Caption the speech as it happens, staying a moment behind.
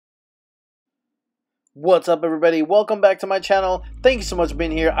What's up, everybody? Welcome back to my channel. Thank you so much for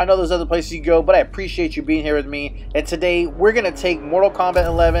being here. I know there's other places you can go, but I appreciate you being here with me. And today we're going to take Mortal Kombat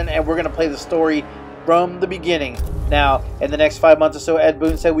 11 and we're going to play the story from the beginning. Now, in the next 5 months or so, Ed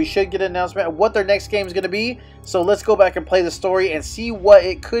Boon said we should get an announcement of what their next game is going to be. So let's go back and play the story and see what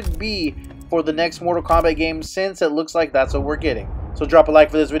it could be for the next Mortal Kombat game, since it looks like that's what we're getting. So drop a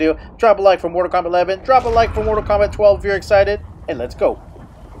like for this video, drop a like for Mortal Kombat 11, drop a like for Mortal Kombat 12 if you're excited, and let's go.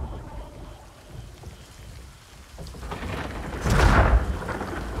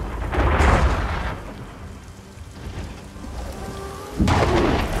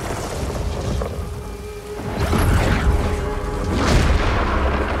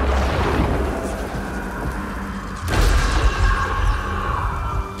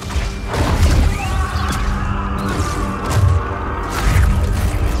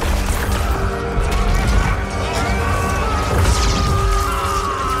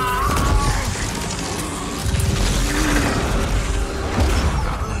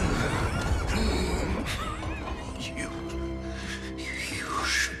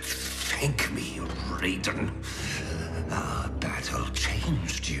 Thank me, Raiden. Our battle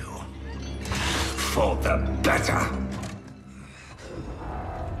changed you. For the better.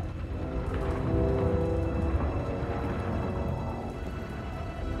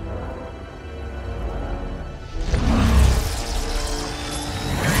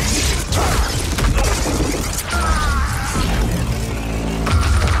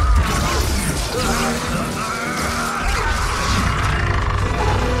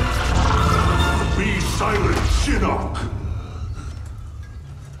 Silent Shinnok!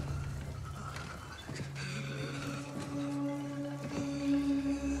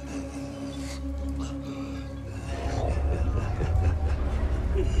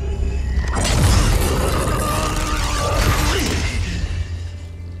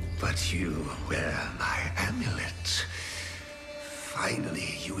 But you wear my amulet.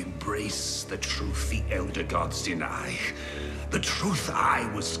 Finally, you embrace the truth the Elder Gods deny. The truth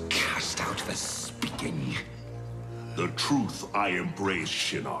I was cast out for speaking. The truth I embrace,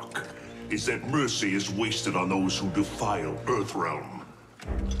 Shinnok, is that mercy is wasted on those who defile Earthrealm.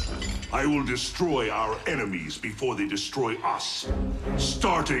 I will destroy our enemies before they destroy us,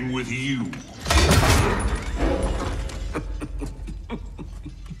 starting with you.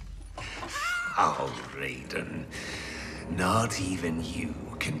 Oh, Raiden. Not even you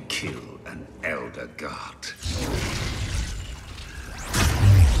can kill an Elder God.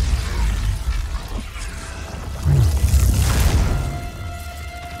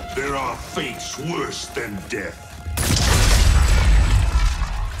 There are fates worse than death.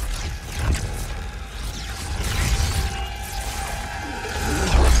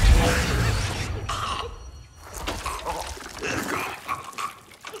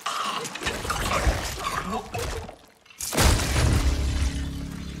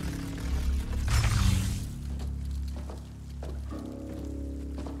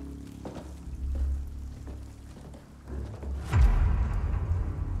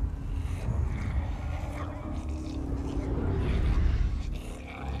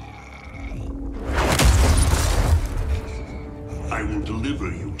 I will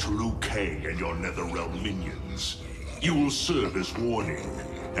deliver you to Liu Kang and your Netherrealm minions. You will serve as warning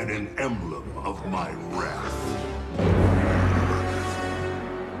and an emblem of my wrath.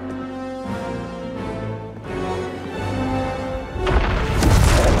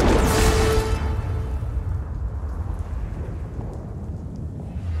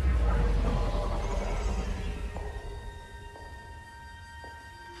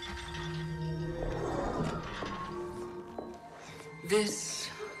 This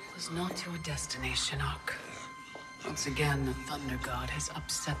was not your destiny, Shinnok. Once again, the Thunder God has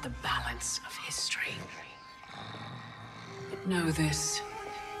upset the balance of history. But know this.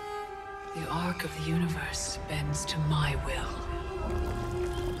 The arc of the universe bends to my will.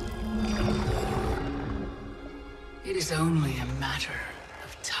 It is only a matter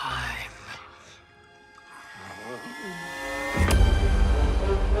of time.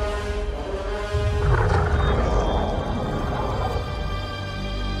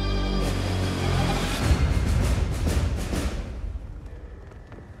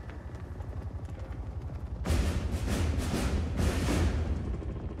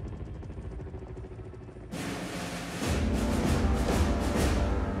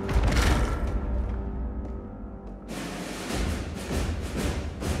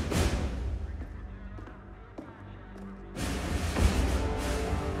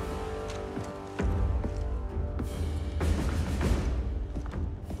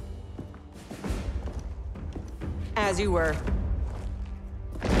 As you were.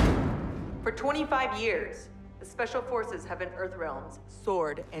 For 25 years, the Special Forces have been Earthrealm's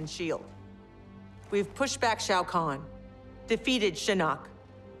sword and shield. We've pushed back Shao Kahn, defeated Shinnok,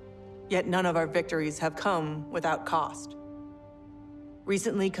 yet none of our victories have come without cost.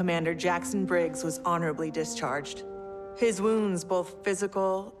 Recently, Commander Jackson Briggs was honorably discharged. His wounds, both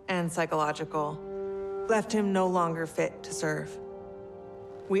physical and psychological, left him no longer fit to serve.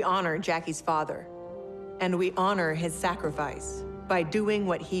 We honor Jackie's father, and we honor his sacrifice by doing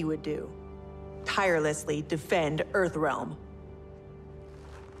what he would do. Tirelessly defend Earthrealm.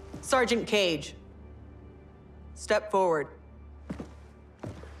 Sergeant Cage, step forward.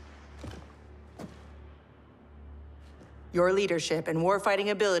 Your leadership and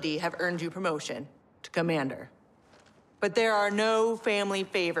warfighting ability have earned you promotion to Commander. But there are no family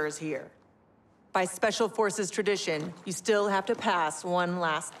favors here. By Special Forces tradition, you still have to pass one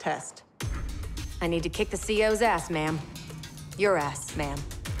last test. I need to kick the CO's ass, ma'am. Your ass, ma'am.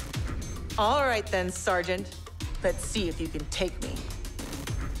 All right then, Sergeant. Let's see if you can take me.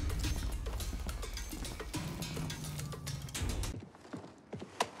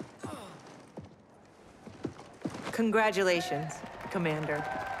 Congratulations, Commander.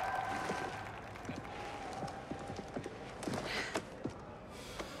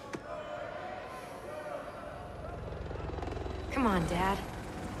 Come on, Dad.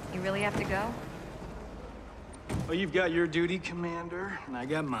 You really have to go? Well, you've got your duty, Commander, and I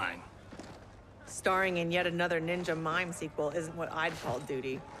got mine. Starring in yet another Ninja Mime sequel isn't what I'd call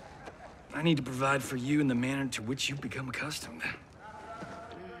duty. I need to provide for you in the manner to which you've become accustomed.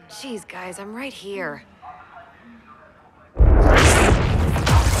 Jeez, guys, I'm right here.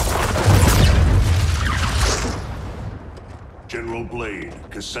 General Blade,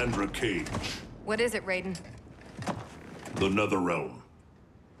 Cassandra Cage. What is it, Raiden? The Netherrealm.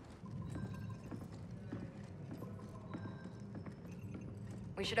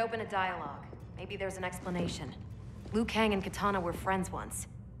 We should open a dialogue. Maybe there's an explanation. Liu Kang and Katana were friends once.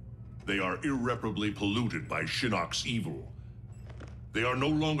 They are irreparably polluted by Shinnok's evil. They are no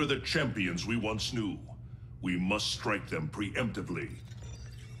longer the champions we once knew. We must strike them preemptively.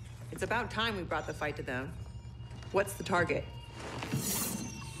 It's about time we brought the fight to them. What's the target?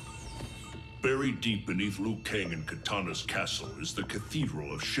 Buried deep beneath Liu Kang and Katana's castle is the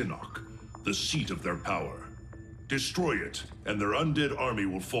Cathedral of Shinnok, the seat of their power. Destroy it, and their undead army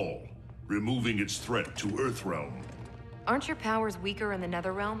will fall, removing its threat to Earthrealm. Aren't your powers weaker in the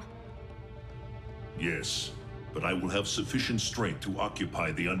Netherrealm? Yes, but I will have sufficient strength to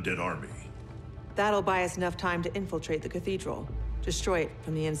occupy the undead army. That'll buy us enough time to infiltrate the cathedral. Destroy it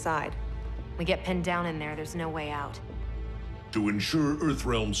from the inside. We get pinned down in there, there's no way out. To ensure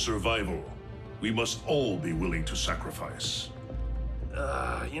Earthrealm's survival, we must all be willing to sacrifice.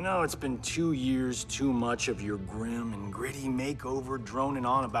 You know, it's been 2 years too much of your grim and gritty makeover droning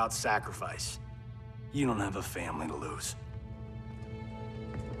on about sacrifice. You don't have a family to lose.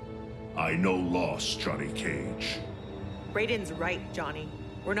 I know loss, Johnny Cage. Raiden's right, Johnny.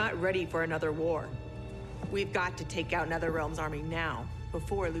 We're not ready for another war. We've got to take out Netherrealm's army now,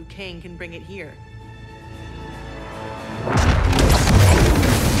 before Liu Kang can bring it here.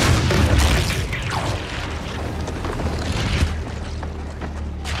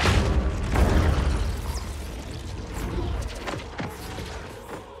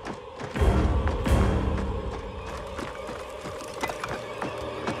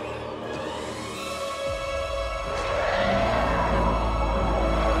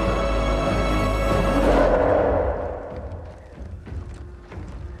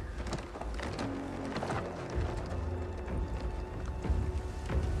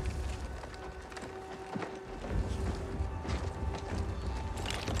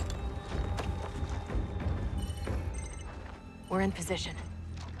 We're in position.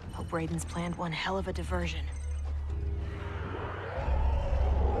 Hope Raiden's planned one hell of a diversion.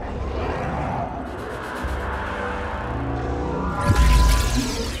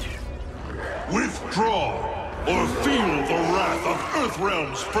 Withdraw, or feel the wrath of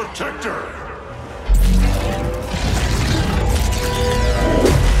Earthrealm's protector!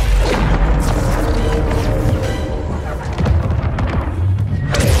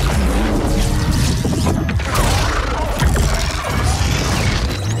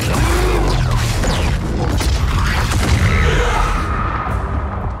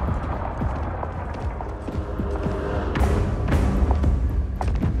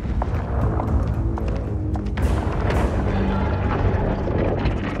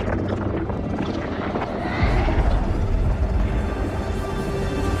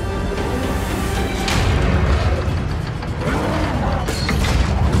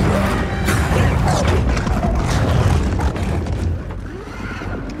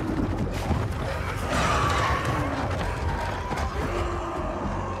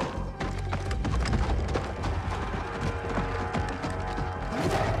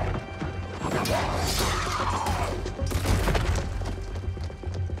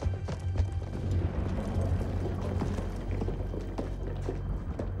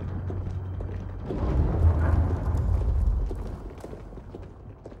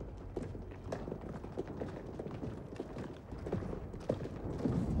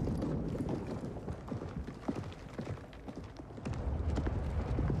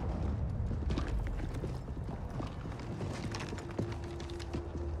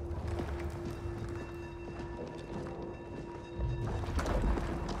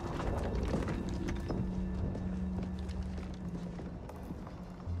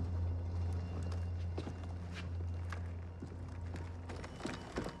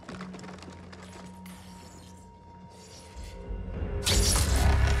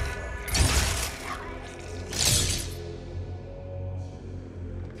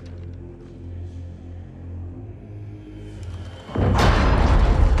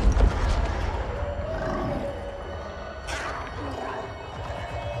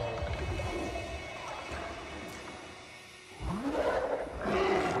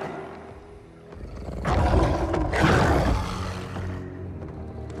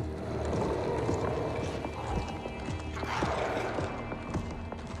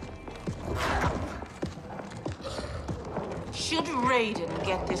 Should Raiden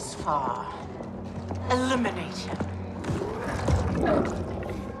get this far, eliminate him.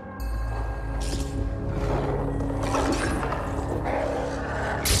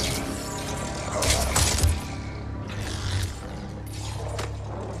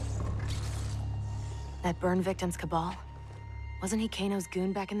 That burn victim's Cabal? Wasn't he Kano's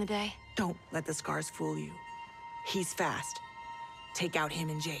goon back in the day? Don't let the scars fool you. He's fast. Take out him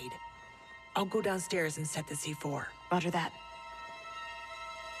and Jade. I'll go downstairs and set the C4. Roger that.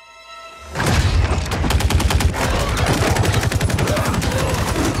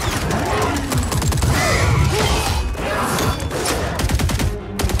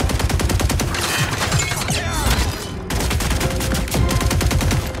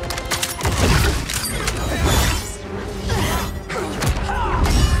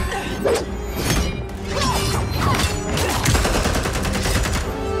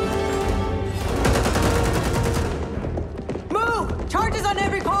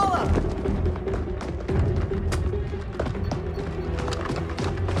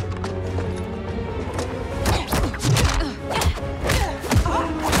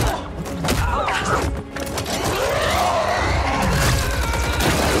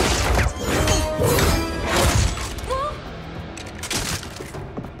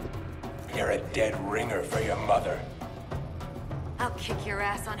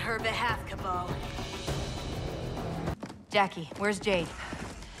 Jackie, where's Jade?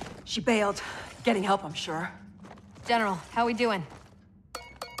 She bailed. Getting help, I'm sure. General, how we doing?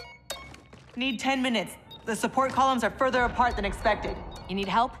 Need 10 minutes. The support columns are further apart than expected. You need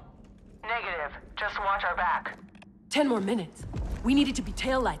help? Negative. Just watch our back. 10 more minutes. We needed to be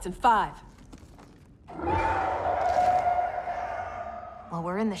taillights in 5. Well,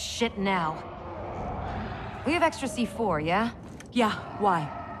 we're in the shit now. We have extra C4, yeah? Yeah, why?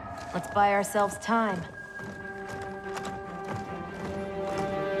 Let's buy ourselves time.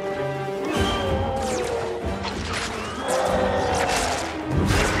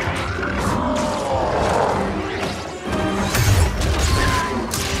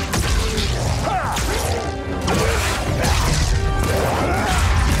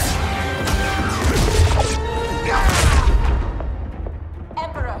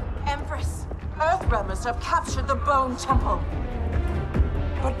 Have captured the Bone Temple.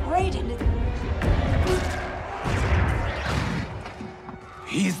 But Raiden...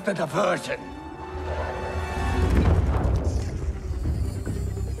 He's the diversion.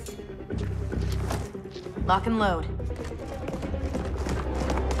 Lock and load.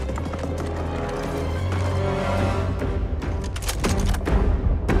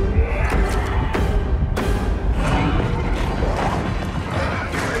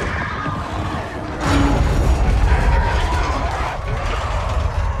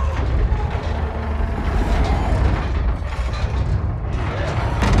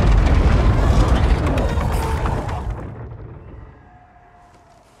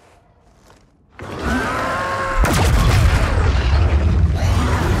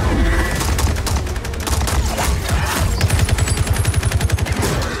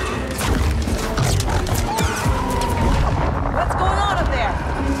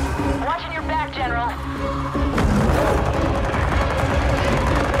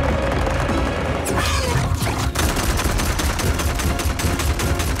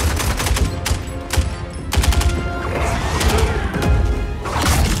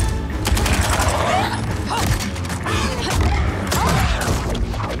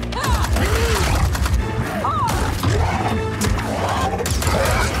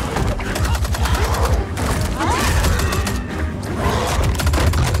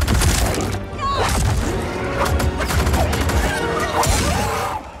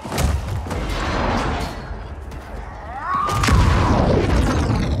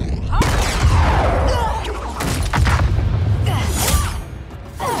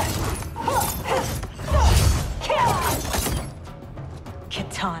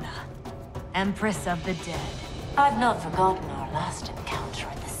 Empress of the Dead. I've not forgotten our last encounter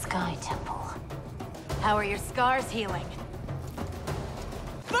at the Sky Temple. How are your scars healing?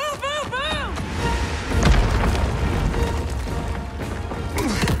 Boom, boom, boom!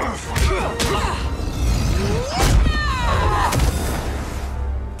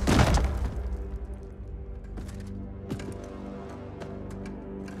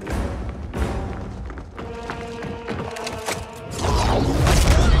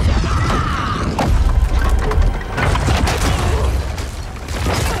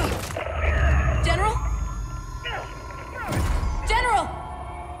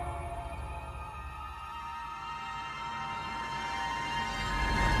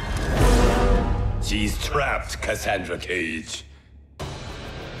 She's trapped, Cassandra Cage.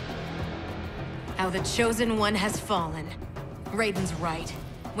 How the Chosen One has fallen. Raiden's right.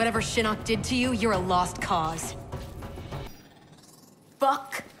 Whatever Shinnok did to you, you're a lost cause.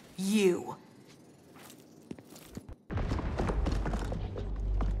 Fuck you.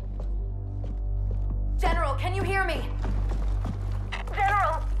 General, can you hear me?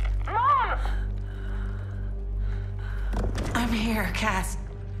 General! Mom! I'm here, Cass.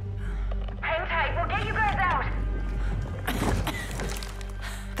 Hang tight, we'll get you guys out!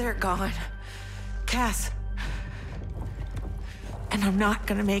 They're gone. Cass. And I'm not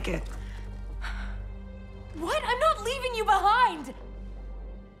gonna make it. What? I'm not leaving you behind!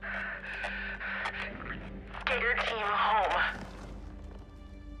 Get your team home.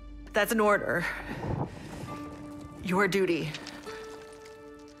 That's an order. Your duty.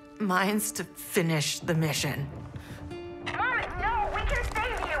 Mine's to finish the mission. Mom, no, we can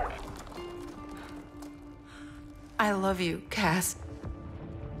save you! I love you, Cass.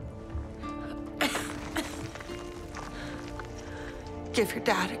 Give your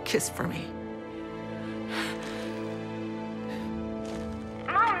dad a kiss for me.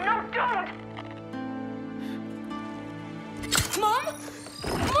 Mom, no, don't! Mom?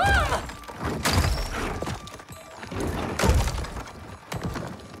 Mom!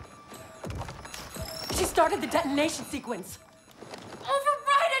 She started the detonation sequence.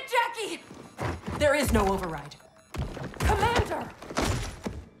 Override it, Jackie! There is no override. Commander!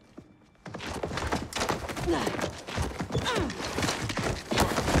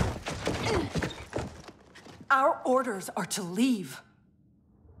 Our orders are to leave.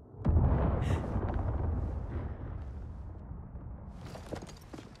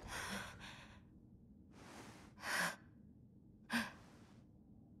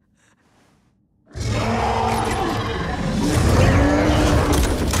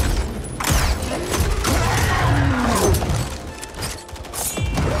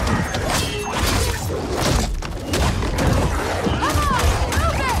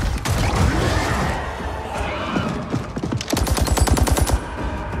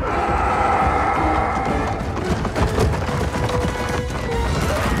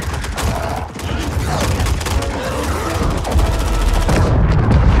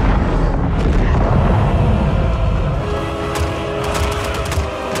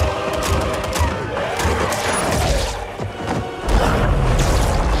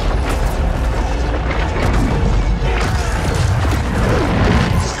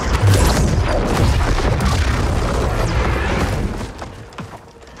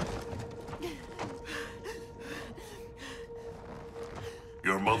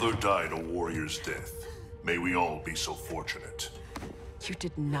 Your mother died a warrior's death. May we all be so fortunate. You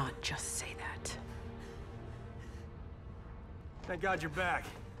did not just say that. Thank God you're back.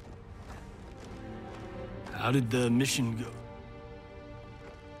 How did the mission go?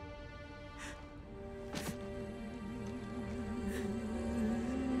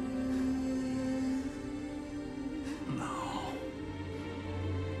 No.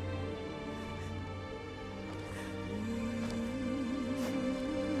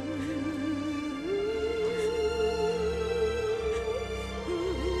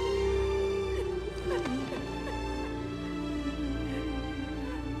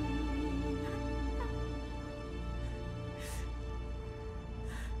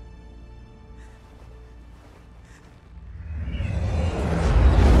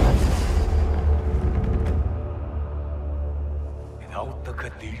 Without the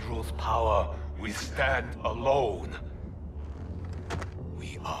cathedral's power, we stand alone.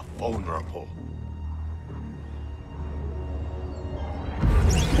 We are vulnerable.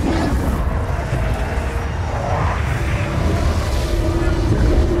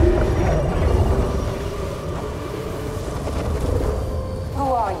 Who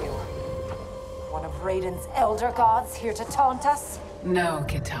are you? One of Raiden's elder gods here to taunt us? No,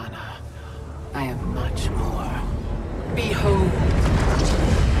 Kitana. I am much more. Behold!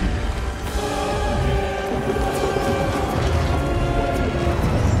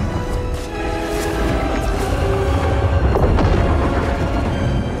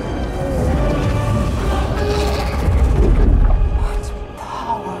 What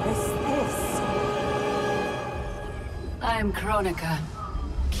power is this? I am Kronika,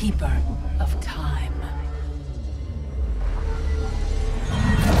 keeper of time.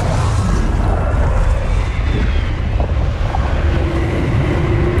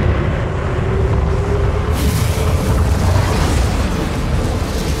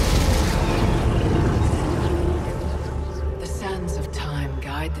 The sands of time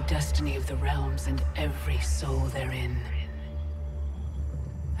guide the destiny of the realms and every soul therein.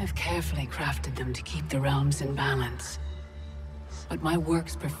 I've carefully crafted them to keep the realms in balance. But my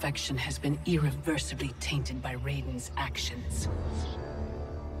work's perfection has been irreversibly tainted by Raiden's actions.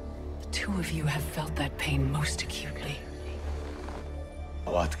 The two of you have felt that pain most acutely.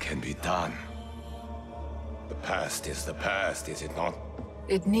 What can be done? The past is the past, is it not?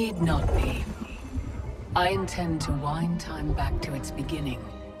 It need not be. I intend to wind time back to its beginning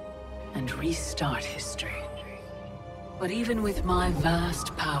and restart history. But even with my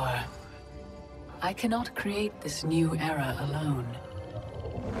vast power, I cannot create this new era alone.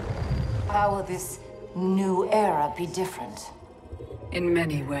 How will this new era be different? In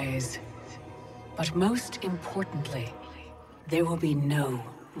many ways. But most importantly, there will be no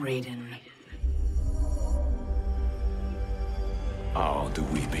Raiden. How do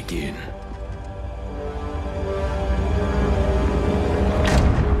we begin?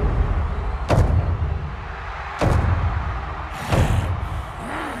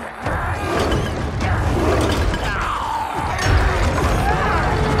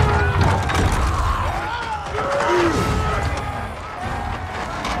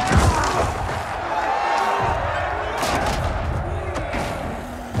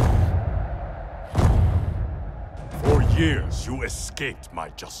 Years you escaped my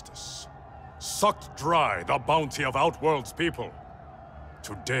justice, sucked dry the bounty of Outworld's people.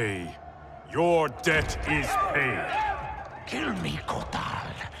 Today, your debt is paid. Kill me,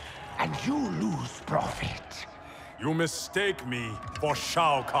 Kotal, and you lose profit. You mistake me for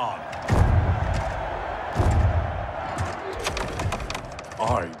Shao Kahn.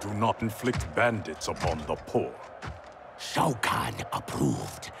 I do not inflict bandits upon the poor. Shao Kahn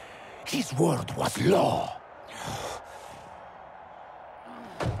approved. His word was law.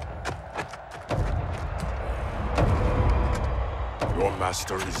 Your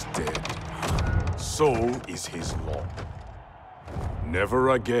master is dead. So is his law. Never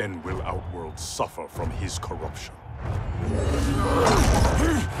again will Outworld suffer from his corruption.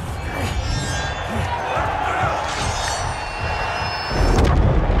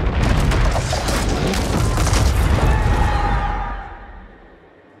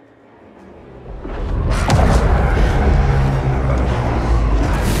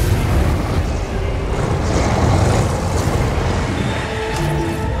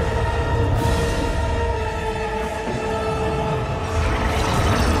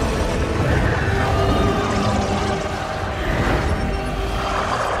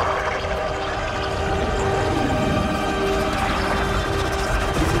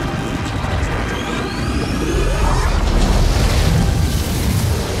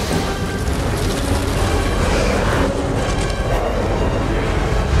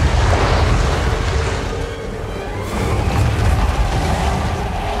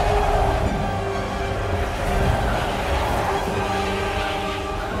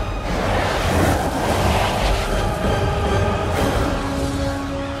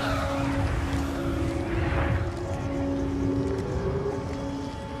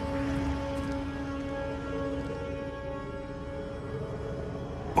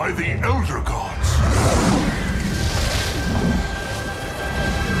 By the Elder Gods!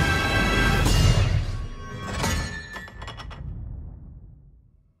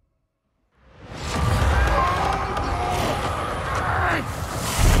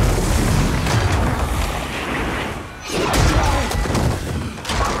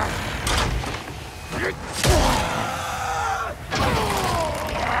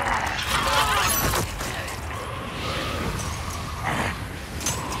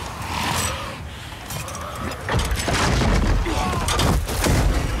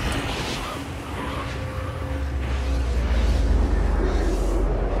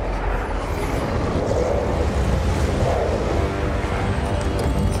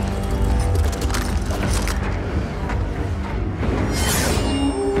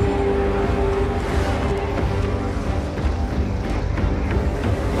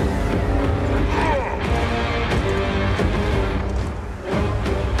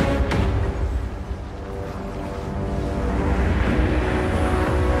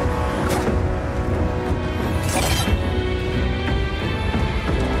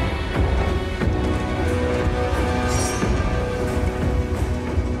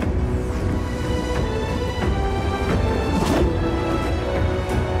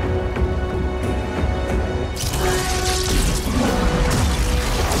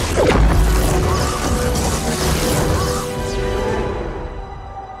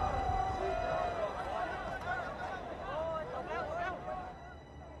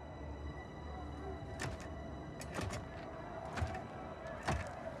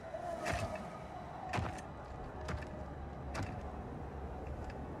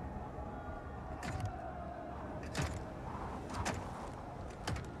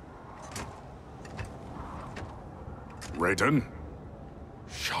 Raiden?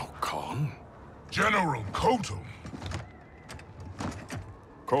 Shao Kahn? General Kotal.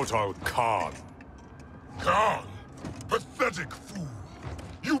 Kotal Kahn. Khan, pathetic fool.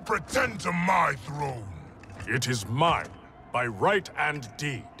 You pretend to my throne. It is mine, by right and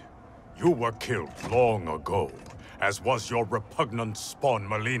deed. You were killed long ago, as was your repugnant spawn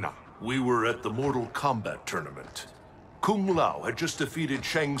Melina. We were at the Mortal Kombat tournament. Kung Lao had just defeated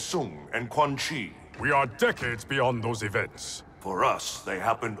Shang Tsung and Quan Chi. We are decades beyond those events. For us, they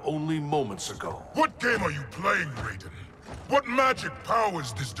happened only moments ago. What game are you playing, Raiden? What magic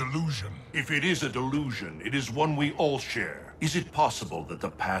powers this delusion? If it is a delusion, it is one we all share. Is it possible that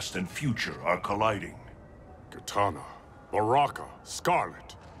the past and future are colliding? Kitana, Baraka,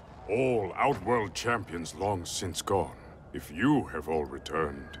 Scarlet, all Outworld champions long since gone. If you have all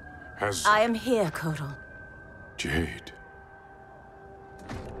returned, has... I am here, Kotal. Jade.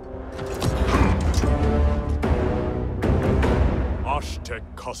 Aztec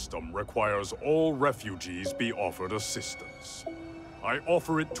custom requires all refugees be offered assistance. I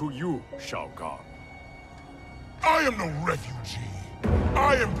offer it to you, Shao Kahn. I am no refugee.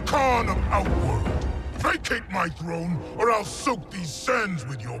 I am Khan of Outworld. Vacate my throne, or I'll soak these sands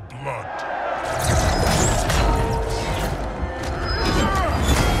with your blood.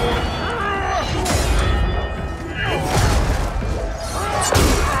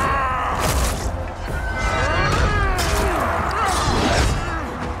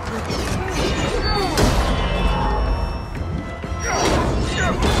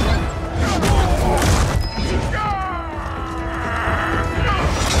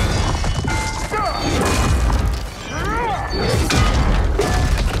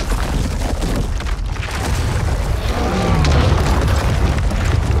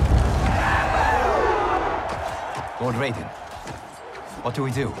 Lord Raiden, what do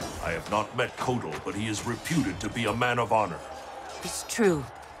we do? I have not met Kotal, but he is reputed to be a man of honor. It's true.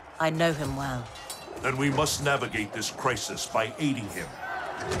 I know him well. Then we must navigate this crisis by aiding him.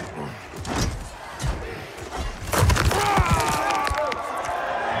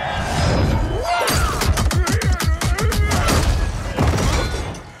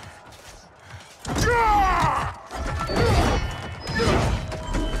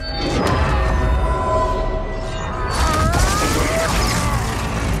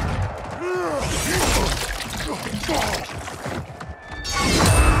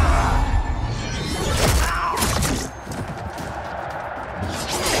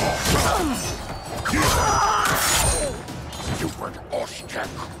 Stupid Aztec,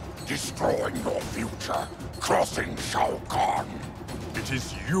 destroying your future, crossing Shao Kahn. It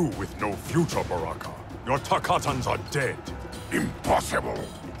is you with no future, Baraka. Your Takatans are dead. Impossible.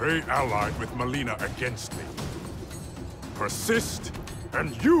 They allied with Melina against me. Persist,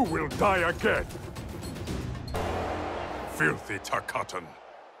 and you will die again. Filthy Takatan.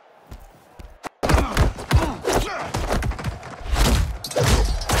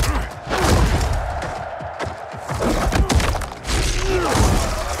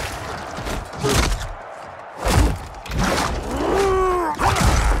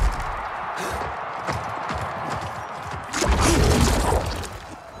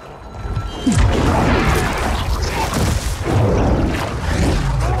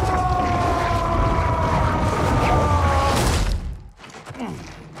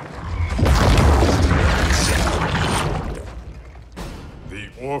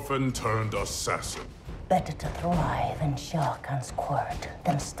 Orphan-turned assassin. Better to thrive in Shao Kahn's court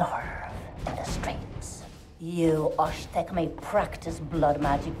than starve in the streets. You Aztec may practice blood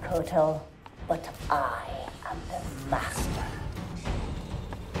magic, Kotal, but I am the master.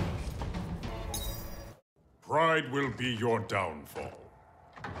 Pride will be your downfall.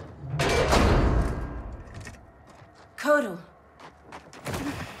 Kotal.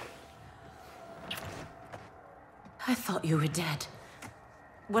 I thought you were dead.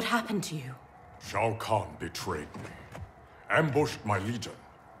 What happened to you? Shao Kahn betrayed me, ambushed my legion.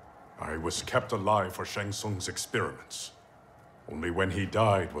 I was kept alive for Shang Tsung's experiments. Only when he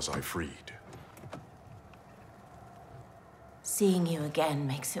died was I freed. Seeing you again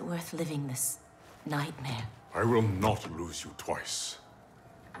makes it worth living this nightmare. I will not lose you twice.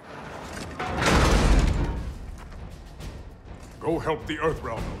 Go help the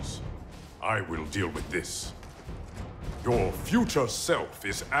Earthrealmers. I will deal with this. Your future self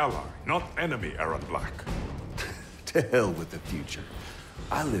is ally, not enemy, Aaron Black. To hell with the future.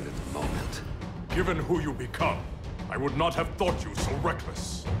 I live in the moment. Given who you become, I would not have thought you so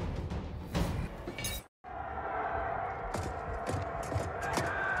reckless.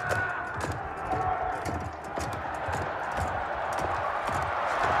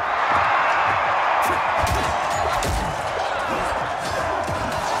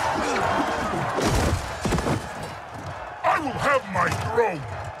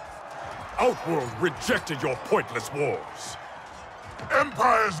 Outworld rejected your pointless wars.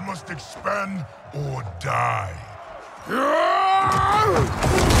 Empires must expand or die.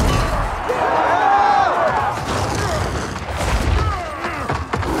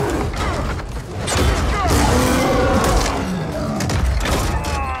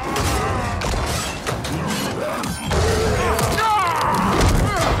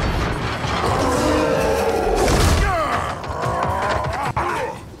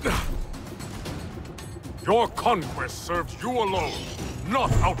 Your conquest served you alone, not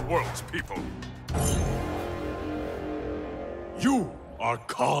Outworld's people. You are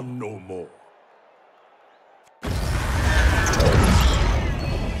Khan no more.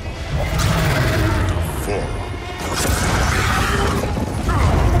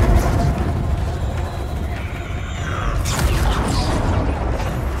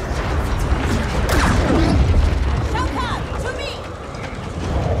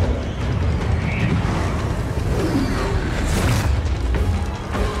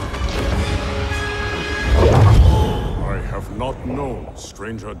 Not known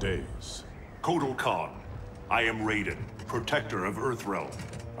stranger days. Kotal Khan, I am Raiden, protector of Earthrealm.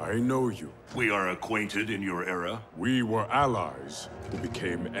 I know you. We are acquainted in your era. We were allies who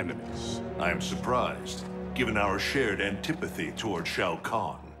became enemies. I am surprised, given our shared antipathy toward Shao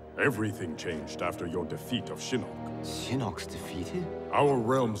Kahn. Everything changed after your defeat of Shinnok. Shinnok's defeated? Our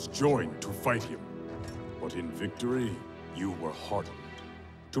realms joined to fight him. But in victory, you were hardened.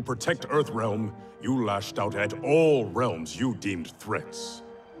 To protect Earthrealm, you lashed out at all realms you deemed threats.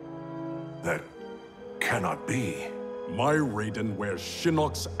 That cannot be. My Raiden wears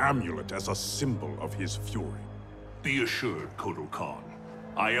Shinnok's amulet as a symbol of his fury. Be assured, Kotal Khan,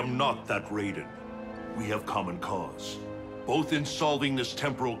 I am not that Raiden. We have common cause, both in solving this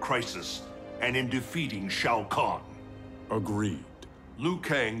temporal crisis and in defeating Shao Kahn. Agreed. Liu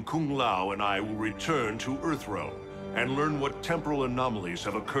Kang, Kung Lao, and I will return to Earthrealm and learn what temporal anomalies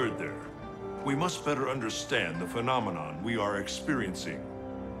have occurred there. We must better understand the phenomenon we are experiencing.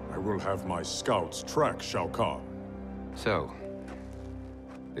 I will have my scouts track Shao Kahn. So,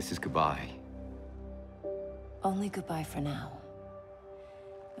 this is goodbye. Only goodbye for now.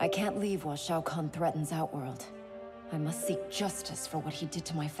 I can't leave while Shao Kahn threatens Outworld. I must seek justice for what he did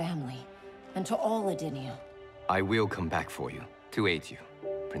to my family, and to all Edinia. I will come back for you, to aid you,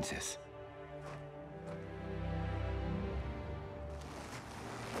 Princess.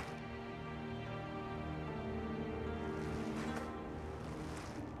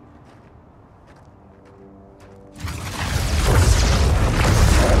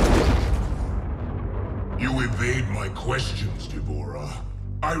 Evade my questions, Devora.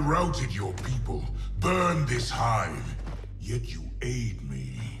 I routed your people, burned this hive, yet you aid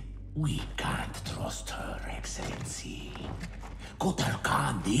me. We can't trust her, Excellency. Kotal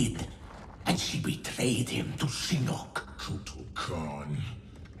Khan did, and she betrayed him to Shinnok. Kotal Khan?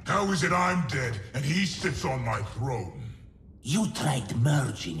 How is it I'm dead, and he sits on my throne? You tried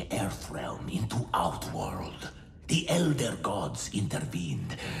merging Earthrealm into Outworld. The Elder Gods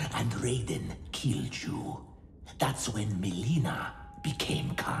intervened, and Raiden killed you. That's when Melina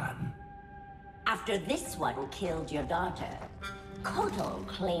became Khan. After this one killed your daughter, Kotal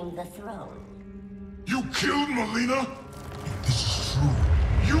claimed the throne. You killed Melina? If this is true,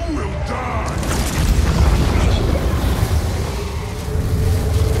 you will die!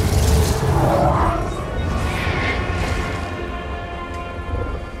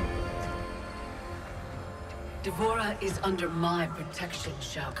 Devora is under my protection,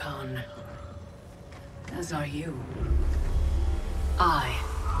 Shao Kahn. As are you. I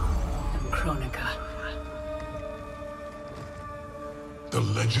am Kronika. The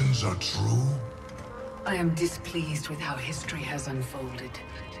legends are true? I am displeased with how history has unfolded.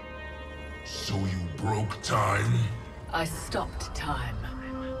 So you broke time? I stopped time.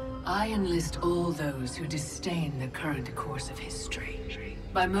 I enlist all those who disdain the current course of history.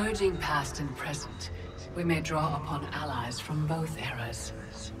 By merging past and present, we may draw upon allies from both eras.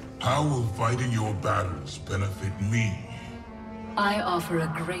 How will fighting your battles benefit me? I offer a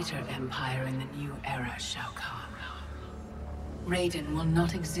greater empire in the new era, Shao Kahn. Raiden will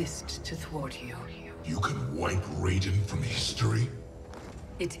not exist to thwart you. You can wipe Raiden from history?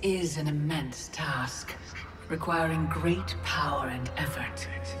 It is an immense task, requiring great power and effort.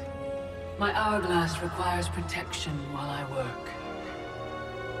 My hourglass requires protection while I work.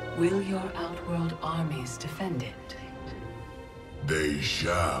 Will your Outworld armies defend it? They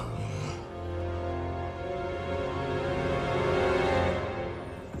shall.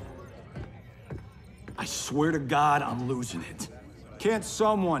 I swear to God, I'm losing it. Can't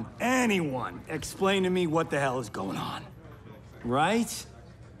someone, anyone, explain to me what the hell is going on? Right?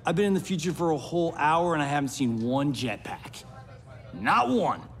 I've been in the future for a whole hour and I haven't seen one jetpack. Not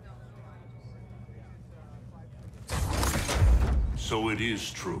one. So it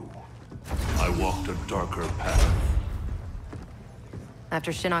is true. I walked a darker path.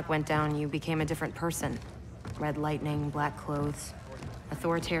 After Shinnok went down, you became a different person. Red lightning, black clothes,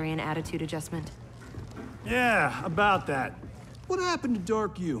 authoritarian attitude adjustment. Yeah, about that. What happened to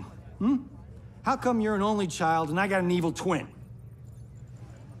Dark You? How come you're an only child and I got an evil twin?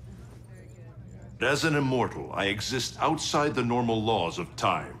 As an immortal, I exist outside the normal laws of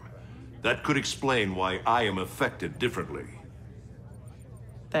time. That could explain why I am affected differently.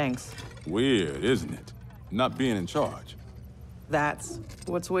 Thanks. Weird, isn't it? Not being in charge. That's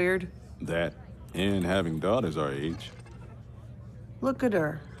what's weird. That, and having daughters our age. Look at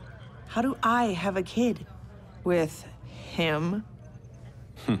her. How do I have a kid? With him?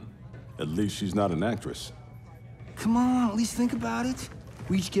 At least she's not an actress. Come on, at least think about it.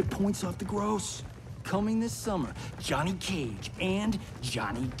 We each get points off the gross. Coming this summer, Johnny Cage and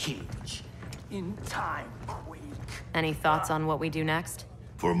Johnny Cage. In time, Quake. Any thoughts on what we do next?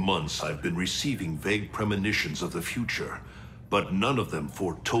 For months, I've been receiving vague premonitions of the future, but none of them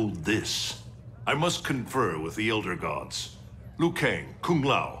foretold this. I must confer with the Elder Gods. Liu Kang, Kung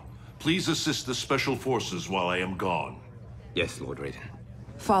Lao, please assist the Special Forces while I am gone. Yes, Lord Raiden.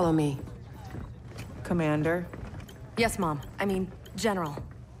 Follow me. Commander? Yes, Mom. I mean, General.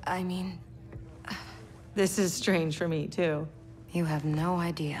 This is strange for me, too. You have no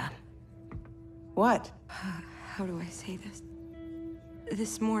idea. What? How do I say this?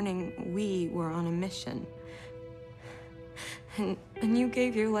 This morning, we were on a mission. And you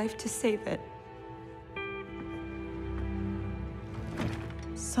gave your life to save it.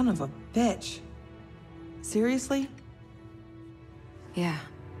 Son of a bitch. Seriously? Yeah.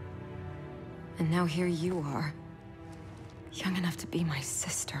 And now here you are. Young enough to be my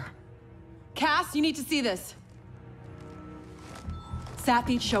sister. Cass, you need to see this.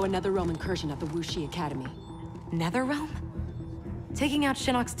 Saphids show another realm incursion at the Wuxi Academy. Netherrealm? Taking out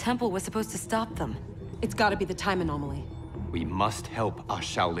Shinnok's temple was supposed to stop them. It's gotta be the time anomaly. We must help our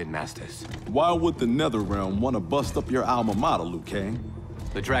Shaolin masters. Why would the Netherrealm want to bust up your alma mater, Liu Kang?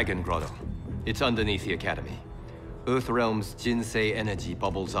 The Dragon Grotto. It's underneath the Academy. Earthrealm's Jinsei energy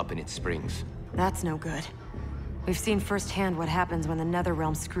bubbles up in its springs. That's no good. We've seen firsthand what happens when the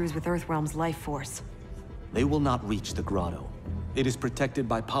Netherrealm screws with Earthrealm's life force. They will not reach the grotto. It is protected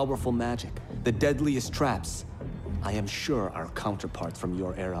by powerful magic, the deadliest traps. I am sure our counterparts from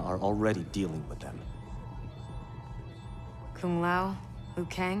your era are already dealing with them. Kung Lao, Liu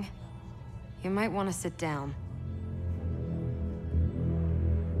Kang, you might want to sit down.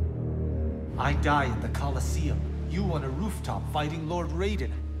 I die in the Colosseum. You on a rooftop fighting Lord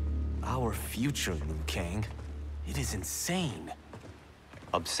Raiden. Our future, Liu Kang. It is insane.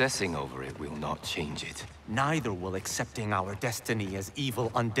 Obsessing over it will not change it. Neither will accepting our destiny as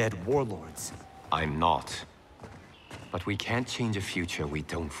evil undead warlords. I'm not. But we can't change a future we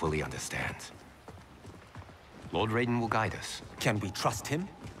don't fully understand. Lord Raiden will guide us. Can we trust him?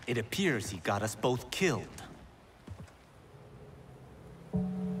 It appears he got us both killed.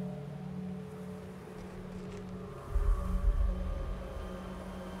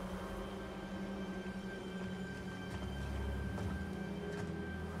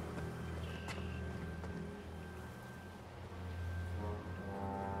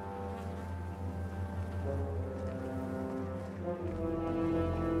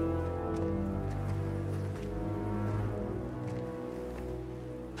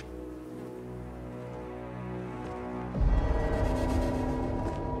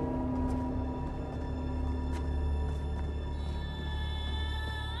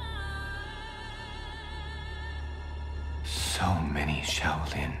 So many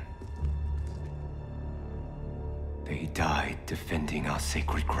Shaolin. They died defending our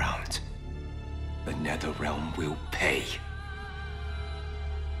sacred ground. The Netherrealm will pay.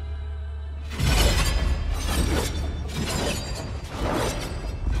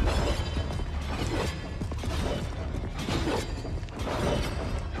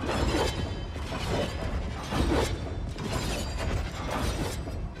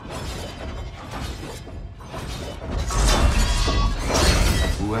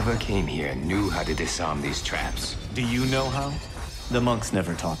 Whoever came here knew how to disarm these traps. Do you know how? The monks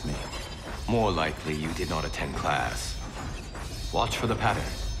never taught me. More likely you did not attend class. Watch for the pattern.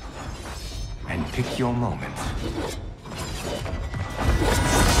 And pick your moment.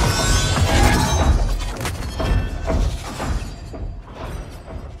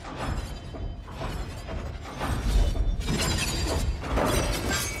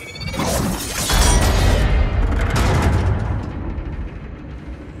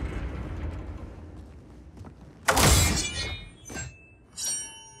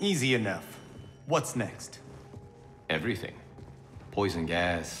 Easy enough. What's next? Everything. Poison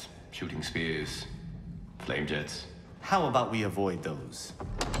gas, shooting spears, flame jets. How about we avoid those?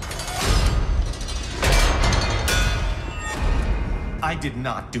 I did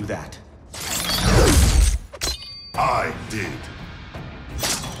not do that. I did.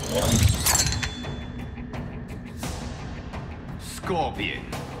 Scorpion.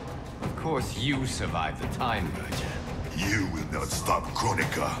 Of course you survived the time merger. You will not stop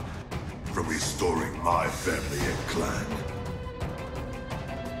Kronika from restoring my family and clan.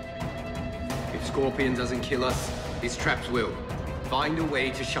 If Scorpion doesn't kill us, his traps will. Find a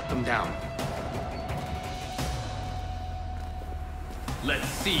way to shut them down. Let's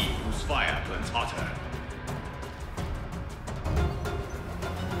see whose fire burns hotter.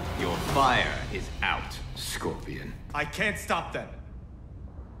 Your fire is out, Scorpion. I can't stop them.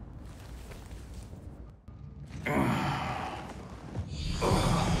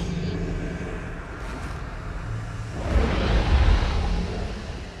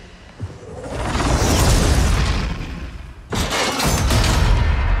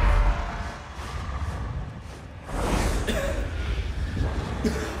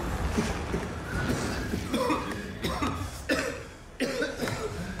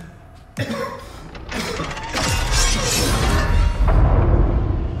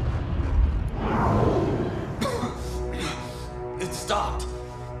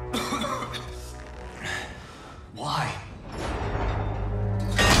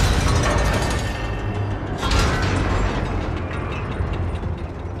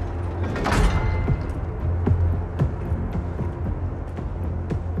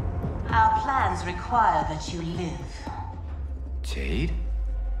 Require that you live. Jade?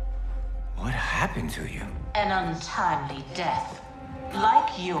 What happened to you? An untimely death. Like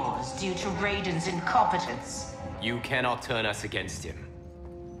yours, due to Raiden's incompetence. You cannot turn us against him.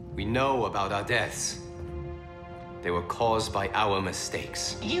 We know about our deaths. They were caused by our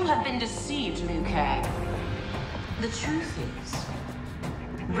mistakes. You have been deceived, Liu Kang. The truth is,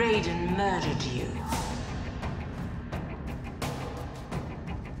 Raiden murdered you.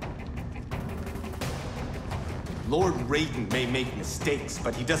 Lord Raiden may make mistakes,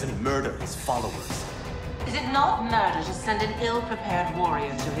 but he doesn't murder his followers. Is it not murder to send an ill-prepared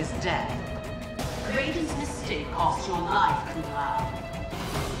warrior to his death? Raiden's mistake cost your life, Kung Lao.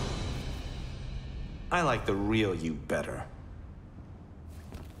 I like the real you better.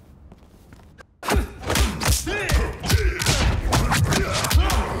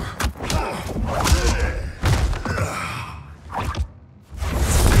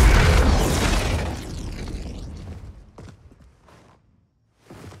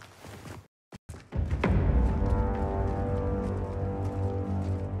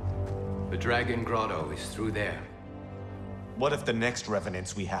 The Dragon Grotto is through there. What if the next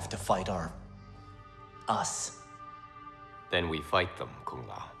revenants we have to fight are... us? Then we fight them, Kung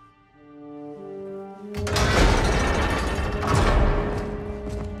Lao.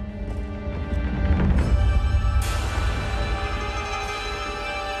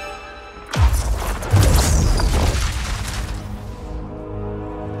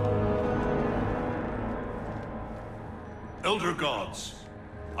 Elder Gods,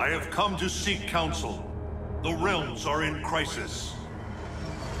 I have come to seek counsel. The realms are in crisis.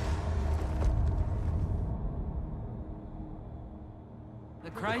 The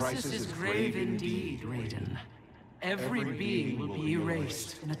crisis is grave indeed, Raiden. Every being will be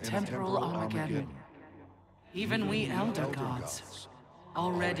erased in a temporal Armageddon. Even we Elder Gods.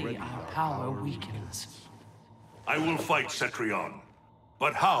 Already our power weakens. I will fight Cetrion.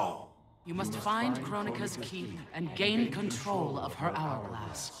 But how? You must find Kronika's keep and gain control of her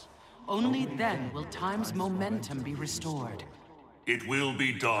hourglass. Only then will time's momentum be restored. It will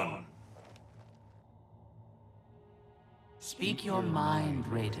be done. Speak your mind,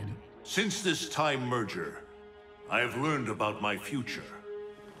 Raiden. Since this time merger, I have learned about my future.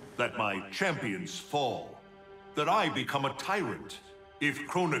 That my champions fall. That I become a tyrant. If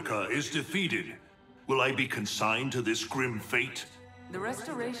Kronika is defeated, will I be consigned to this grim fate? The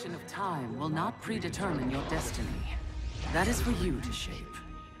restoration of time will not predetermine your destiny. That is for you to shape.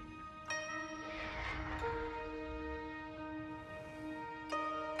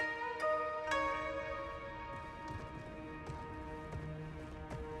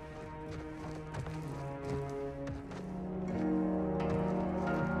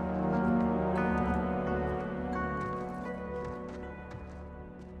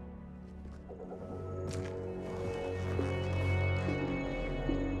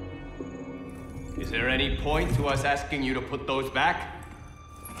 Is there any point to us asking you to put those back?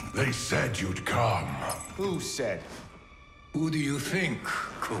 They said you'd come. Who said? Who do you think,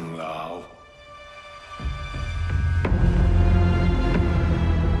 Kung Lao?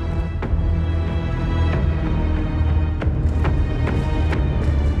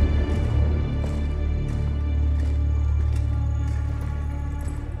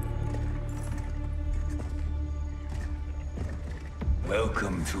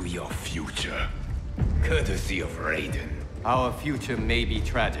 Welcome to your future, courtesy of Raiden. Our future may be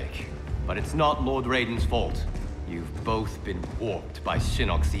tragic, but it's not Lord Raiden's fault. You've both been warped by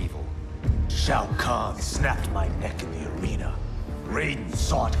Shinnok's evil. Shao Kahn snapped my neck in the arena. Raiden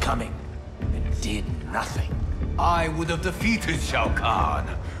saw it coming and did nothing. I would have defeated Shao Kahn,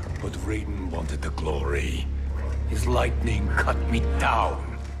 but Raiden wanted the glory. His lightning cut me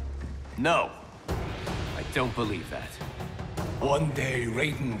down. No, I don't believe that. One day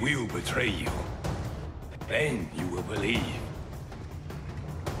Raiden will betray you. Then you will believe.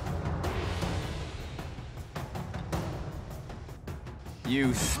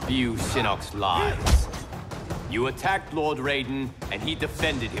 You spew Shinnok's lies. You attacked Lord Raiden, and he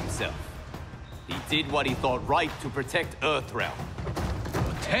defended himself. He did what he thought right to protect Earthrealm.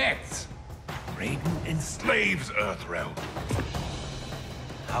 Protect? Raiden enslaves Earthrealm.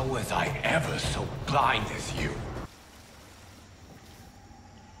 How was I ever so blind as you?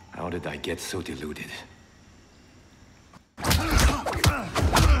 How did I get so deluded?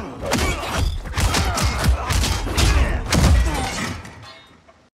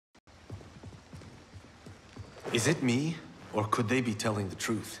 Is it me, or could they be telling the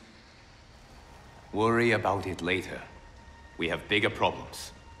truth? Worry about it later. We have bigger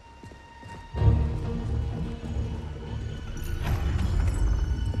problems.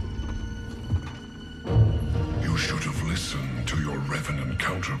 You should have listened to your Revenant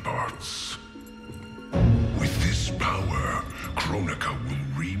counterparts. With this power, Kronika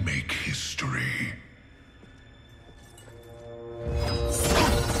will remake history.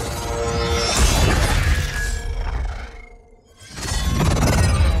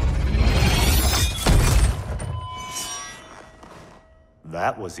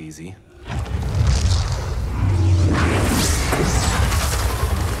 That was easy.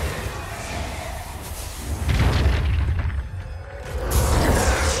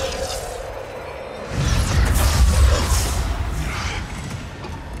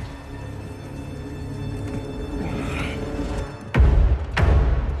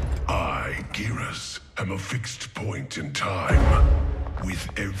 Am a fixed point in time. With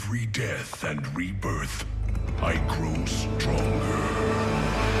every death and rebirth, I grow stronger.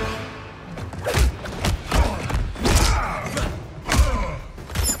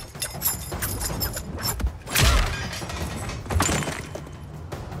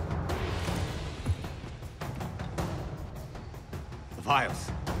 The vials.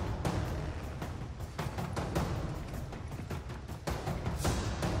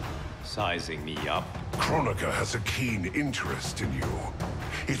 Sizing me up. Kronika has a keen interest in you.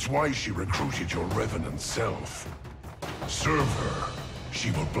 It's why she recruited your Revenant self. Serve her.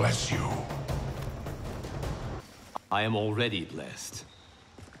 She will bless you. I am already blessed.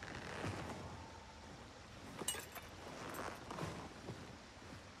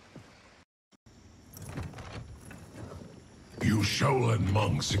 You Shaolin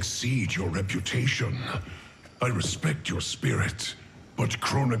monks exceed your reputation. I respect your spirit. But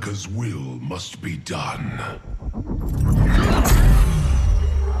Kronika's will must be done.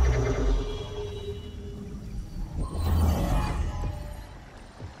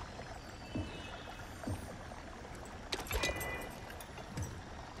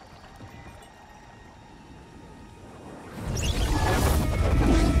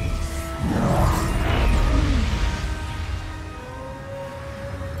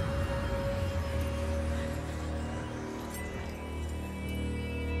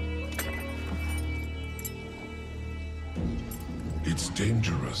 It's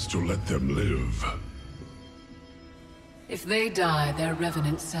dangerous to let them live. If they die, their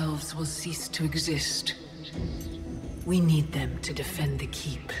revenant selves will cease to exist. We need them to defend the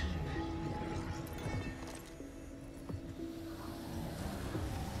keep.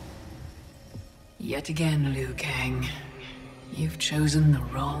 Yet again, Liu Kang, you've chosen the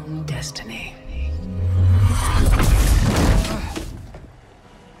wrong destiny.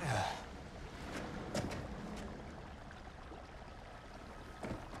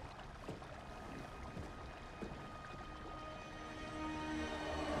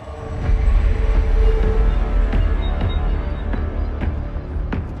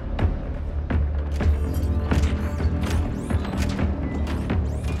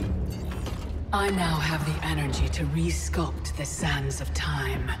 I now have the energy to re-sculpt the sands of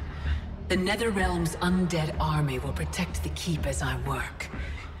time. The Netherrealm's undead army will protect the keep as I work.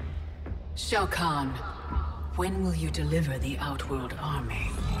 Shao Kahn, when will you deliver the Outworld army?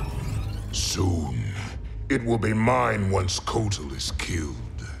 Soon. It will be mine once Kotal is killed.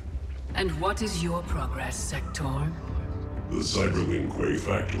 And what is your progress, Sector? The Cyberlin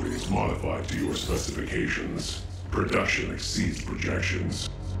factory is modified to your specifications. Production exceeds projections.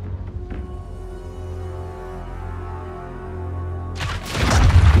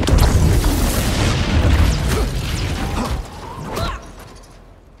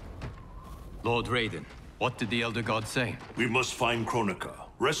 Lord Raiden, what did the Elder God say? We must find Kronika,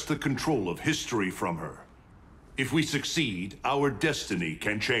 wrest the control of history from her. If we succeed, our destiny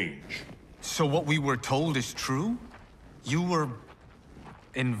can change. So what we were told is true? You were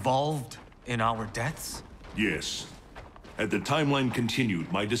involved in our deaths? Yes. Had the timeline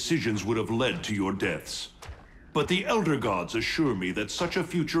continued, my decisions would have led to your deaths. But the Elder Gods assure me that such a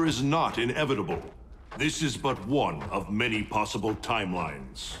future is not inevitable. This is but one of many possible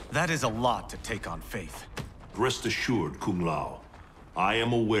timelines. That is a lot to take on faith. Rest assured, Kung Lao. I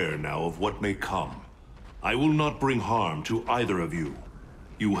am aware now of what may come. I will not bring harm to either of you.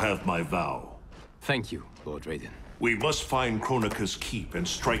 You have my vow. Thank you, Lord Raiden. We must find Kronika's keep and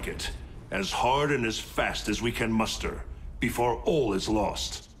strike it, as hard and as fast as we can muster, before all is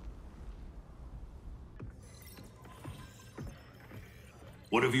lost.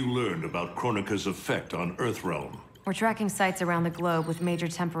 What have you learned about Kronika's effect on Earthrealm? We're tracking sites around the globe with major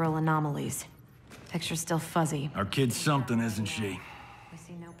temporal anomalies. Picture's still fuzzy. Our kid's something, isn't she? We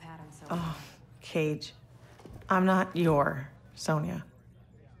see no patterns so Oh, Cage. I'm not your Sonya.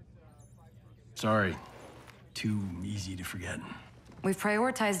 Sorry. Too easy to forget. We've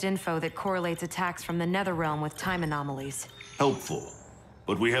prioritized info that correlates attacks from the Netherrealm with time anomalies. Helpful.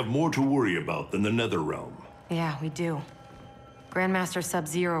 But we have more to worry about than the Netherrealm. Yeah, we do. Grandmaster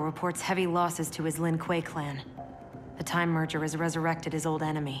Sub-Zero reports heavy losses to his Lin Kuei clan. The Time Merger has resurrected his old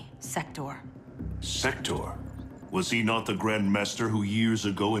enemy, Sector. Sector? Was he not the Grandmaster who years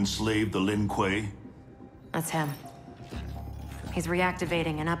ago enslaved the Lin Kuei? That's him. He's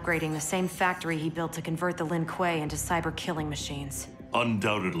reactivating and upgrading the same factory he built to convert the Lin Kuei into cyber-killing machines.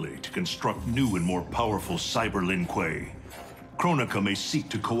 Undoubtedly, to construct new and more powerful cyber Lin Kuei. Kronika may seek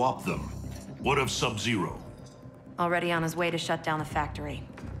to co-opt them. What of Sub-Zero? Already on his way to shut down the factory.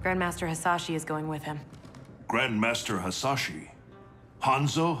 Grandmaster Hasashi is going with him. Grandmaster Hasashi?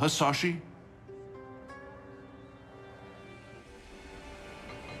 Hanzo Hasashi?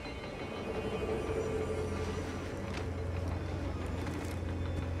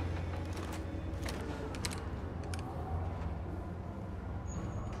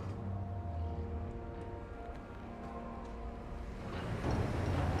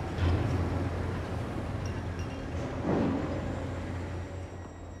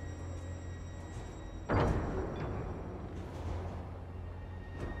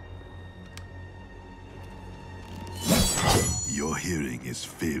 Your hearing is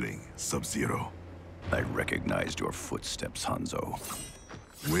failing, Sub-Zero. I recognized your footsteps, Hanzo.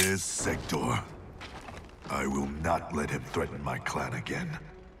 Where's Sector? I will not let him threaten my clan again.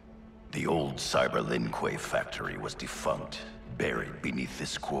 The old Cyber Lin Kuei factory was defunct, buried beneath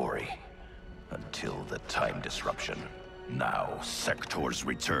this quarry. Until the time disruption. Now, Sector's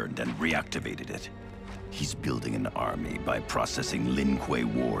returned and reactivated it. He's building an army by processing Lin Kuei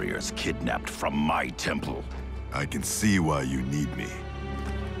warriors kidnapped from my temple. I can see why you need me.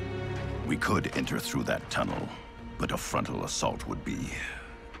 We could enter through that tunnel, but a frontal assault would be...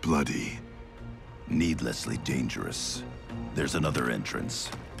 bloody. Needlessly dangerous. There's another entrance,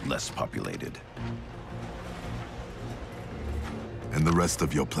 less populated. And the rest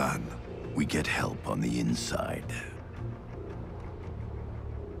of your plan? We get help on the inside.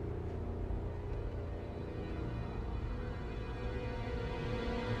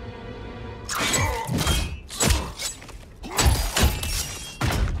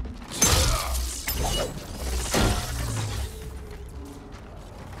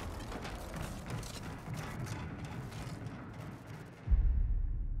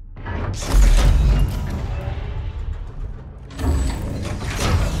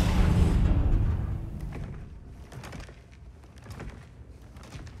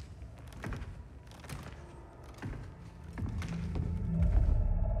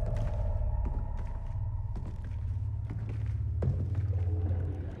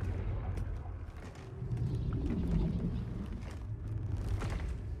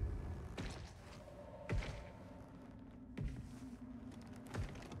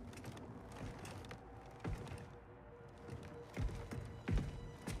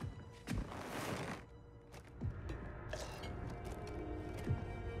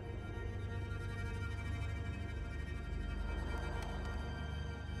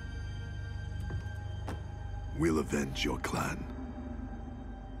 We'll avenge your clan.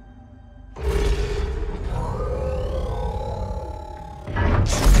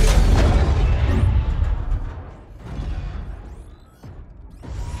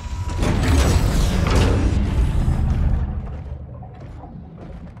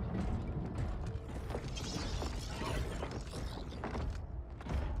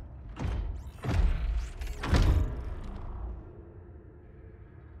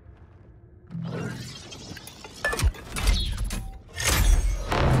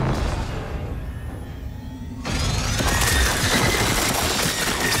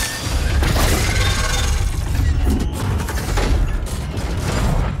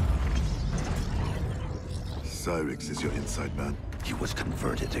 Cyrix is your inside man? He was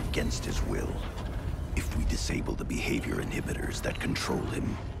converted against his will. If we disable the behavior inhibitors that control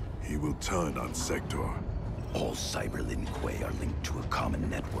him, he will turn on Sector. All cyber Lin Kuei are linked to a common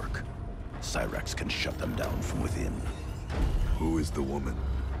network. Cyrax can shut them down from within. Who is the woman?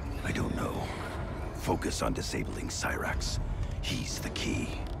 I don't know. Focus on disabling Cyrax. He's the key.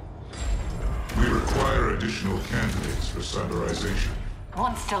 We require additional candidates for cyberization.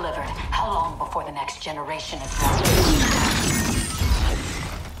 Once delivered, how long before the next generation is launched?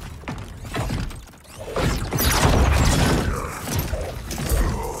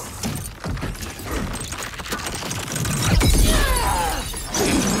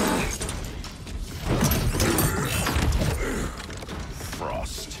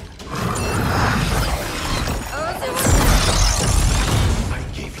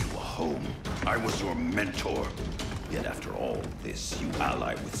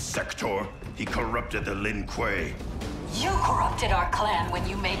 The Lin Kuei. You corrupted our clan when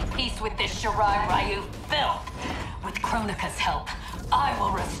you made peace with this Shirai Ryu filth. With Kronika's help, I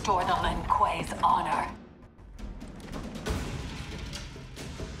will restore the Lin Kuei's honor.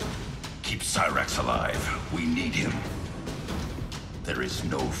 Keep Cyrax alive. We need him. There is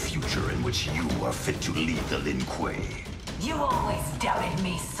no future in which you are fit to lead the Lin Kuei. You always doubted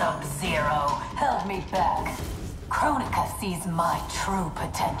me, Sub-Zero. Held me back. Kronika sees my true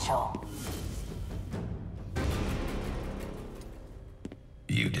potential.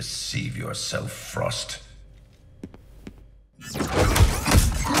 You deceive yourself, Frost. The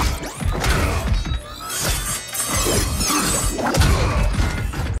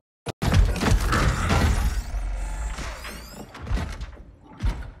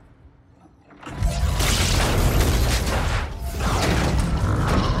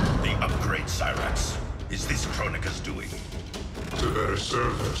upgrade, Cyrax. Is this Kronika's doing? To better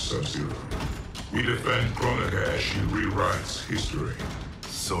serve her, Sub-Zero. We defend Kronika as she rewrites history.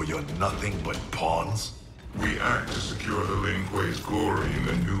 So you're nothing but pawns? We act to secure the Lin Kuei's glory in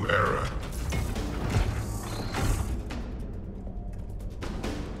the new era.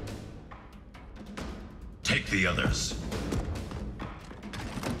 Take the others.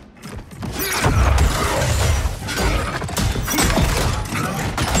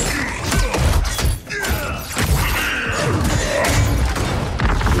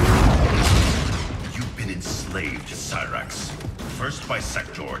 You've been enslaved, Cyrax. First by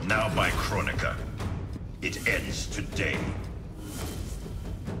Sector, now by Kronika. It ends today.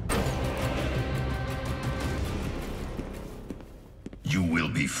 You will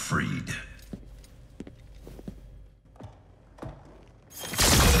be freed.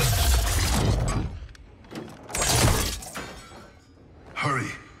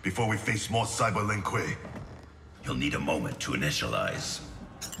 Hurry, before we face more Cyber Lin Kuei. You'll need a moment to initialize.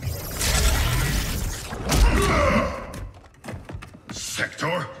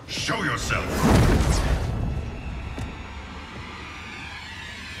 Sector, show yourself!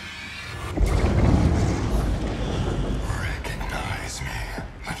 Recognize me,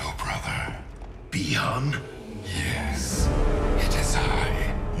 little brother. Bihan? Yes, it is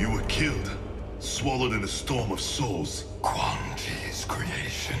I. You were killed, swallowed in a storm of souls. Quan Chi's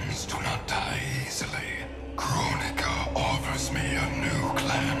creations do not die easily. Kronika offers me a new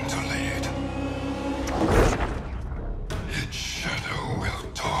clan to lead. Its shadow will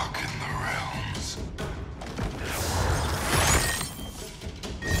darken the realms.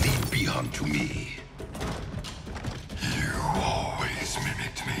 Lead Bihan to me. You always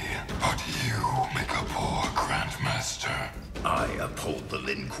mimicked me, but you make a poor Grandmaster. I uphold the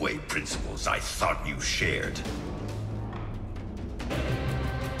Lin Kuei principles I thought you shared.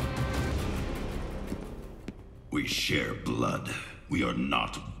 We share blood. We are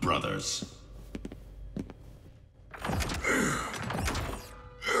not brothers.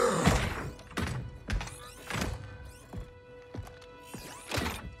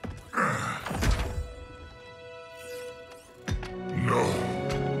 No.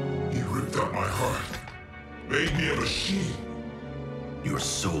 You ripped out my heart. she? Your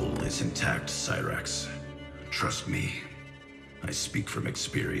soul is intact, Cyrax. Trust me. I speak from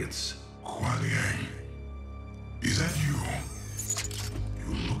experience. Kuai Liang, is that you?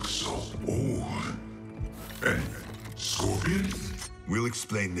 You look so old. And Scorpion? We'll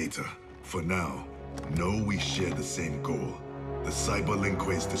explain later. For now, know we share the same goal. The Cyber Lin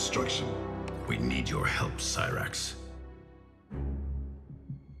Kuei's destruction. We need your help, Cyrax.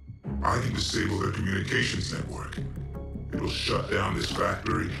 I can disable their communications network. It'll shut down this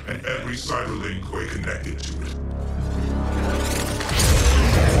factory and every Cyber Lin Kuei connected to it.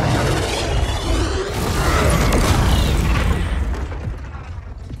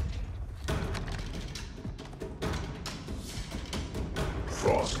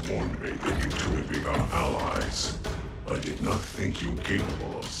 Frost warned me that you two had become allies. I did not think you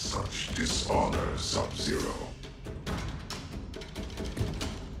capable of such dishonor, Sub-Zero.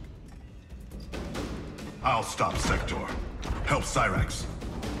 I'll stop Sector. Help Cyrax.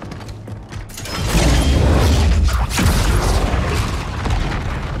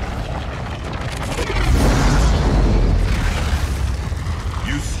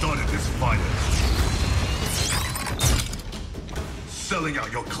 You started this violence. Selling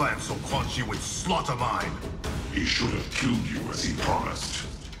out your clan so Quan Chi would slaughter mine. He should have killed you as he promised.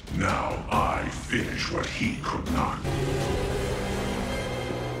 Now I finish what he could not.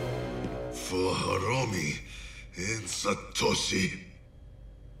 For Hiromi and Satoshi.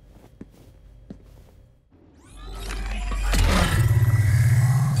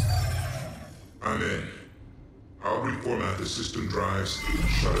 I'm in. I'll reformat the system drives and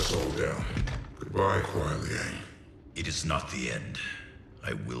shut us all down. Goodbye, Kuai Liang. It is not the end.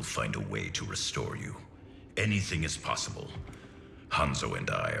 I will find a way to restore you. Anything is possible. Hanzo and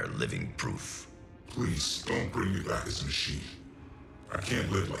I are living proof. Please, don't bring me back as a machine. I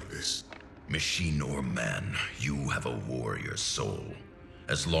can't live like this. Machine or man, you have a warrior soul.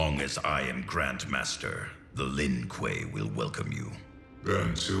 As long as I am Grand Master, the Lin Kuei will welcome you. Then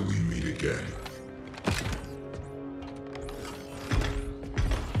until we meet again.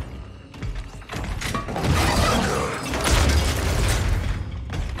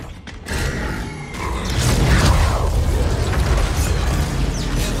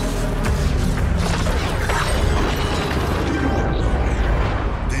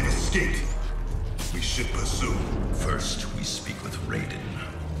 First, we speak with Raiden.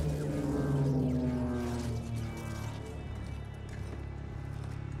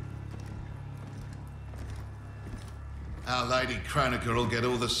 Our Lady Kronika will get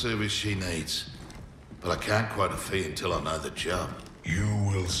all the service she needs. But I can't quote a fee until I know the job. You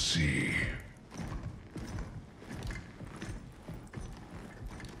will see.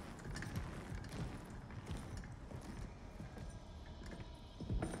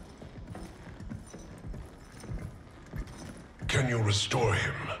 Can you restore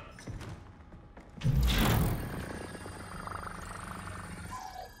him?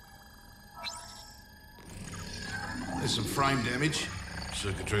 There's some frame damage.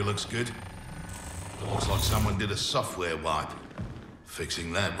 Circuitry looks good. It looks like someone did a software wipe.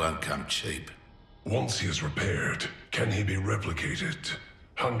 Fixing that won't come cheap. Once he is repaired, can he be replicated?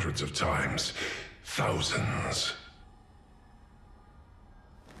 Hundreds of times. Thousands.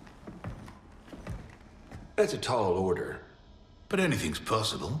 That's a tall order. But anything's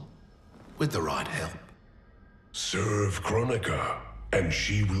possible. With the right help. Serve Kronika, and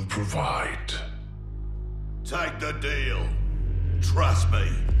she will provide. Take the deal. Trust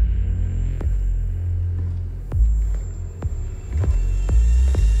me.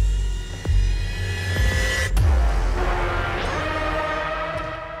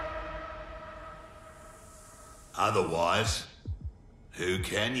 Otherwise, who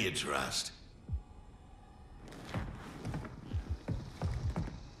can you trust?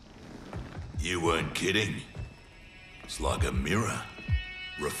 You weren't kidding. It's like a mirror,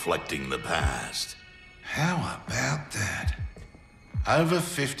 reflecting the past. How about that? Over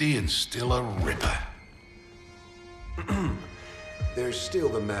 50 and still a ripper. There's still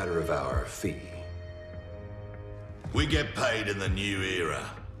the matter of our fee. We get paid in the new era.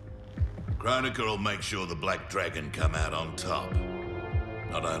 Kronika will make sure the Black Dragon come out on top.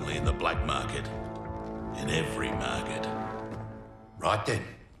 Not only in the black market, in every market. Right then,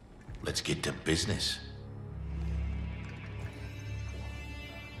 let's get to business.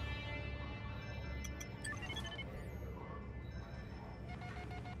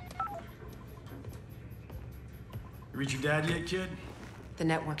 You reach your dad yet, kid? The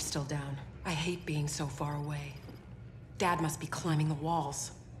network's still down. I hate being so far away. Dad must be climbing the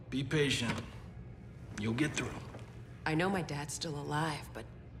walls. Be patient. You'll get through. I know my dad's still alive, but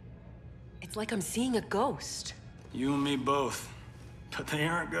it's like I'm seeing a ghost. You and me both. But they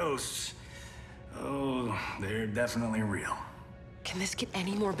aren't ghosts. Oh, they're definitely real. Can this get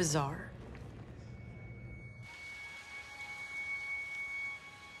any more bizarre?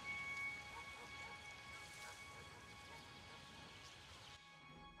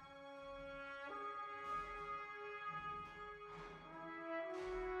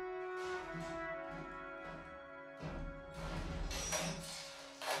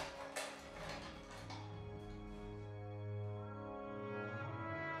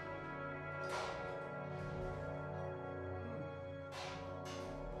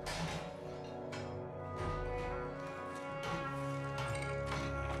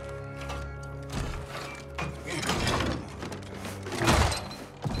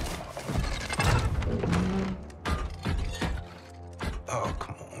 Oh,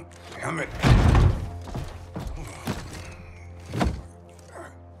 come on. Damn it.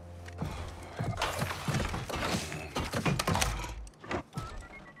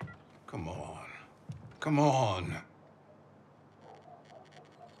 Come on. Come on.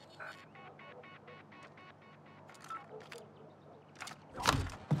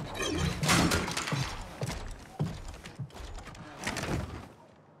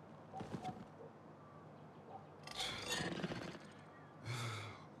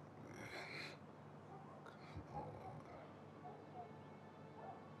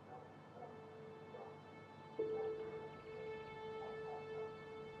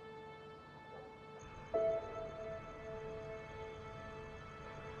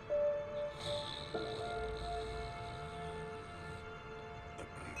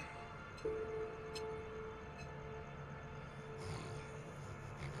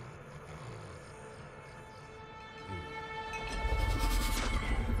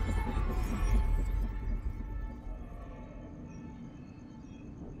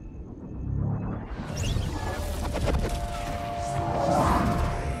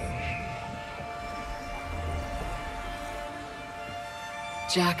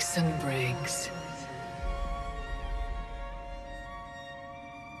 Jackson Briggs.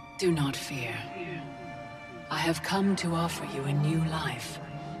 Do not fear. I have come to offer you a new life.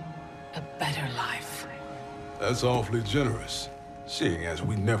 A better life. That's awfully generous, seeing as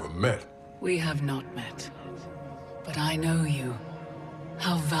we never met. We have not met. But I know you.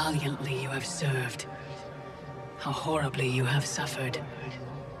 How valiantly you have served. How horribly you have suffered.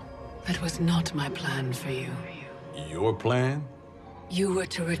 That was not my plan for you. Your plan? You were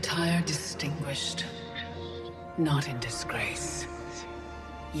to retire distinguished, not in disgrace.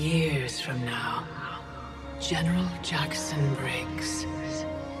 Years from now, General Jackson Briggs.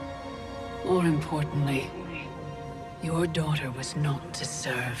 More importantly, your daughter was not to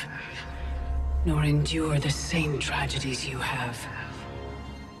serve, nor endure the same tragedies you have.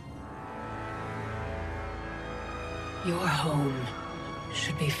 Your home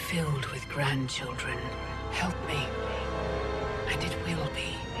should be filled with grandchildren. Help me. And it will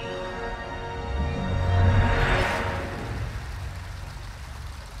be.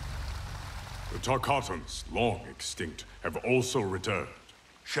 The Tarkatans, long extinct, have also returned.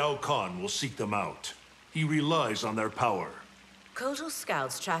 Shao Kahn will seek them out. He relies on their power. Kotal's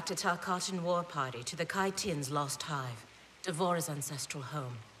scouts tracked a Tarkatan war party to the Kai Tin's lost hive, Devora's ancestral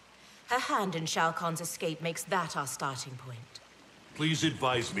home. Her hand in Shao Kahn's escape makes that our starting point. Please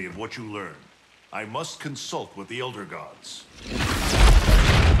advise me of what you learn. I must consult with the Elder Gods.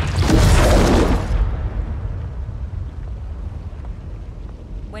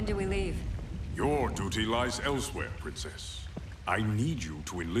 When do we leave? Your duty lies elsewhere, Princess. I need you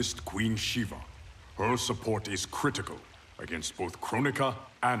to enlist Queen Shiva. Her support is critical against both Kronika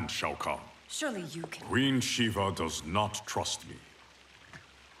and Shao Kahn. Surely you can... Queen Shiva does not trust me.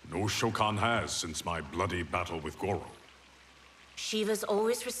 No Shao Kahn has since my bloody battle with Goro. Shiva's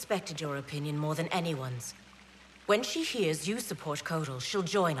always respected your opinion more than anyone's. When she hears you support Kotal, she'll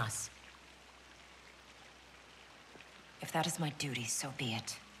join us. If that is my duty, so be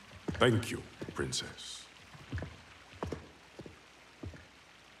it. Thank you, Princess.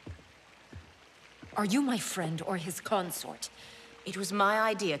 Are you my friend or his consort? It was my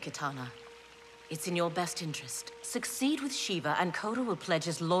idea, Kitana. It's in your best interest. Succeed with Shiva, and Kotal will pledge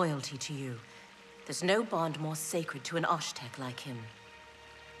his loyalty to you. There's no bond more sacred to an Oshtek like him.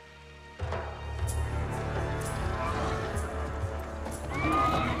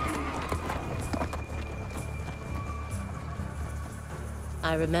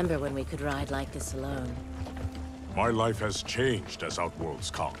 I remember when we could ride like this alone. My life has changed as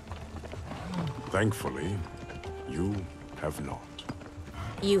Outworlds come. Thankfully, you have not.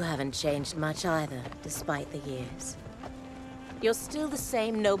 You haven't changed much either, despite the years. You're still the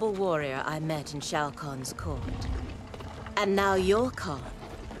same noble warrior I met in Shao Kahn's court. And now you're Khan.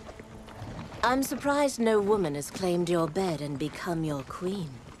 I'm surprised no woman has claimed your bed and become your queen.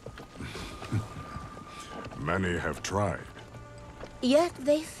 Many have tried. Yet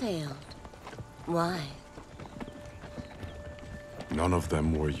they failed. Why? None of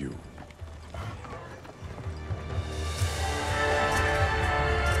them were you.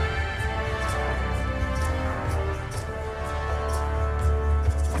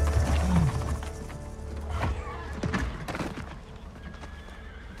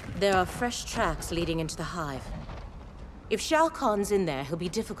 There are fresh tracks leading into the hive. If Shao Kahn's in there, he'll be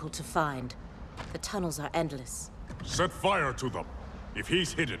difficult to find. The tunnels are endless. Set fire to them. If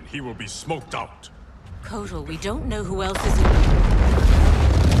he's hidden, he will be smoked out. Kotal, we don't know who else is in...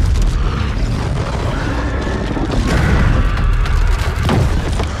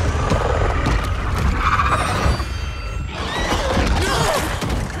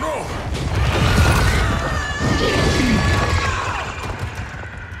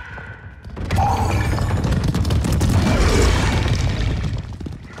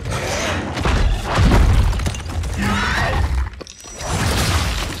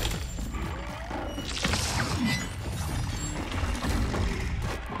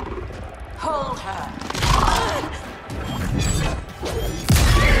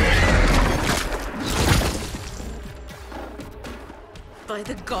 By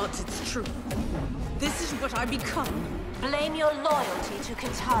the gods, it's true. This is what I become. Blame your loyalty to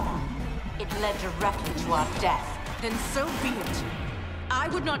Kitana. It led directly to our death. Then so be it. I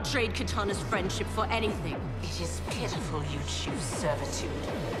would not trade Kitana's friendship for anything. It is pitiful you choose servitude.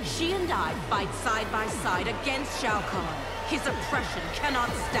 She and I fight side by side against Shao Kahn. His oppression cannot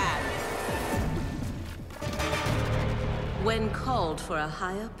stand. When called for a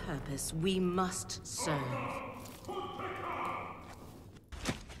higher purpose, we must serve.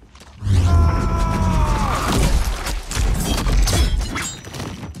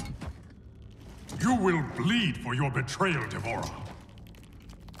 You will bleed for your betrayal, Devora.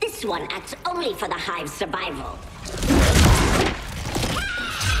 This one acts only for the Hive's survival.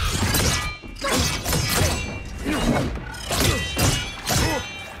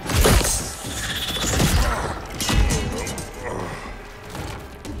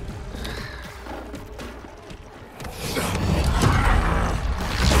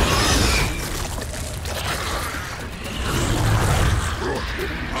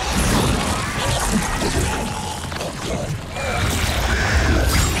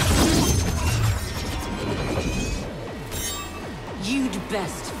 You'd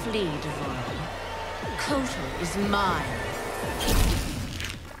best flee, Devora. Kotal is mine.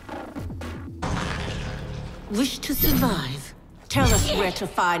 Wish to survive? Tell us where to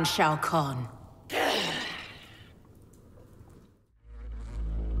find Shao Kahn.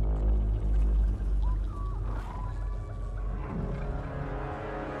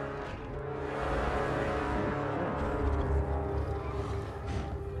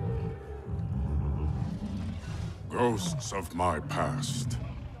 Ghosts of my past.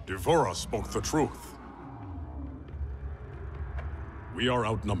 Devora spoke the truth. We are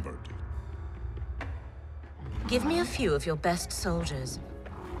outnumbered. Give me a few of your best soldiers.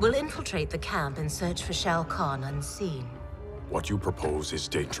 We'll infiltrate the camp and search for Shao Kahn unseen. What you propose is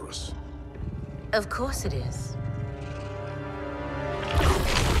dangerous. Of course it is.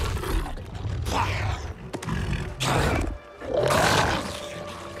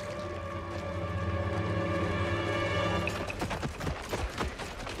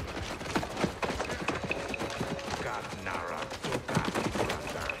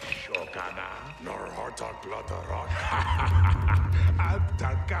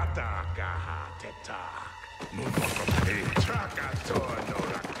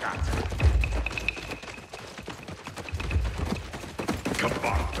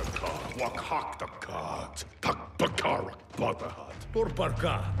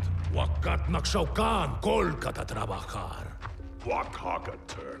 Barkat, wakat magsaukan kol kata trabajar. Wakaka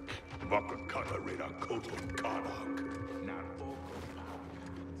Turk, Wakakata Reda Koton Kanak.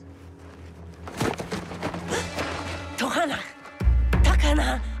 Tohana,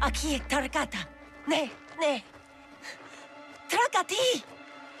 takana aki tarakata. Ne. Trakati.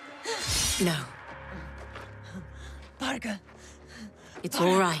 No. Parga. It's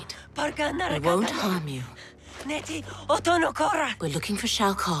all right. Parga narakata. I won't harm you. Neti otonokora. We're looking for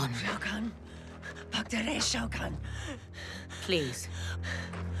Shao Kahn. Shao Kahn. Pagdare Shao Kahn. Please.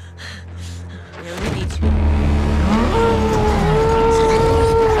 We only need to...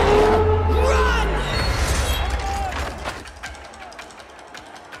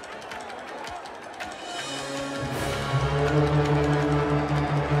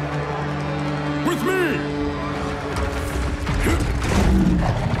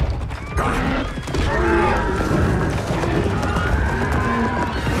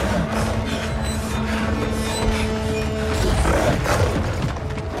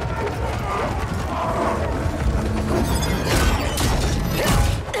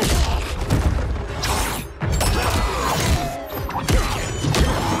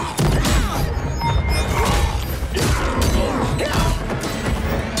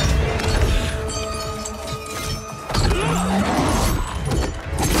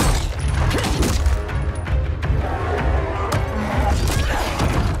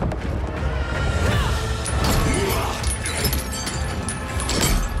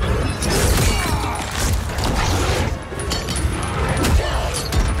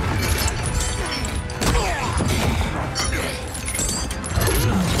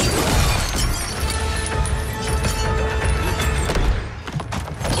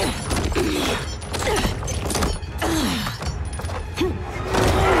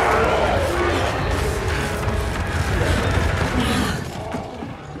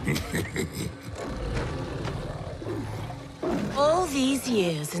 All these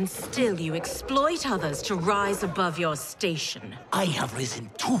years, and still you exploit others to rise above your station. I have risen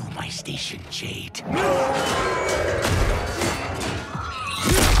to my station, Jade.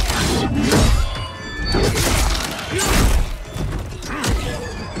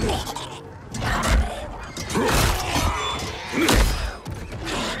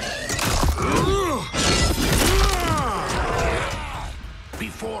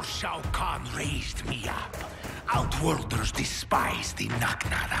 Before Shao Kahn raised me up, Outworlders despised the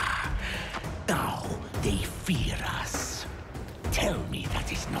Naknada. Now they fear us. Tell me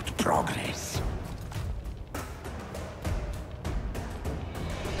that is not progress.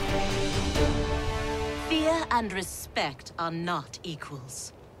 Fear and respect are not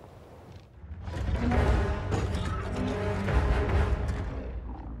equals.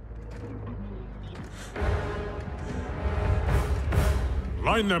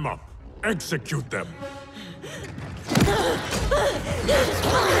 Line them up. Execute them.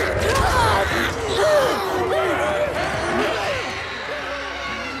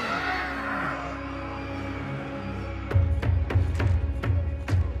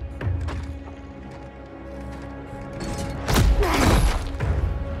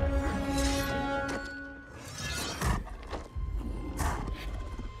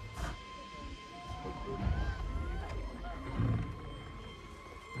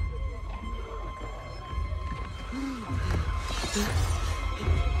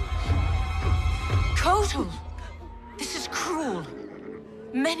 Kotal! This is cruel.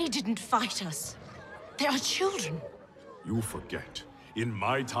 Many didn't fight us. They are children. You forget. In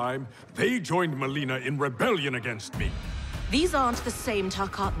my time, they joined Melina in rebellion against me. These aren't the same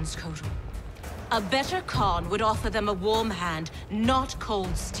Tarkatans, Kotal. A better Khan would offer them a warm hand, not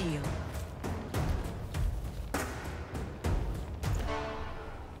cold steel.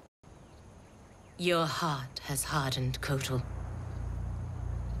 Your heart has hardened, Kotal.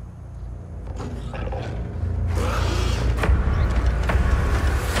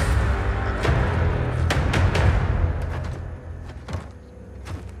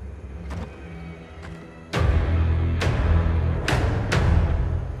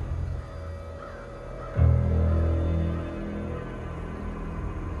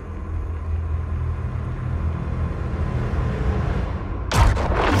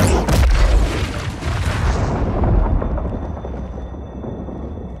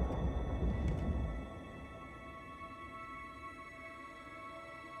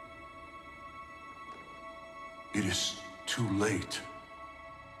 It is too late.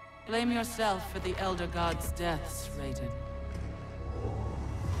 Blame yourself for the Elder God's deaths, Raiden.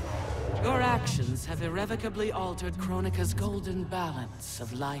 Your actions have irrevocably altered Kronika's golden balance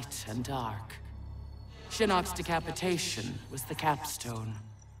of light and dark. Shinnok's decapitation was the capstone.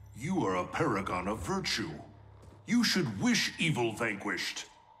 You are a paragon of virtue. You should wish evil vanquished.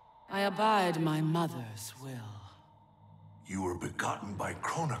 I abide my mother's will. You were begotten by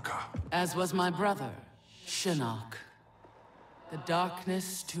Kronika. As was my brother, Shinnok. The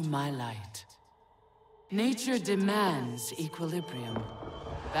darkness to my light. Nature demands equilibrium.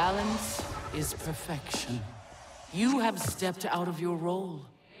 Balance is perfection. You have stepped out of your role,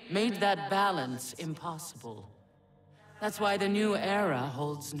 made that balance impossible. That's why the new era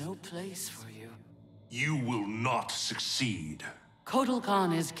holds no place for you. You will not succeed. Kotal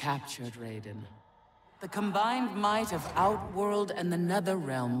Khan is captured, Raiden. The combined might of Outworld and the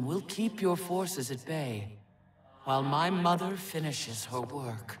Netherrealm will keep your forces at bay, while my mother finishes her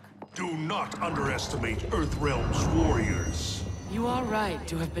work. Do not underestimate Earthrealm's warriors. You are right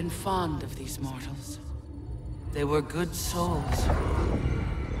to have been fond of these mortals. They were good souls.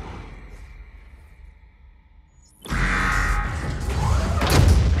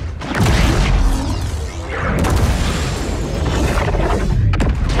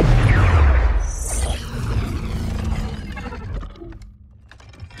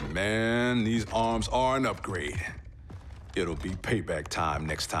 Man, these arms are an upgrade. It'll be payback time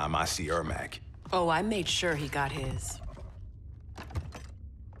next time I see Ermac. Oh, I made sure he got his.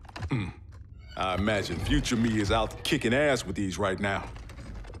 I imagine future me is out kicking ass with these right now.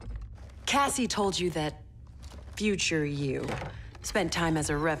 Cassie told you that future you spent time as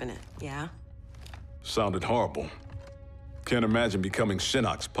a revenant, yeah? Sounded horrible. Can't imagine becoming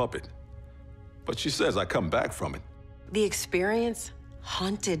Shinnok's puppet. But she says I come back from it. The experience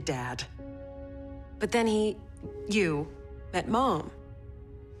haunted Dad. But then you, met Mom.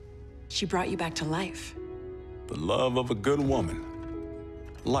 She brought you back to life. The love of a good woman.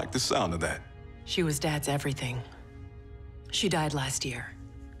 Like the sound of that. She was Dad's everything. She died last year.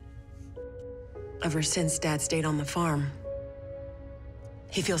 Ever since, Dad stayed on the farm.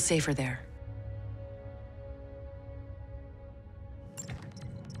 He feels safer there.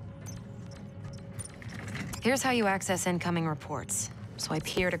 Here's how you access incoming reports. Swipe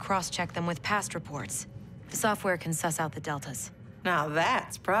here to cross-check them with past reports. The software can suss out the deltas. Now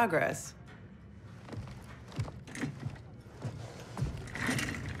that's progress.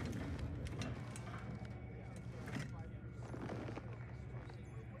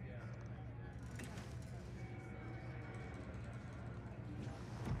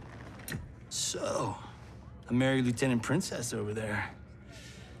 So, I married Lieutenant Princess over there.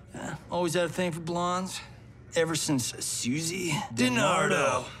 Always had a thing for blondes. Ever since Susie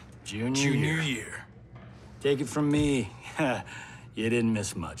DiNardo, junior year. Take it from me, you didn't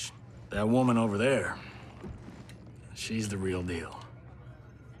miss much. That woman over there, she's the real deal.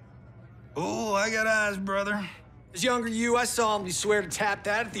 Oh, I got eyes, brother. As younger you, I solemnly swear to tap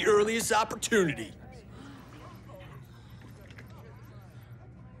that at the earliest opportunity.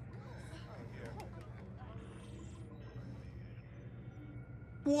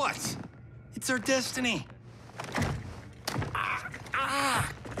 What? It's our destiny.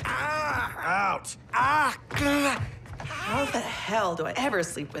 Out! How the hell do I ever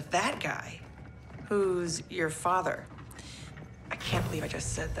sleep with that guy? Who's your father? I can't believe I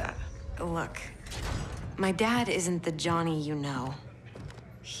just said that. Look, my dad isn't the Johnny you know.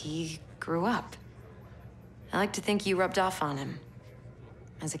 He grew up. I like to think you rubbed off on him.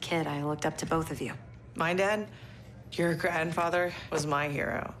 As a kid, I looked up to both of you. My dad, your grandfather, was my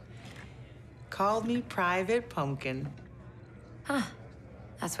hero. Called me Private Pumpkin. Huh.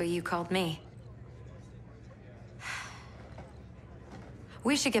 That's what you called me.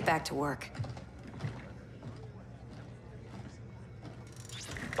 We should get back to work.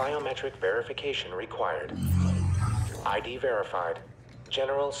 Biometric verification required. ID verified.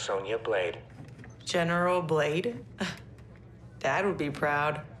 General Sonia Blade. General Blade? Dad would be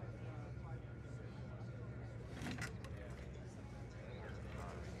proud.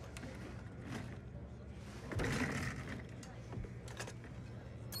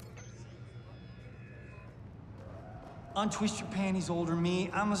 Untwist your panties, older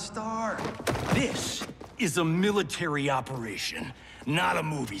me. I'm a star. This is a military operation, not a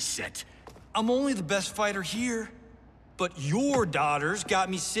movie set. I'm only the best fighter here, but your daughter's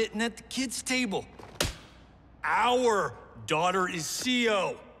got me sitting at the kids' table. Our daughter is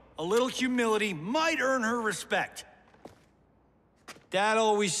CO. A little humility might earn her respect. Dad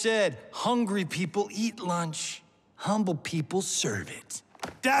always said, hungry people eat lunch, humble people serve it.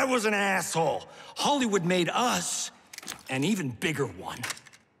 Dad was an asshole. Hollywood made us an even bigger one.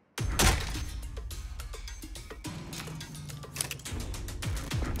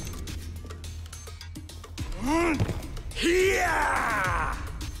 Yeah!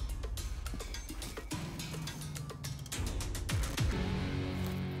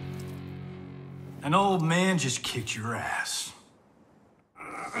 An old man just kicked your ass.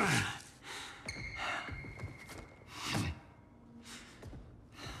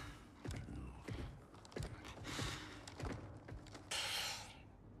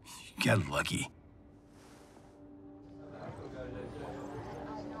 You got lucky.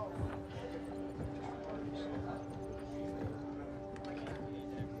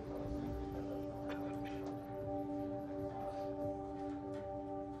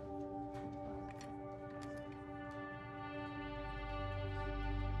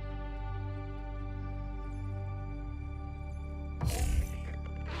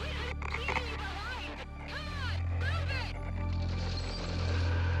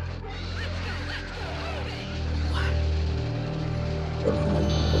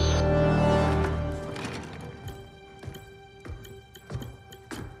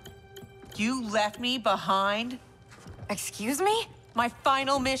 You left me behind? Excuse me? My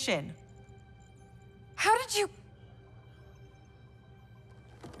final mission. How did you...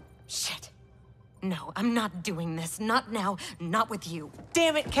 Shit. No, I'm not doing this. Not now. Not with you.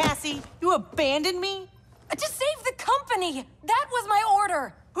 Damn it, Cassie. You abandoned me? To save the company! That was my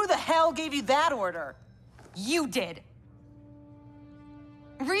order! Who the hell gave you that order? You did.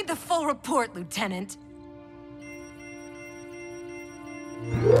 Read the full report, Lieutenant.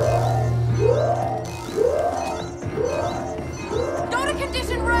 Go to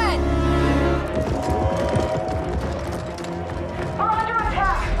condition red! We're under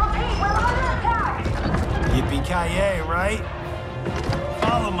attack! Repeat, we're under attack! Yippee-ki-yay, right?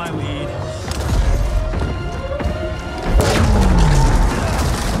 Follow my lead.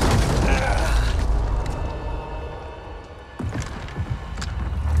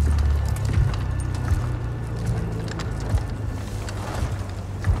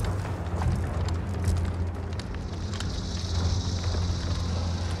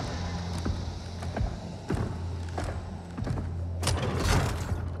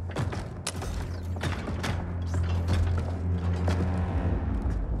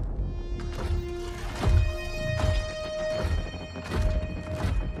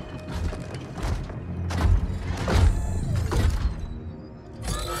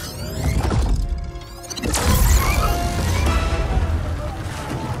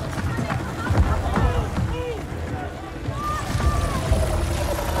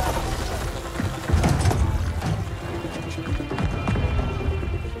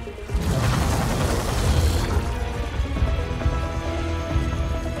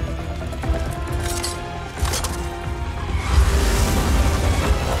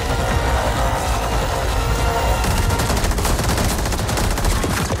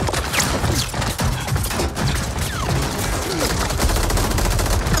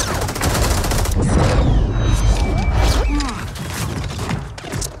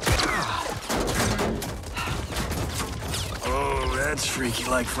 It's freaky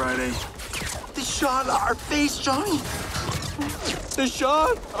like Friday. They shot our face, Johnny! They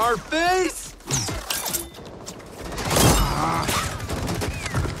shot our face!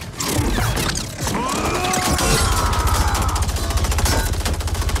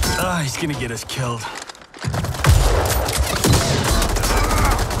 He's gonna get us killed.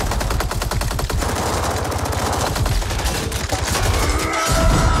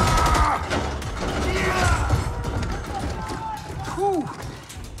 Whew.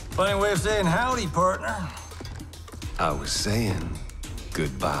 Funny way of saying howdy, partner. I was saying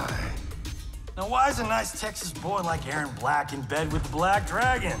goodbye. Now why is a nice Texas boy like Aaron Black in bed with the Black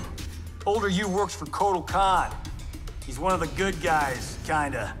Dragon? Older you works for Kotal Khan. He's one of the good guys,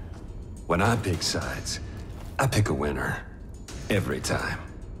 kinda. When I pick sides, I pick a winner. Every time.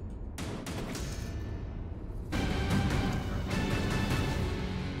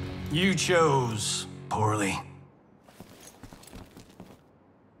 You chose poorly.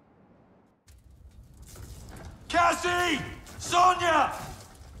 Cassie! Sonia!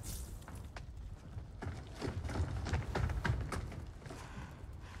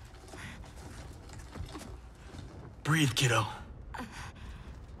 Breathe, kiddo.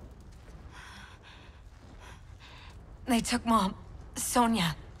 They took Mom.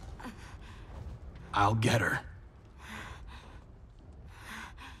 Sonia. I'll get her.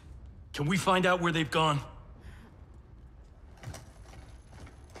 Can we find out where they've gone?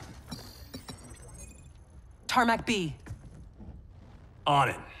 Tarmac B. On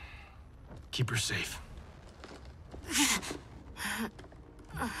it. Keep her safe.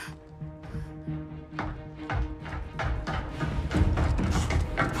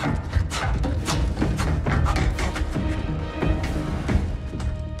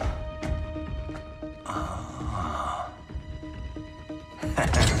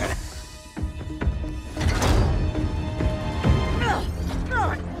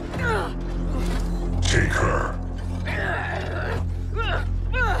 Take her.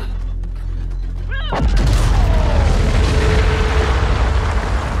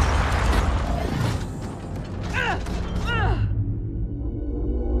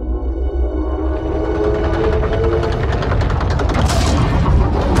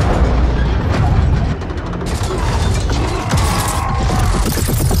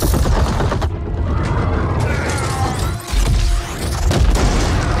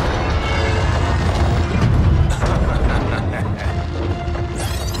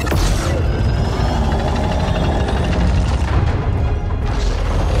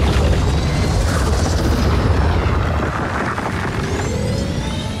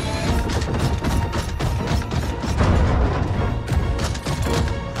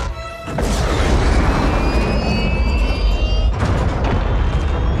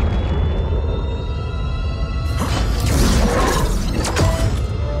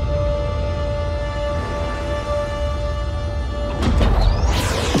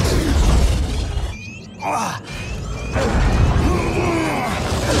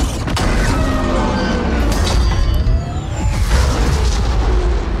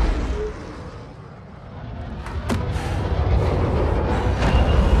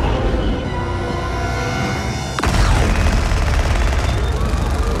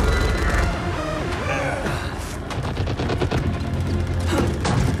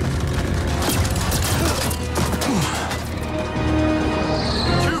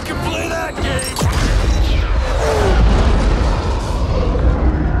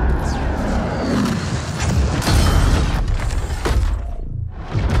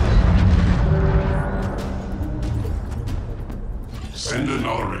 Send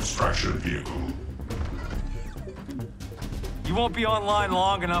another extraction vehicle. You won't be online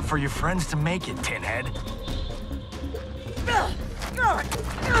long enough for your friends to make it, Tinhead.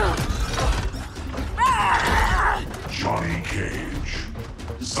 Johnny Cage.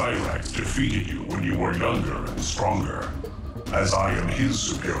 Cyrax defeated you when you were younger and stronger. As I am his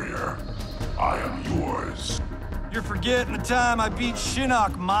superior, I am yours. You're forgetting the time I beat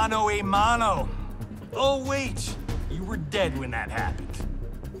Shinnok mano a mano. Oh, wait. You were dead when that happened.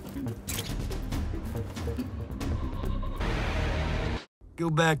 Go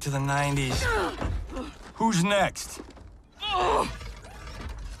back to the 90s. Who's next?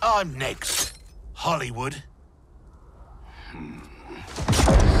 I'm next. Hollywood.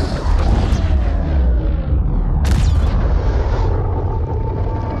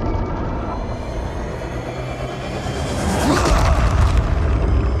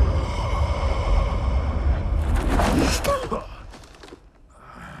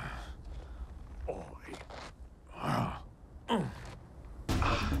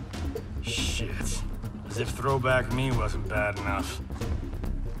 Shit. As if throwback me wasn't bad enough.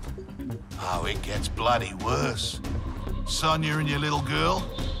 Oh, it gets bloody worse. Sonya and your little girl,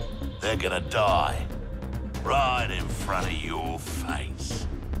 they're gonna die. Right in front of your face.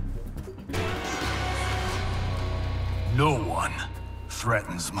 No one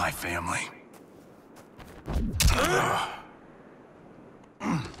threatens my family.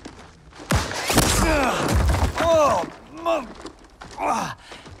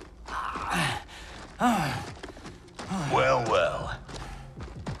 Well, well.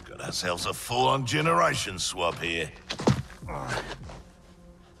 Got ourselves a full-on generation swap here.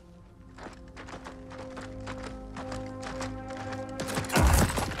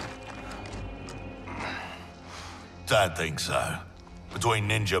 Don't think so. Between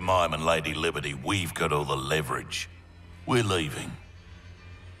Ninja Mime and Lady Liberty, we've got all the leverage. We're leaving.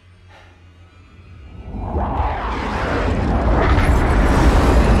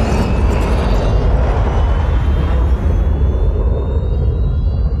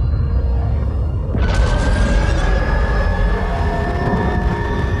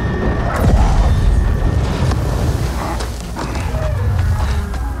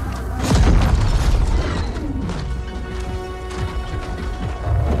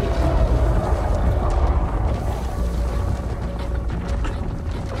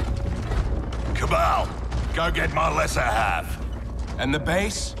 Go get my lesser half. And the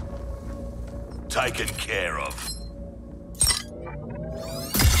base? Taken care of.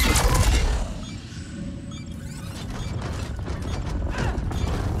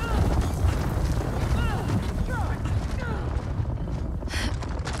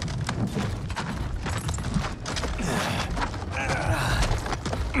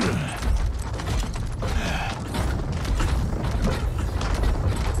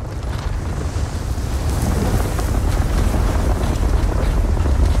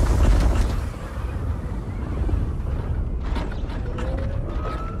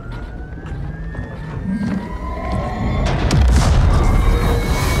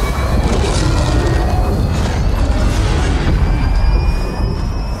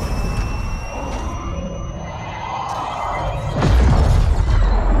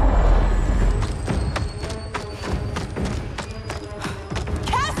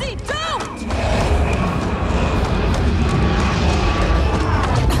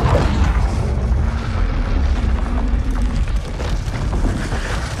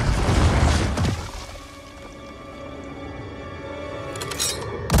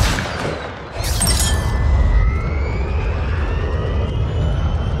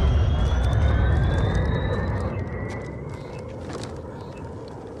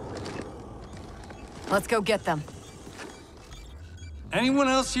 Let's go get them. Anyone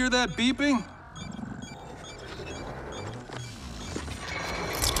else hear that beeping?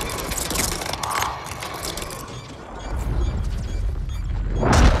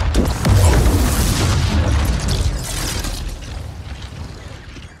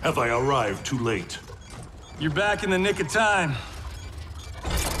 Have I arrived too late? You're back in the nick of time.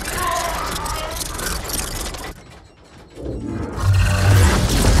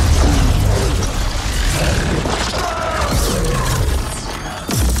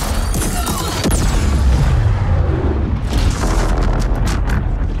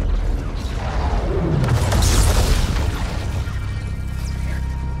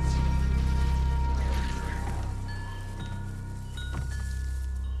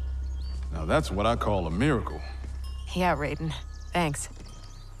 That's what I call a miracle. Yeah, Raiden. Thanks.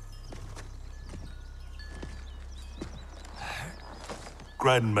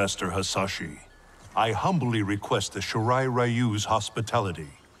 Grandmaster Hasashi, I humbly request the Shirai Ryu's hospitality.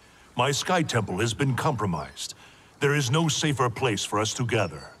 My Sky Temple has been compromised. There is no safer place for us to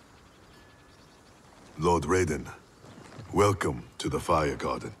gather. Lord Raiden, welcome to the Fire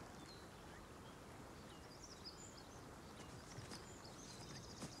Garden.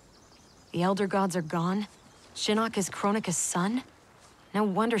 The Elder Gods are gone? Shinnok is Kronika's son? No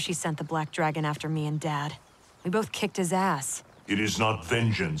wonder she sent the Black Dragon after me and Dad. We both kicked his ass. It is not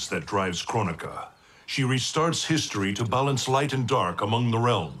vengeance that drives Kronika. She restarts history to balance light and dark among the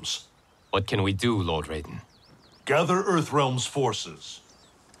realms. What can we do, Lord Raiden? Gather Earthrealm's forces.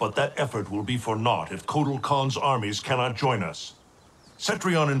 But that effort will be for naught if Kotal Khan's armies cannot join us.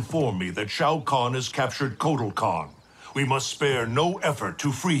 Cetrion informed me that Shao Kahn has captured Kotal Khan. We must spare no effort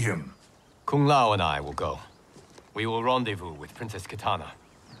to free him. Kung Lao and I will go. We will rendezvous with Princess Kitana.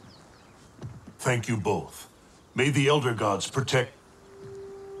 Thank you both. May the Elder Gods protect...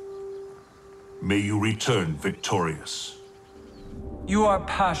 May you return victorious. You are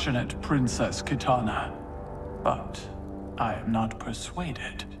passionate, Princess Kitana. But I am not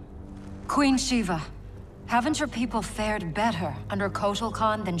persuaded. Queen Shiva, Haven't your people fared better under Kotal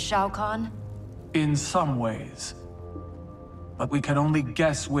Khan than Shao Kahn? In some ways. But we can only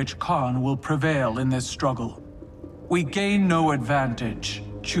guess which Khan will prevail in this struggle. We gain no advantage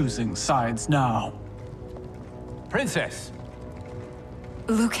choosing sides now. Princess!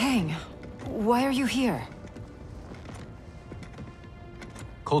 Liu Kang, why are you here?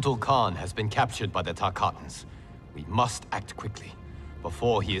 Kotal Khan has been captured by the Tarkatans. We must act quickly,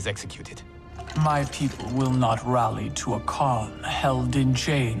 before he is executed. My people will not rally to a Khan held in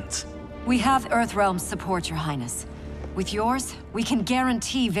chains. We have Earthrealm's support, Your Highness. With yours, we can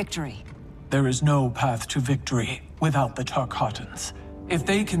guarantee victory. There is no path to victory without the Tarkatans. If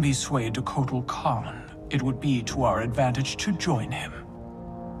they can be swayed to Kotal Khan, it would be to our advantage to join him.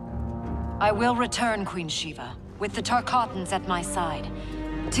 I will return, Queen Shiva, with the Tarkatans at my side.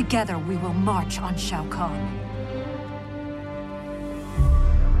 Together we will march on Shao Kahn.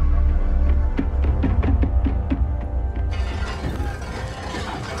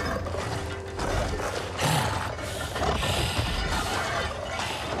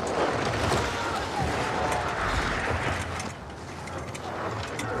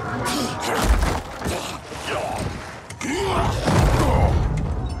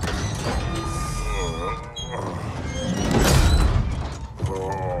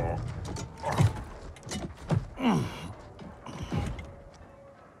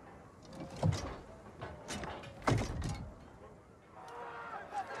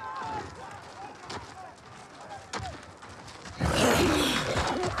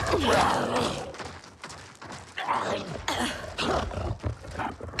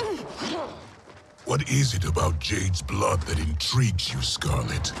 What is it about Jade's blood that intrigues you,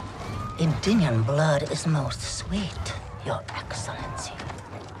 Scarlet? Indian blood is most sweet, Your Excellency.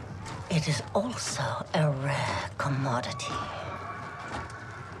 It is also a rare commodity.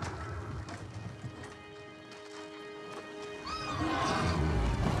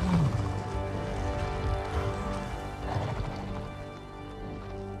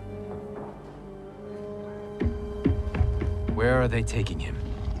 Where are they taking him?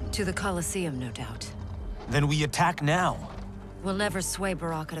 To the Colosseum, no doubt. Then we attack now. We'll never sway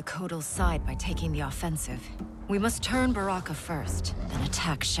Baraka to Kotal's side by taking the offensive. We must turn Baraka first, then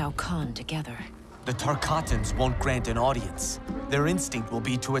attack Shao Kahn together. The Tarkatans won't grant an audience. Their instinct will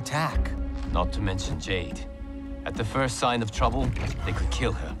be to attack. Not to mention Jade. At the first sign of trouble, they could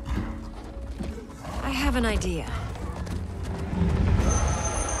kill her. I have an idea.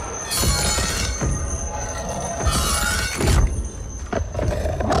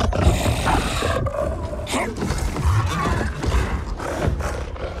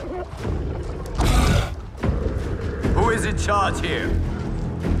 Who is in charge here?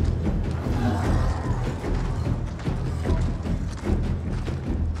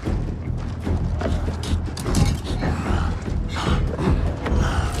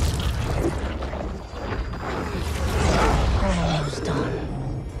 Almost done.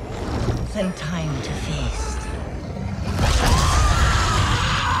 Then time to feast.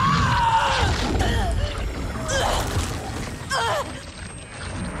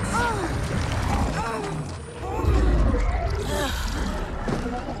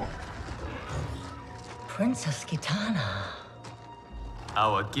 Princess Kitana.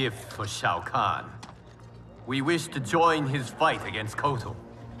 Our gift for Shao Kahn. We wish to join his fight against Kotal.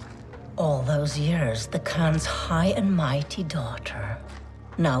 All those years, the Khan's high and mighty daughter,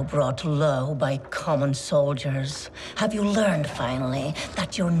 now brought low by common soldiers. Have you learned, finally,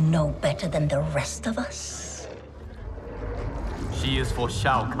 that you're no better than the rest of us? She is for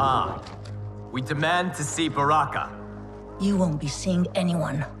Shao Kahn. We demand to see Baraka. You won't be seeing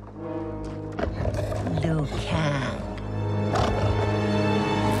anyone. Liu Kang.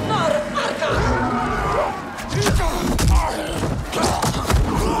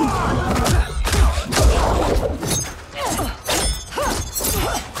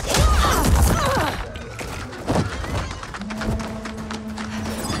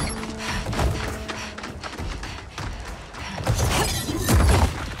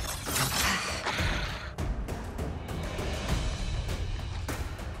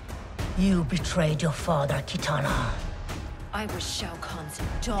 You betrayed your father, Kitana. I was Shao Kahn's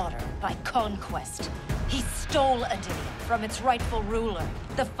daughter by conquest. He stole Adinia from its rightful ruler,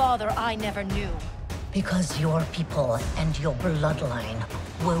 the father I never knew. Because your people and your bloodline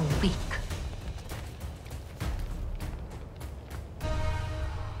were weak.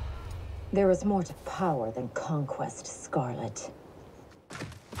 There is more to power than conquest, Scarlet.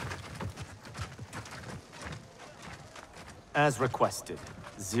 As requested,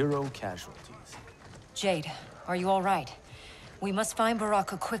 0 casualties. Jade, are you all right? We must find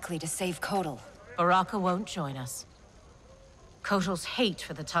Baraka quickly to save Kotal. Baraka won't join us. Kotal's hate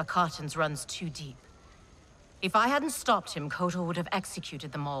for the Tarkatans runs too deep. If I hadn't stopped him, Kotal would have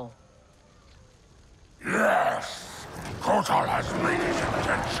executed them all. Yes! Kotal has made his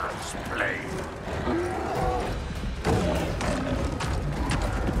intentions plain.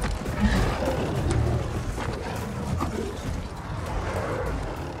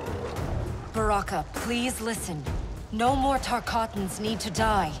 Baraka, please listen. No more Tarkatans need to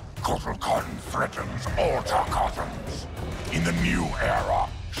die. Kotal Khan threatens all Tarkatans. In the new era,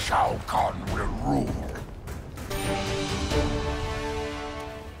 Shao Kahn will rule.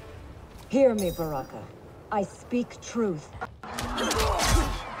 Hear me, Baraka. I speak truth.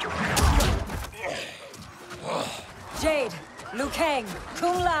 Jade, Liu Kang,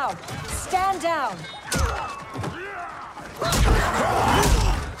 Kung Lao, stand down!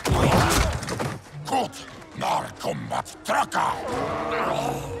 Gut, Mortal Kombat Tracker!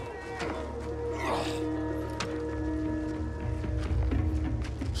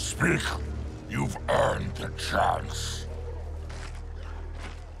 Speak. You've earned the chance.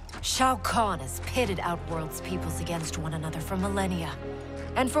 Shao Kahn has pitted Outworld's peoples against one another for millennia.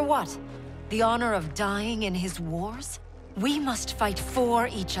 And for what? The honor of dying in his wars? We must fight for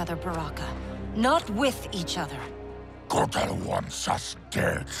each other, Baraka, not with each other. Kotal wants us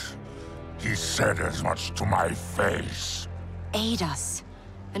dead. He said as much to my face. Aid us,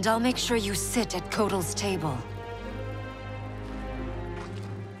 and I'll make sure you sit at Kotal's table.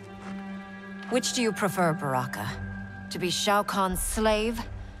 Which do you prefer, Baraka? To be Shao Kahn's slave,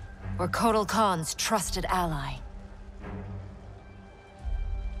 or Kotal Khan's trusted ally?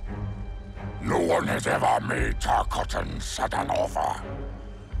 No one has ever made Tarkatan such an offer.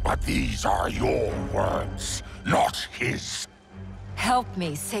 But these are your words, not his. Help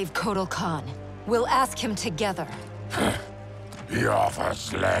me save Kotal Khan. We'll ask him together. He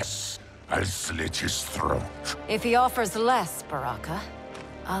offers less. I'll slit his throat. If he offers less, Baraka,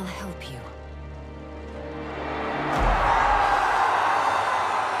 I'll help you.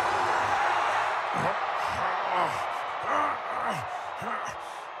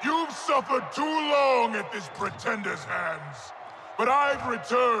 You've suffered too long at this pretender's hands. But I've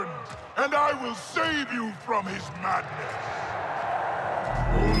returned, and I will save you from his madness.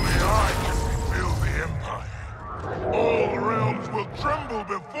 Only I can rebuild the Empire. All realms will tremble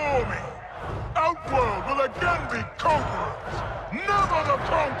before me. Outworld will again be conquerors, never the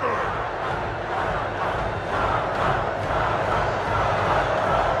conquered!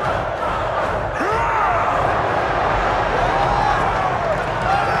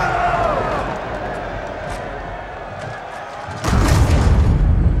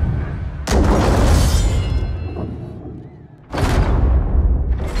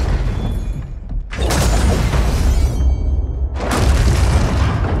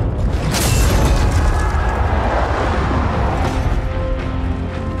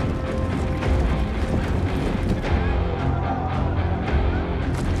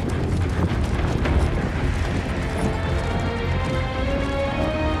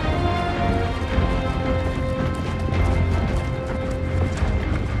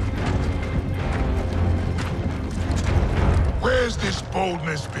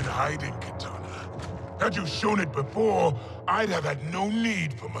 Boldness been hiding, Kitana. Had you shown it before, I'd have had no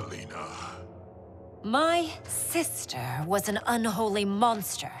need for Melina. My sister was an unholy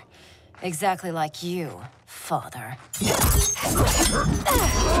monster. Exactly like you, father.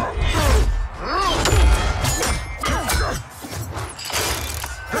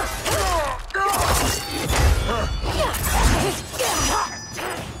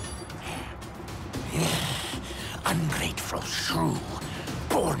 Ungrateful shrew.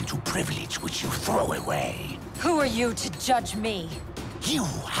 Born to privilege which you throw away. Who are you to judge me? You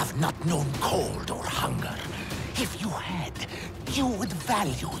have not known cold or hunger. If you had, you would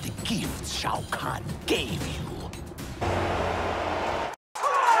value the gifts Shao Kahn gave you.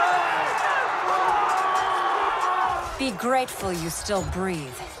 Be grateful you still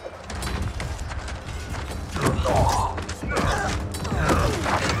breathe.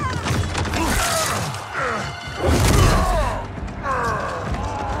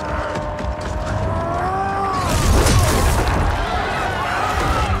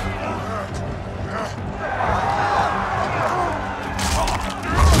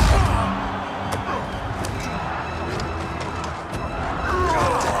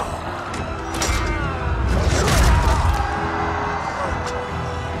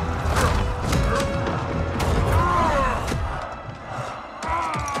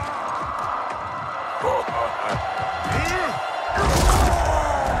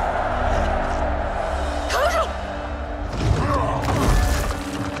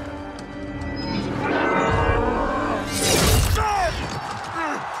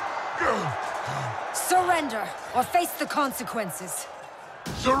 consequences.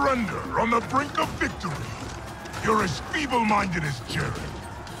 Surrender on the brink of victory. You're as feeble-minded as Jared.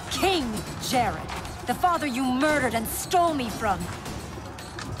 King Jared, the father you murdered and stole me from.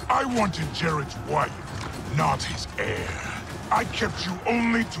 I wanted Jared's wife, not his heir. I kept you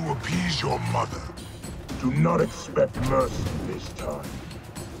only to appease your mother. Do not expect mercy this time.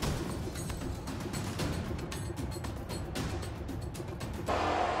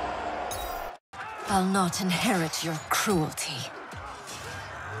 I'll not inherit your cruelty.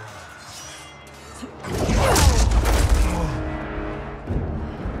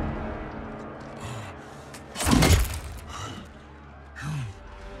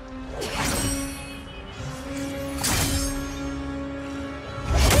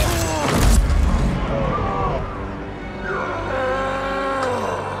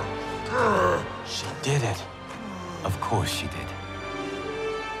 She did it. Of course she did.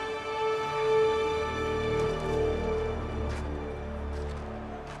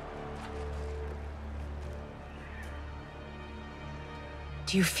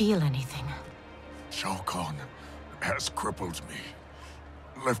 Do you feel anything? Shao Kahn has crippled me,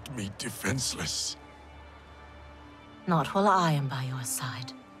 left me defenseless. Not while I am by your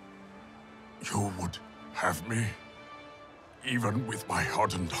side. You would have me, even with my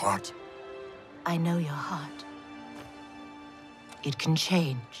hardened heart. I know your heart. It can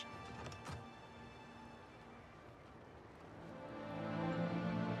change.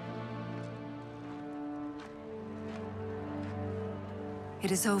 It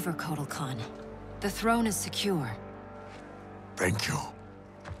is over, Kotal Khan. The throne is secure. Thank you.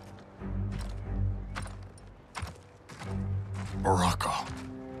 Baraka,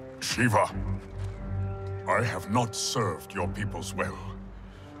 Shiva, I have not served your peoples well,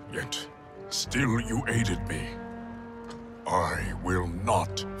 yet still you aided me. I will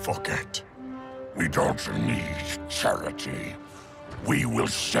not forget. We don't need charity. We will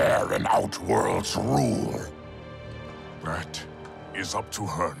share in Outworld's rule. That is up to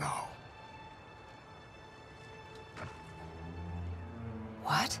her now.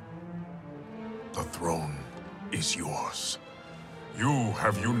 What? The throne is yours. You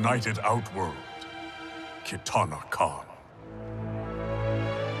have united Outworld, Kitana Khan.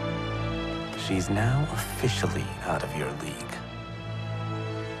 She's now officially out of your league.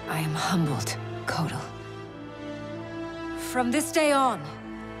 I am humbled, Kotal. From this day on,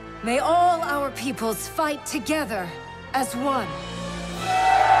 may all our peoples fight together as one.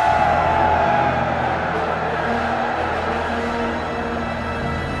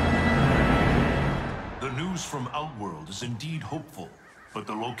 The news from Outworld is indeed hopeful, but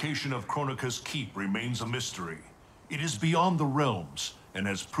the location of Kronika's keep remains a mystery. It is beyond the realms, and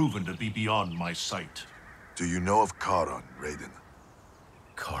has proven to be beyond my sight. Do you know of Charon, Raiden?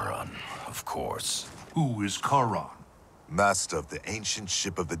 Charon, of course. Who is Charon? Master of the ancient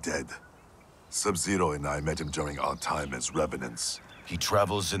ship of the dead. Sub-Zero and I met him during our time as Revenants. He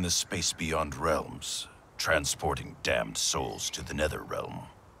travels in the space beyond realms, transporting damned souls to the Nether Realm.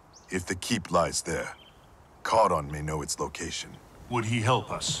 If the keep lies there, Charon may know its location. Would he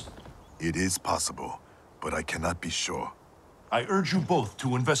help us? It is possible, but I cannot be sure. I urge you both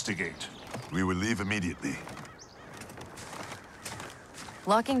to investigate. We will leave immediately.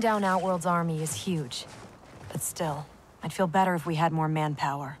 Locking down Outworld's army is huge. But still, I'd feel better if we had more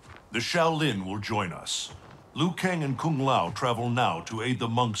manpower. The Shaolin will join us. Liu Kang and Kung Lao travel now to aid the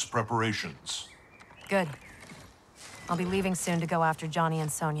monks' preparations. Good. I'll be leaving soon to go after Johnny and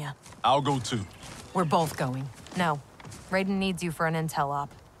Sonya. I'll go too. We're both going. No. Raiden needs you for an intel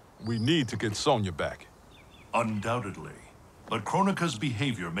op. We need to get Sonya back. Undoubtedly. But Kronika's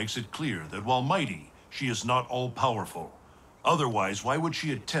behavior makes it clear that while mighty, she is not all-powerful. Otherwise, why would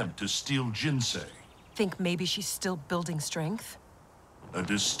she attempt to steal Jinsei? Think maybe she's still building strength? A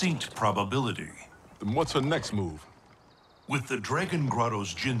distinct probability. Then what's her next move? With the Dragon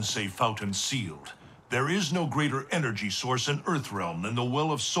Grotto's Jinsei fountain sealed, there is no greater energy source in Earthrealm than the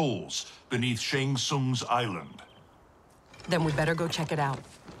Well of Souls beneath Shang Tsung's island. Then we better go check it out.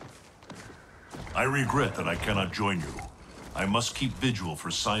 I regret that I cannot join you. I must keep vigil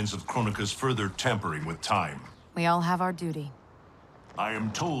for signs of Kronika's further tampering with time. We all have our duty. I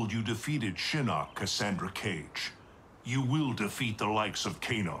am told you defeated Shinnok, Cassandra Cage. You will defeat the likes of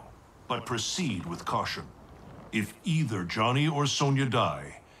Kano, but proceed with caution. If either Johnny or Sonya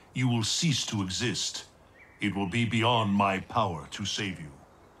die, you will cease to exist. It will be beyond my power to save you.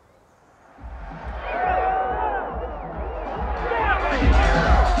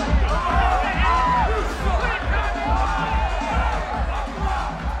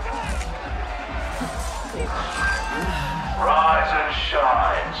 Rise and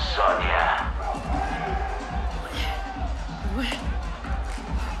shine, Sonya.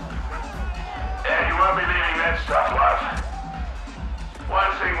 won't be needing that stuff, love.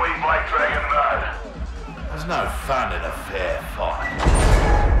 One thing we Black Dragon know. There's no fun in a fair fight.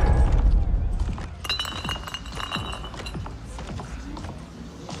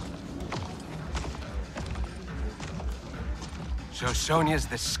 So Sonya's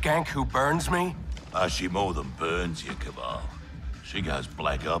the skank who burns me? She more than burns you, Cabal. She goes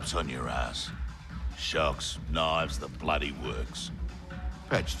black ops on your ass. Shocks, knives, the bloody works.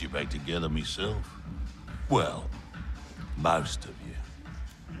 Patched you back together myself. Well, most of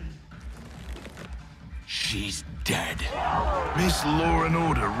you. She's dead. Miss Law and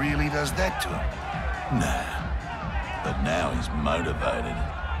Order really does that to him? Nah. But now he's motivated.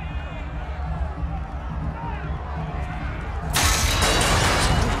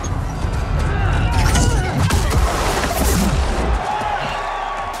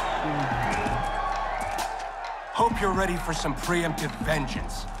 Hope you're ready for some preemptive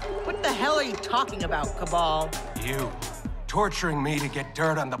vengeance. What the hell are you talking about, Cabal? You, torturing me to get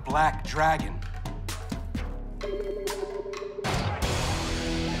dirt on the Black Dragon.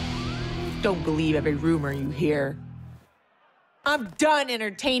 Don't believe every rumor you hear. I'm done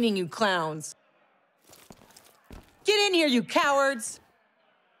entertaining you clowns. Get in here, you cowards!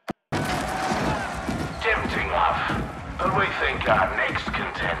 Tempting, love. But we think our next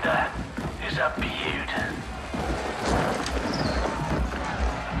contender is a beaut.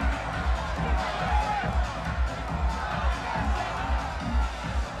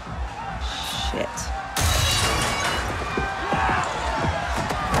 Shit.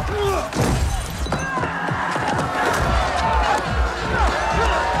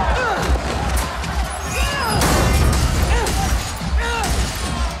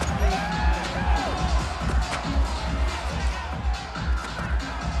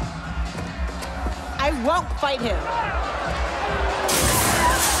 I won't fight him.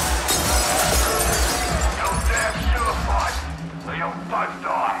 You'll damn sure fight, or you'll both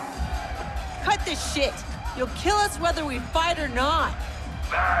die. Cut this shit. You'll kill us whether we fight or not.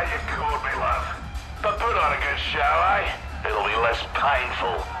 Nah, you caught me, love. But put on a good show, eh? It'll be less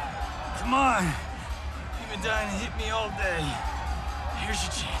painful. Come on. You've been dying to hit me all day. Here's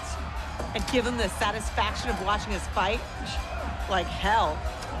your chance. And give them the satisfaction of watching us fight? Like hell.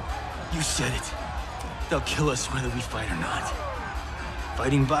 You said it. They'll kill us whether we fight or not.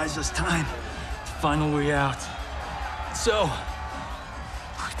 Fighting buys us time to find a way out. So,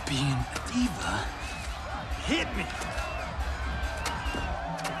 quit being a diva. Hit me.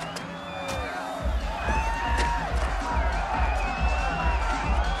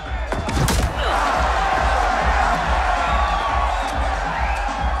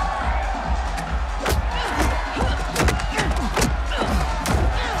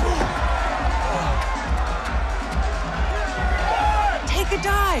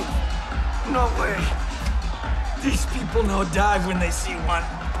 No way. These people know dive when they see one.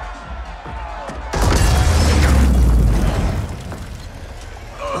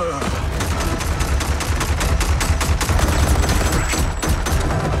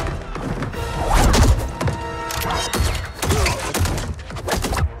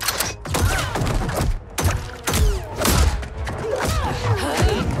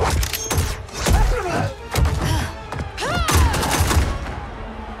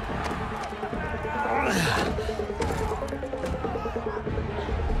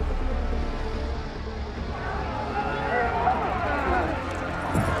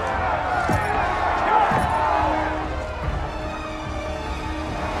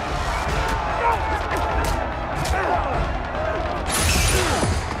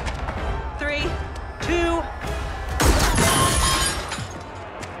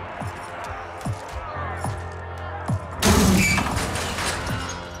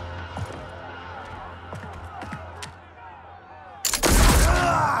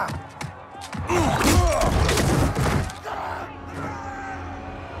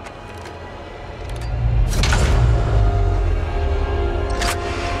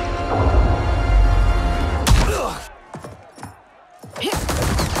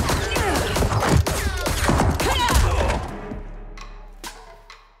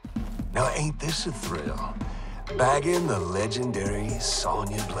 Ain't this a thrill? Bagging the legendary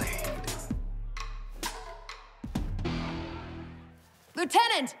Sonya Blade.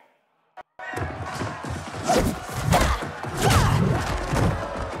 Lieutenant!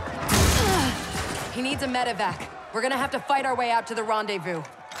 He needs a medevac. We're gonna have to fight our way out to the rendezvous.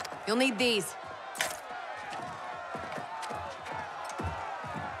 You'll need these.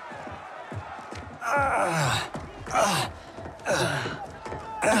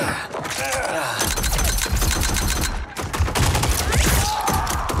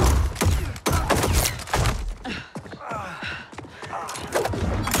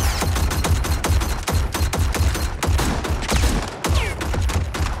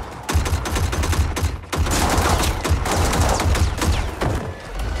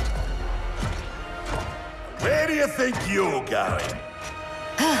 you're going.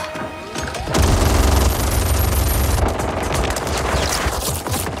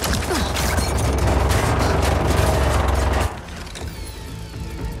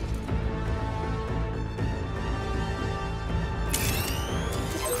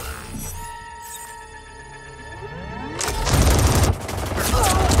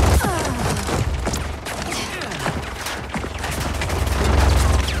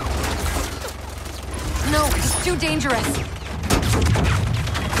 No, it's too dangerous.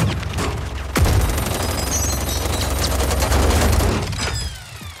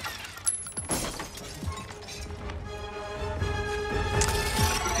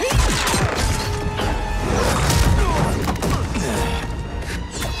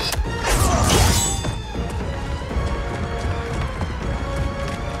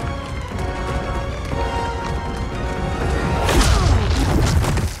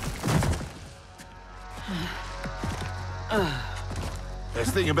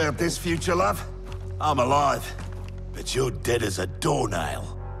 Best thing about this future, love? I'm alive, but you're dead as a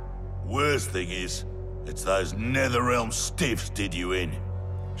doornail. Worst thing is, it's those Netherrealm stiffs did you in.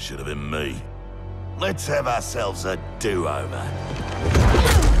 Should have been me. Let's have ourselves a do-over.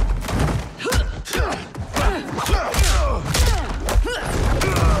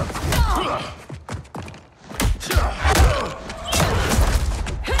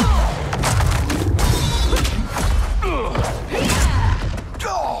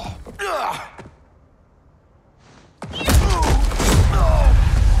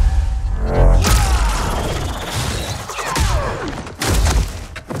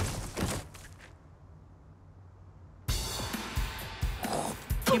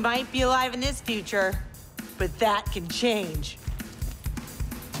 You might be alive in this future, but that can change.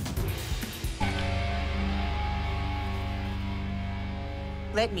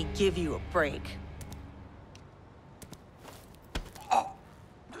 Let me give you a break.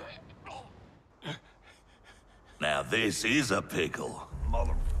 Now this is a pickle.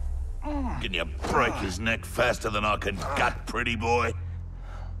 Can you break his neck faster than I can gut, pretty boy?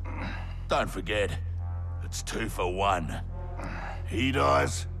 Don't forget, it's 2 for 1. He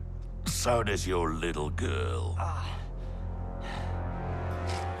dies, so does your little girl.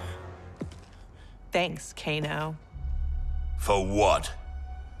 Thanks, Kano. For what?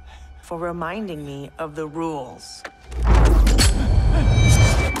 For reminding me of the rules.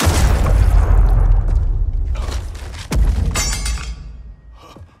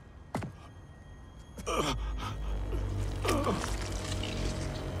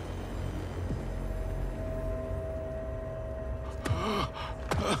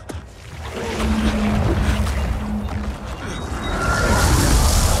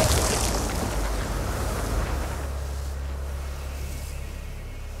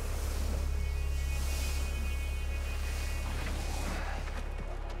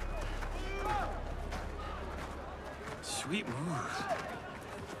 Sweet move.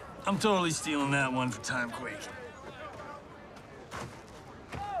 I'm totally stealing that one for Timequake.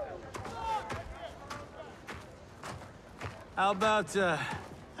 How about,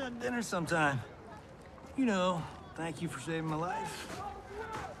 dinner sometime? You know, thank you for saving my life.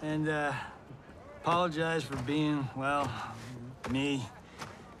 And, apologize for being, well, me.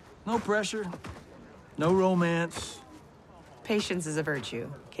 No pressure, no romance. Patience is a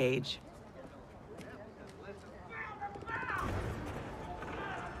virtue, Cage.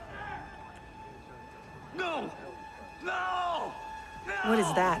 No! No! No! What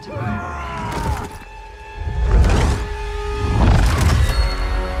is that?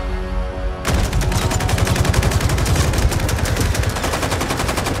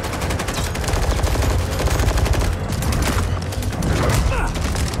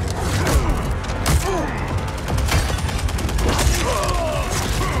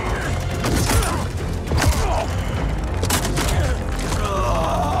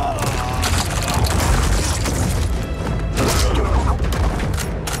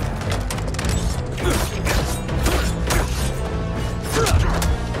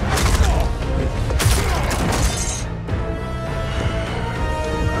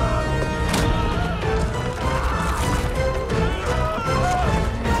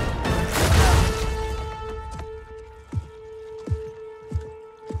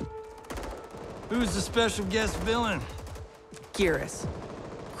 Who's the special guest villain? Geras,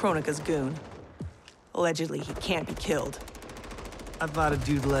 Kronika's goon. Allegedly, he can't be killed. I fought a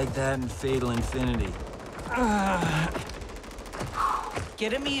dude like that in Fatal Infinity.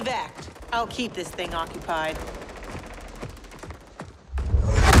 Get him evac'd. I'll keep this thing occupied.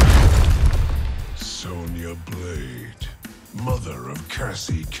 Sonya Blade, mother of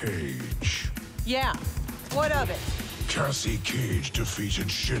Cassie Cage. Yeah, what of it? Cassie Cage defeated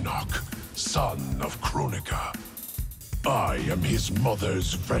Shinnok, son of Kronika. I am his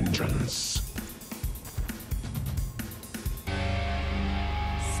mother's vengeance.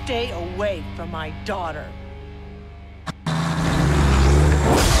 Stay away from my daughter.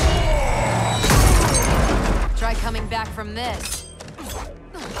 Try coming back from this.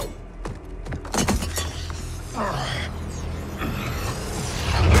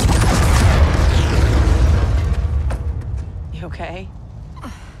 You okay?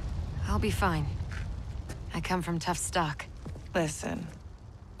 I'll be fine. I come from tough stock. Listen,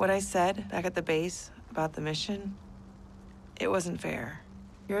 what I said back at the base about the mission, it wasn't fair.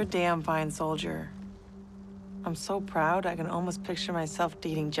 You're a damn fine soldier. I'm so proud I can almost picture myself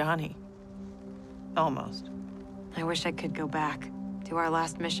dating Johnny. Almost. I wish I could go back. Do our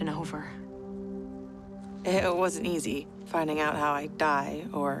last mission over. It wasn't easy finding out how I'd die,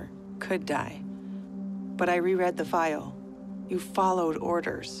 or could die. But I reread the file. You followed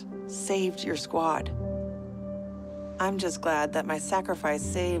orders, saved your squad. I'm just glad that my sacrifice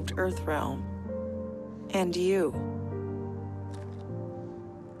saved Earthrealm. And you.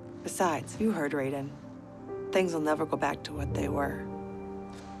 Besides, you heard Raiden. Things will never go back to what they were.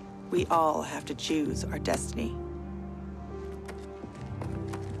 We all have to choose our destiny.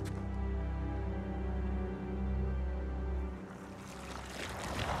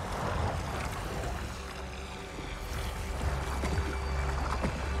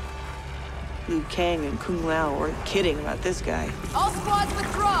 Liu Kang and Kung Lao weren't kidding about this guy. All squads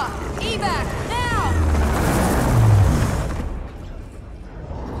withdraw! Evac, now!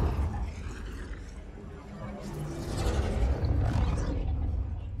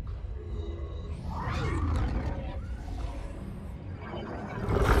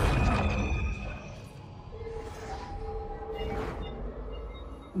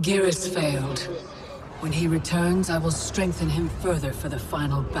 Geras failed. When he returns, I will strengthen him further for the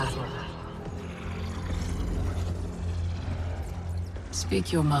final battle.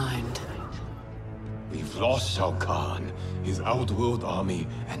 Speak your mind. We've lost Shao Kahn, his outworld army,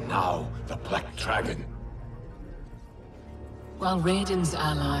 and now the Black Dragon. While Raiden's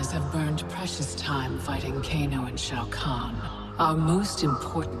allies have burned precious time fighting Kano and Shao Kahn, our most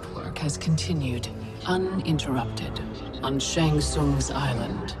important work has continued, uninterrupted, on Shang Tsung's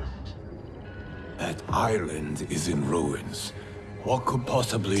island. That island is in ruins. What could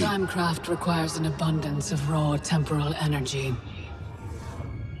possibly... Timecraft requires an abundance of raw temporal energy.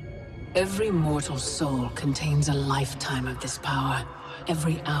 Every mortal soul contains a lifetime of this power.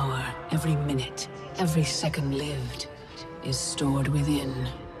 Every hour, every minute, every second lived is stored within.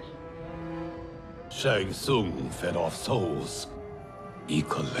 Shang Tsung fed off souls. He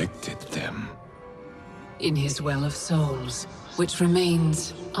collected them. In his well of souls, which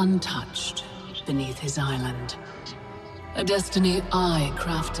remains untouched beneath his island. A destiny I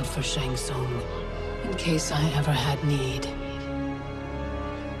crafted for Shang Tsung, in case I ever had need.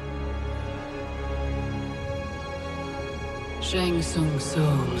 Shang Tsung's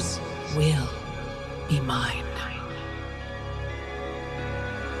souls will be mine.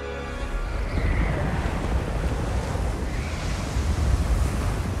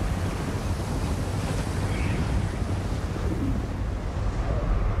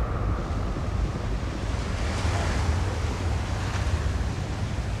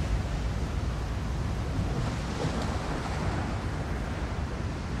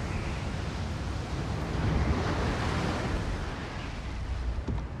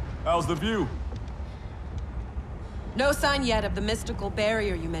 How's the view? No sign yet of the mystical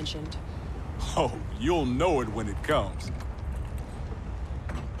barrier you mentioned. Oh, you'll know it when it comes.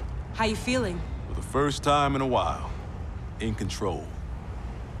 How you feeling? For the first time in a while, in control.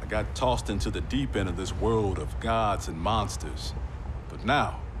 I got tossed into the deep end of this world of gods and monsters. But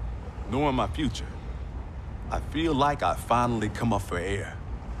now, knowing my future, I feel like I finally come up for air.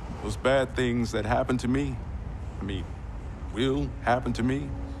 Those bad things that happened to me, will happen to me.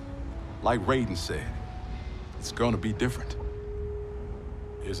 Like Raiden said, it's gonna be different.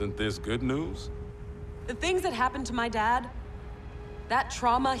 Isn't this good news? The things that happened to my dad, that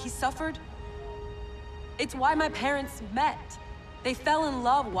trauma he suffered, it's why my parents met. They fell in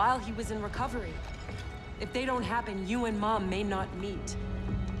love while he was in recovery. If they don't happen, you and Mom may not meet.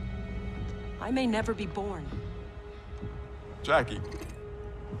 I may never be born. Jackie,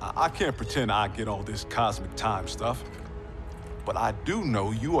 I can't pretend I get all this cosmic time stuff. But I do know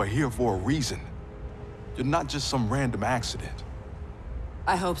you are here for a reason. You're not just some random accident.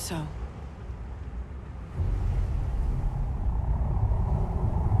 I hope so.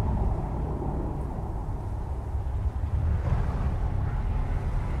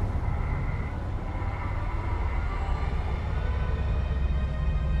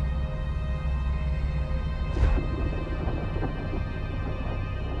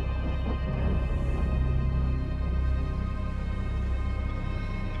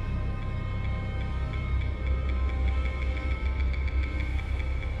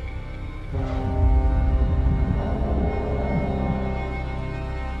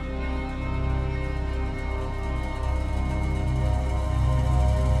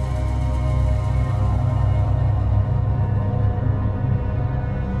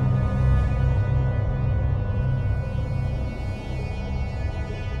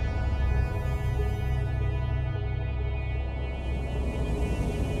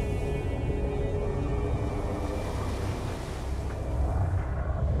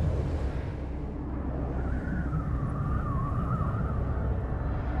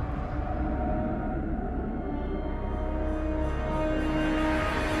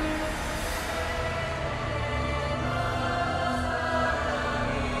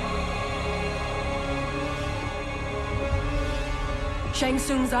 Shang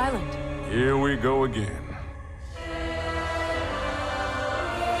Tsung's island. Here we go again.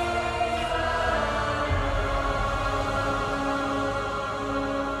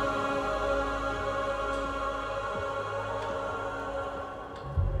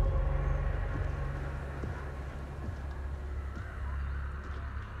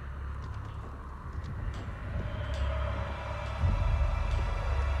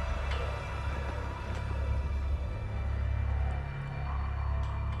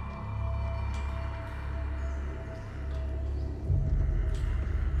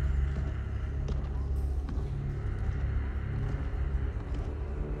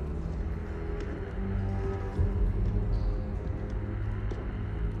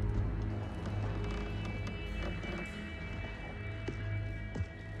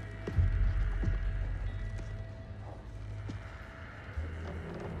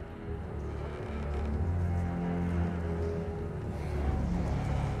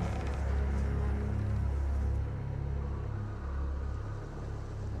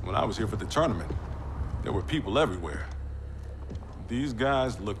 When I was here for the tournament, there were people everywhere. These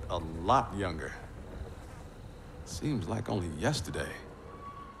guys looked a lot younger. Seems like only yesterday.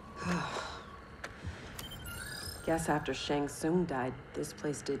 Guess after Shang Tsung died, this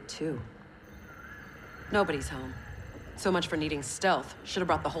place did too. Nobody's home. So much for needing stealth. Should have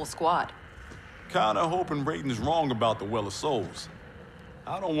brought the whole squad. Kinda hoping Raiden's wrong about the Well of Souls.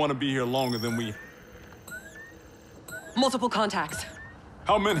 I don't want to be here longer than we... Multiple contacts.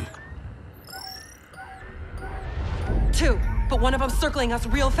 How many? 2, but one of them's circling us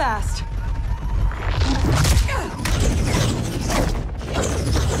real fast.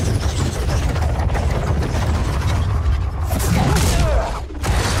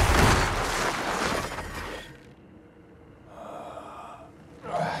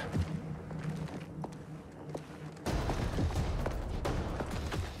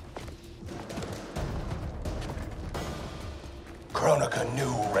 Kronika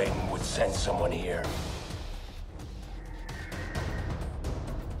knew Raiden would send someone here.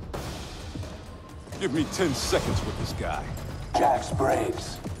 Give me 10 seconds with this guy. Jax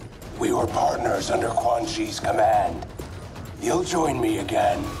Briggs. We were partners under Quan Chi's command. You'll join me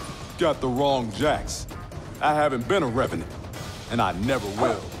again. Got the wrong Jax. I haven't been a Revenant, and I never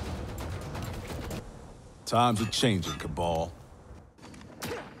will. Times are changing, Cabal.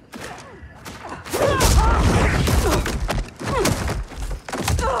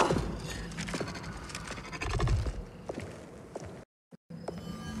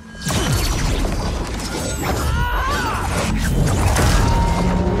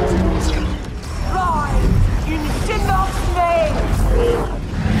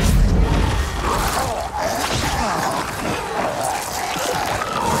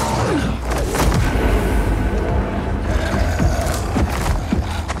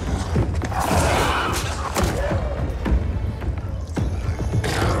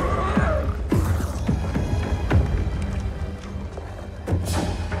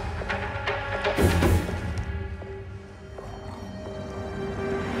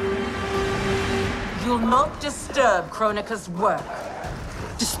 You'll not disturb Kronika's work.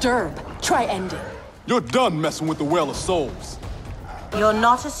 Disturb? Try ending. You're done messing with the Well of Souls. You're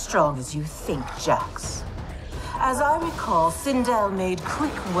not as strong as you think, Jax. As I recall, Sindel made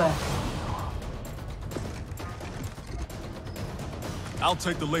quick work of you. I'll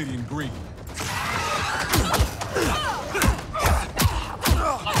take the lady in green.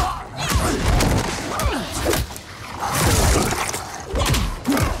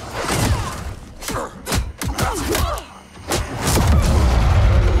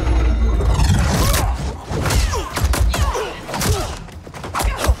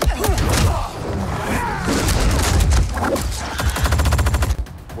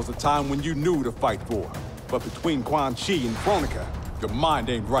 Time when you knew to fight for. But between Quan Chi and Kronika, your mind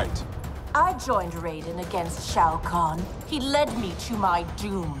ain't right. I joined Raiden against Shao Kahn. He led me to my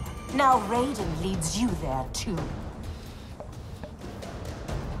doom. Now Raiden leads you there too.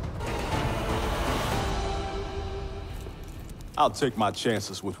 I'll take my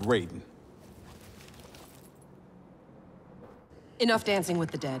chances with Raiden. Enough dancing with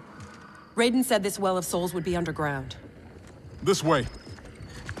the dead. Raiden said this Well of Souls would be underground. This way.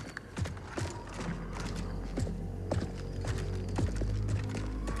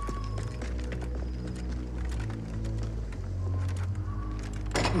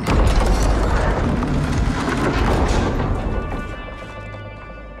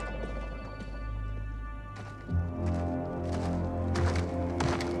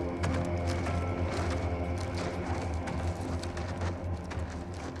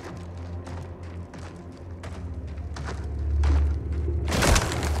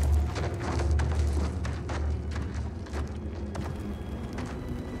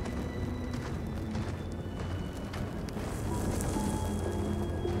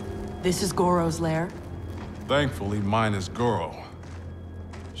 This is Goro's lair? Thankfully, mine is Goro.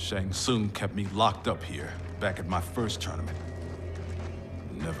 Shang Tsung kept me locked up here, back at my first tournament.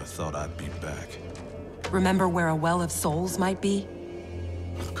 Never thought I'd be back. Remember where a Well of Souls might be?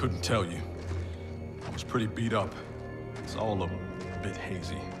 Couldn't tell you. I was pretty beat up. It's all a bit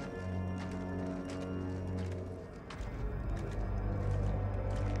hazy.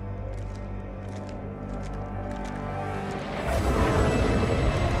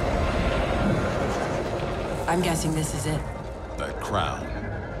 I'm guessing this is it. That crown.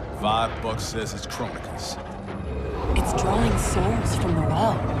 $5 says it's Kronika's. It's drawing souls from the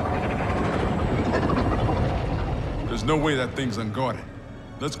well. There's no way that thing's unguarded.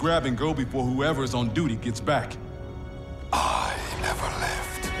 Let's grab and go before whoever's on duty gets back. I never left.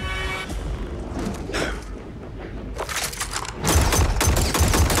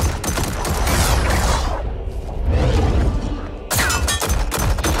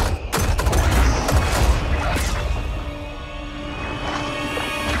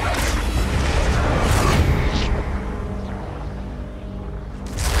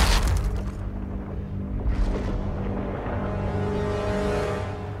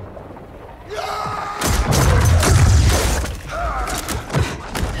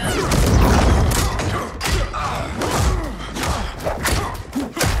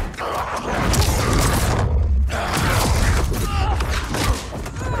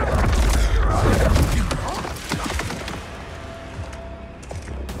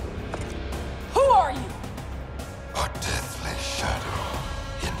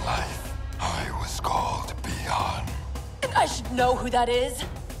 Know who that is?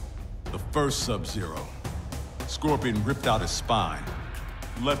 The first Sub-Zero. Scorpion ripped out his spine.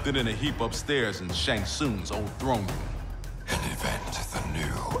 Left it in a heap upstairs in Shang Tsung's old throne room. An event the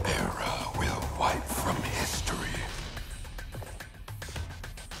new era will wipe from history.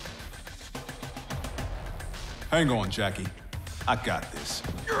 Hang on, Jackie. I got this.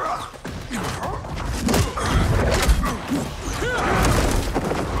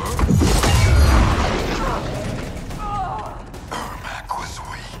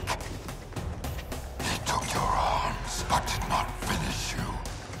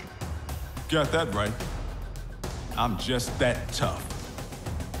 Got that right. I'm just that tough.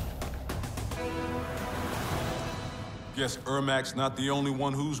 Guess Ermac's not the only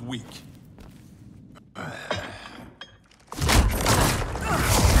one who's weak.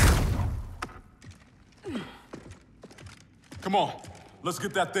 Come on, let's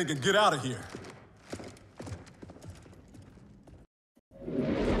get that thing and get out of here.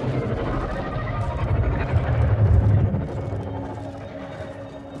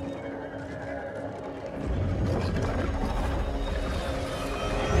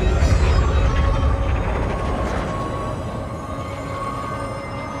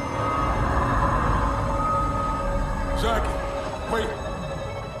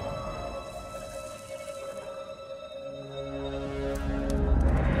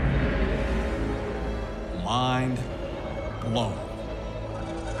 Mind blown.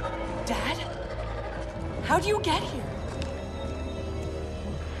 Dad? How'd you get here?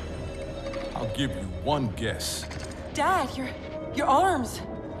 I'll give you one guess. Dad, your arms.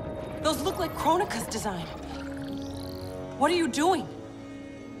 Those look like Kronika's design. What are you doing?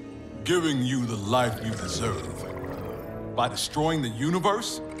 Giving you the life you deserve. By destroying the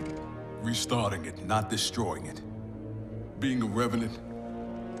universe, restarting it, not destroying it. Being a revenant,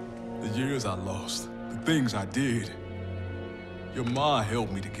 the years I lost, the things I did. Your ma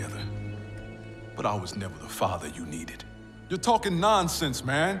held me together, but I was never the father you needed. You're talking nonsense,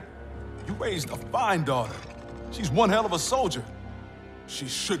 man. You raised a fine daughter. She's one hell of a soldier. She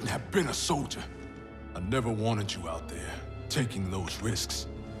shouldn't have been a soldier. I never wanted you out there, taking those risks.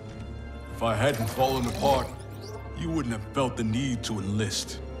 If I hadn't fallen apart, you wouldn't have felt the need to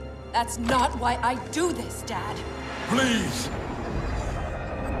enlist. That's not why I do this, Dad. Please!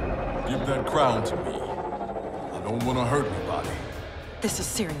 Give that crown to me. I don't want to hurt anybody. This is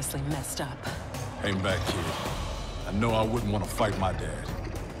seriously messed up. Hang back, kid. I know I wouldn't want to fight my dad.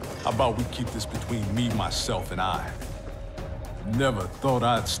 How about we keep this between me, myself, and I? Never thought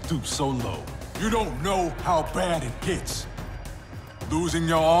I'd stoop so low. You don't know how bad it gets. Losing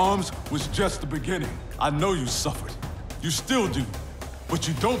your arms was just the beginning. I know you suffered. You still do. But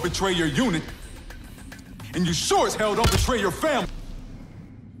you don't betray your unit. And you sure as hell don't betray your family.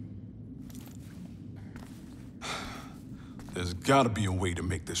 There's gotta be a way to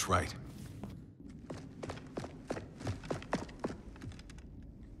make this right.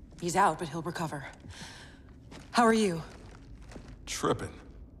 He's out, but he'll recover. How are you? Tripping.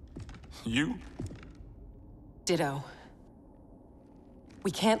 You? Ditto.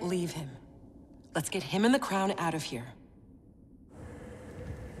 We can't leave him. Let's get him and the crown out of here.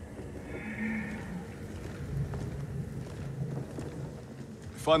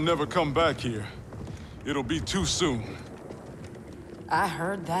 If I never come back here, it'll be too soon. I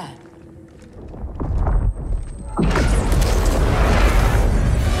heard that.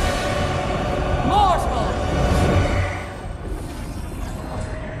 Mortal!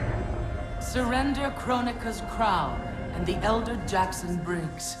 Surrender Kronika's crown and the Elder Jackson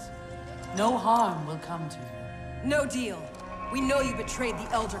Briggs. No harm will come to you. No deal. We know you betrayed the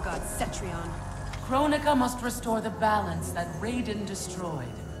Elder God, Cetrion. Kronika must restore the balance that Raiden destroyed.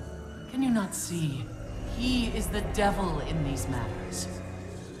 Can you not see? He is the devil in these matters.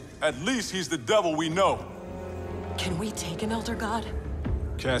 At least he's the devil we know. Can we take an Elder God?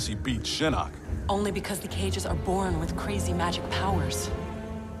 Cassie beat Shinnok. Only because the cages are born with crazy magic powers.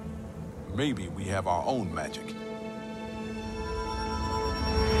 Maybe we have our own magic.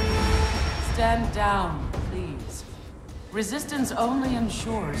 Stand down, please. Resistance only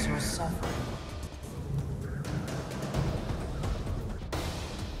ensures your suffering.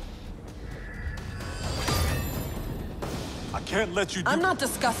 I can't let you do— I'm not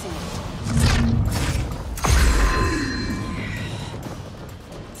discussing it.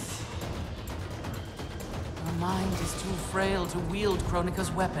 Your mind is too frail to wield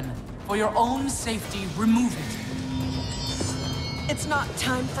Kronika's weapon. For your own safety, remove it. It's not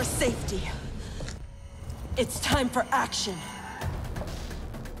time for safety. It's time for action.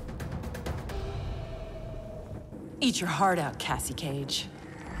 Eat your heart out, Cassie Cage.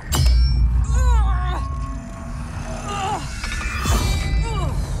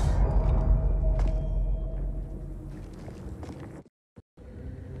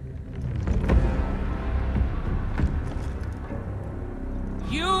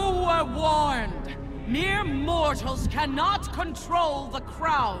 You were warned. Mere mortals cannot control the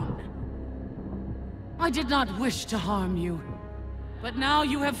crown. I did not wish to harm you, but now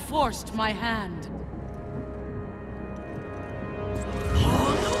you have forced my hand.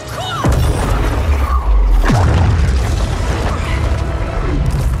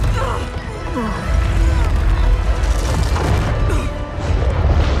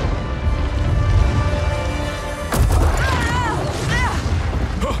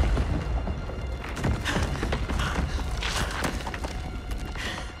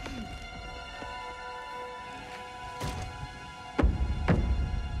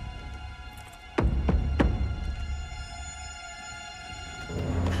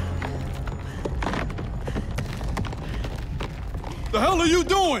 The hell are you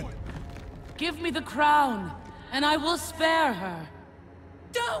doing? Give me the crown, and I will spare her.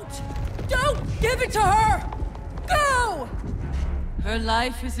 Don't! Don't give it to her! Go! Her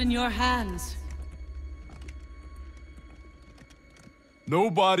life is in your hands.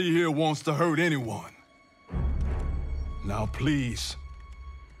 Nobody here wants to hurt anyone. Now please,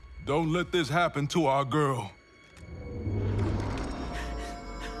 don't let this happen to our girl.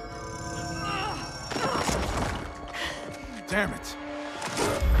 Damn it.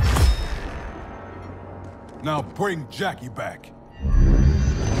 Now bring Jackie back.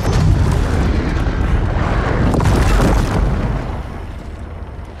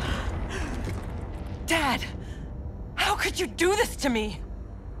 Dad! How could you do this to me?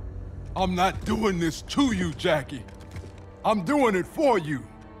 I'm not doing this to you, Jackie. I'm doing it for you.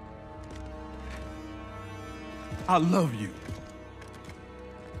 I love you.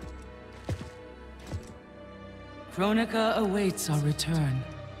 Kronika awaits our return.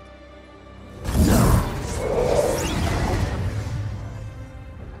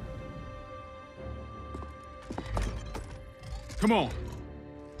 Come on.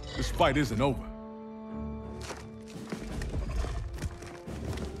 This fight isn't over.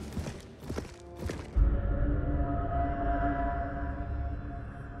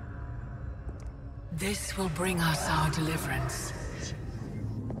 This will bring us our deliverance.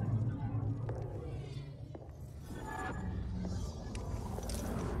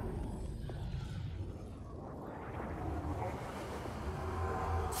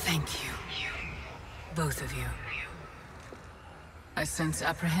 Thank you. Both of you. I sense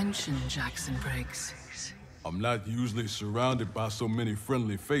apprehension, Jackson Briggs. I'm not usually surrounded by so many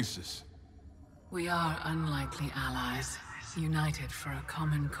friendly faces. We are unlikely allies, united for a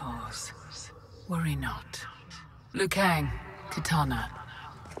common cause. Worry not. Liu Kang, Kitana,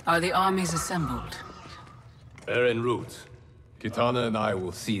 are the armies assembled? They're en route. Kitana and I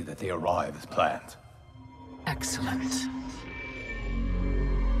will see that they arrive as planned. Excellent.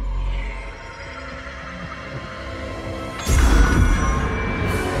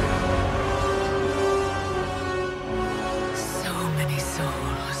 So many souls.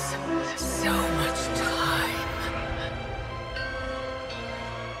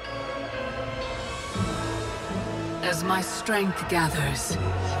 As my strength gathers,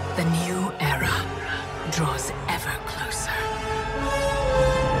 the new era draws ever closer.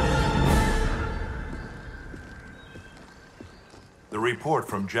 The report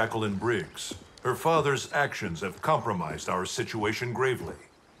from Jacqueline Briggs. Her father's actions have compromised our situation gravely.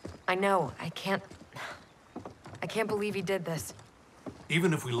 I know. I can't believe he did this.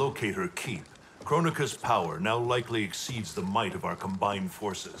 Even if we locate her keep, Kronika's power now likely exceeds the might of our combined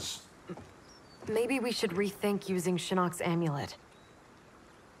forces. Maybe we should rethink using Shinnok's amulet.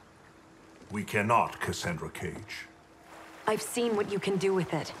 We cannot, Cassandra Cage. I've seen what you can do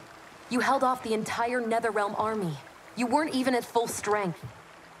with it. You held off the entire Netherrealm army. You weren't even at full strength.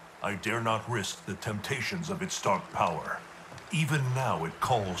 I dare not risk the temptations of its dark power. Even now it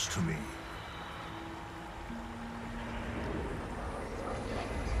calls to me.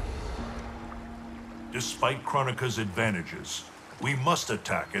 Despite Kronika's advantages, we must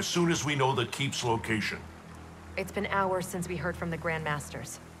attack as soon as we know the keep's location. It's been hours since we heard from the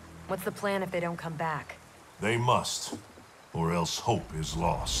Grandmasters. What's the plan if they don't come back? They must, or else hope is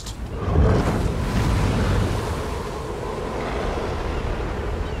lost.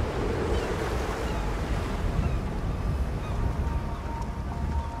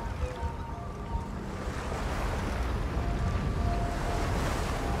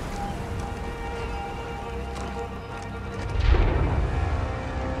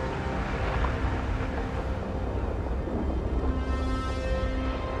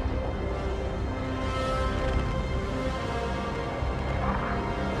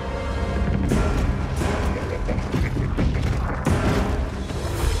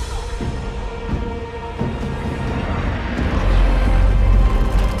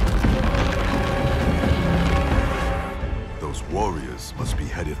 Must be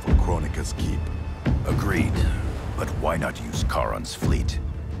headed for Kronika's keep. Agreed. But why not use Charon's fleet?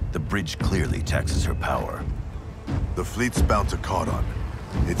 The bridge clearly taxes her power. The fleet's bound to Charon.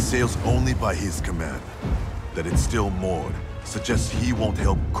 It sails only by his command. That it's still moored suggests he won't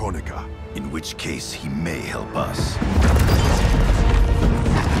help Kronika. In which case, he may help us.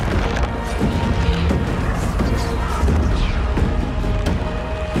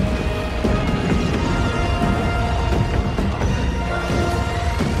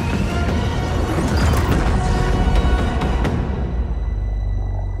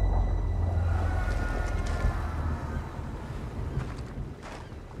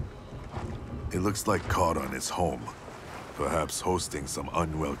 It looks like Charon is home, perhaps hosting some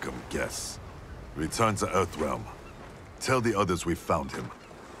unwelcome guests. Return to Earthrealm. Tell the others we found him.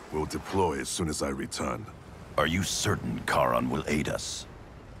 We'll deploy as soon as I return. Are you certain Charon will aid us?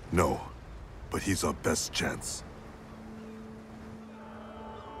 No, but he's our best chance.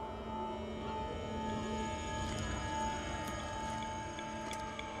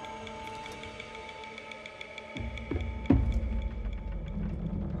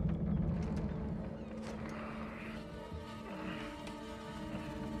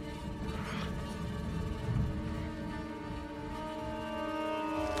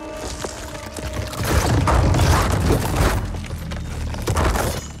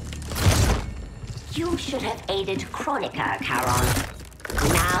 You should have aided Kronika,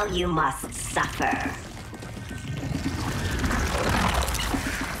 Charon. Now you must suffer.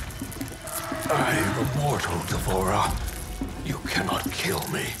 I am immortal, Devora. You cannot kill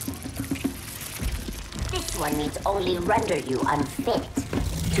me. This one needs only render you unfit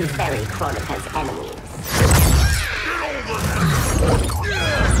to ferry Kronika's enemies.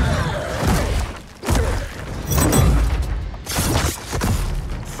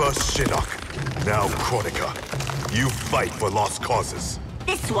 First Shinnok, now Kronika. You fight for lost causes.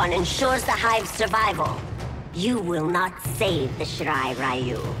 This one ensures the Hive's survival. You will not save the Shirai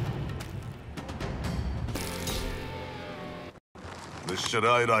Ryu. The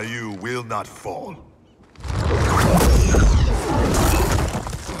Shirai Ryu will not fall.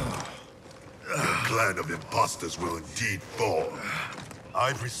 The clan of imposters will indeed fall.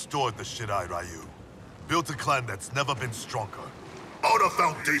 I've restored the Shirai Ryu. Built a clan that's never been stronger. On a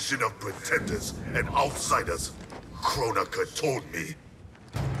foundation of pretenders and outsiders, Kronika told me.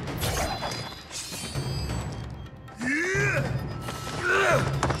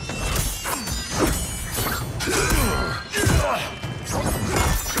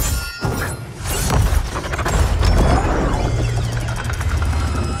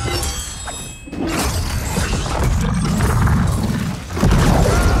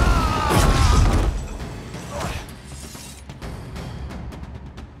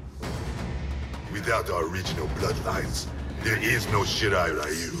 Without our original bloodlines, there is no Shirai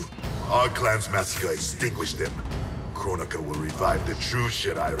Ryu. Our clan's massacre extinguished them. Kronika will revive the true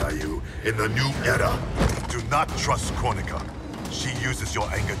Shirai Ryu in the new era. Do not trust Kronika. She uses your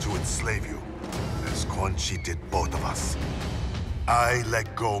anger to enslave you, as Quan Chi did both of us. I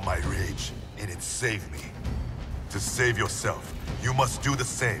let go my rage, and it saved me. To save yourself, you must do the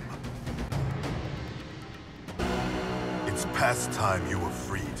same. It's past time you were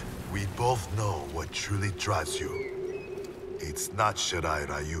freed. We both know what truly drives you. It's not Shirai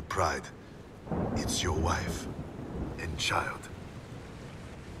Ryu pride. It's your wife and child.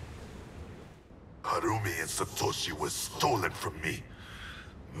 Harumi and Satoshi were stolen from me.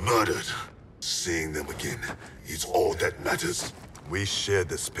 Murdered. Seeing them again is all that matters. We share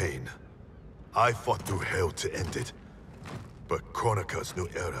this pain. I fought through hell to end it. But Kronika's new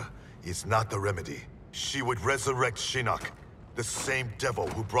era is not the remedy. She would resurrect Shinnok, the same devil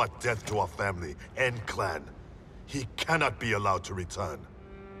who brought death to our family and clan. He cannot be allowed to return.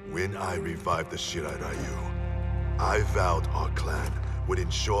 When I revived the Shirai Ryu, I vowed our clan would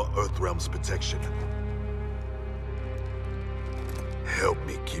ensure Earthrealm's protection. Help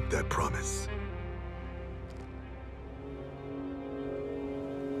me keep that promise.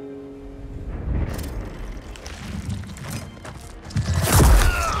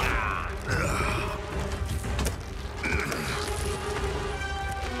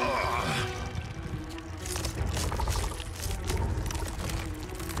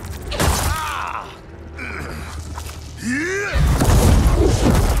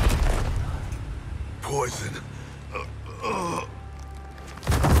 Poison.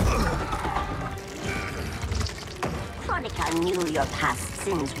 Kronika knew your past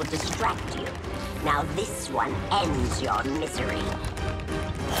sins would distract you. Now this one ends your misery.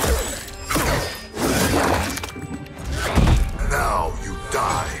 Now you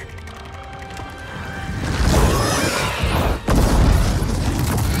die.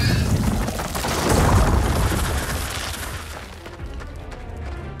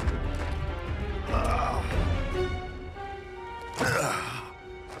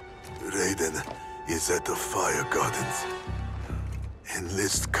 Raiden is at the Fire Gardens.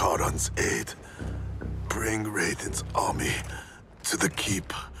 Enlist Charon's aid. Bring Raiden's army to the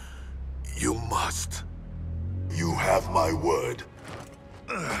keep. You must. You have my word.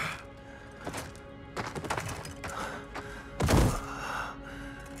 The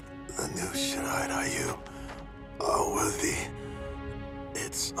new Shirai Ryu are worthy.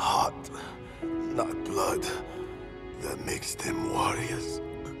 It's heart, not blood, that makes them warriors.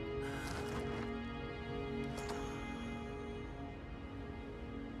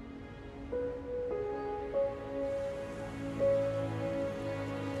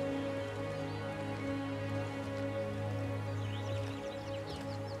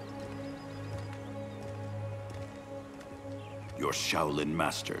 Your Shaolin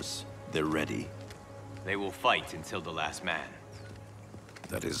masters, they're ready. They will fight until the last man.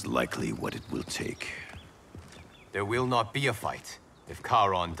 That is likely what it will take. There will not be a fight if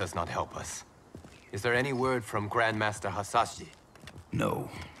Charon does not help us. Is there any word from Grandmaster Hasashi? No.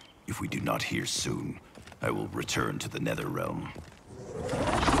 If we do not hear soon, I will return to the Netherrealm.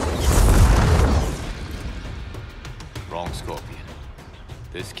 Wrong, Scorpion.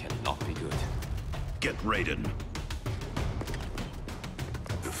 This cannot be good. Get Raiden.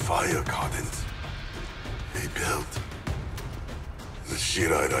 The Fire Gardens. They built. The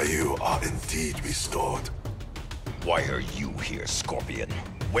Shirai Ryu are indeed restored. Why are you here, Scorpion?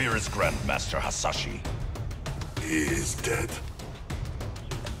 Where is Grandmaster Hasashi? He is dead.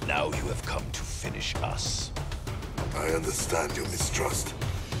 Now you have come to finish us. I understand your mistrust,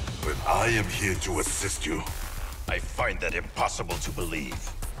 but I am here to assist you. I find that impossible to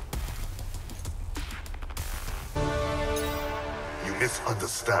believe. You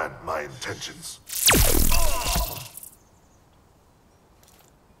misunderstand my intentions.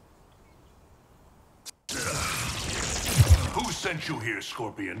 Who sent you here,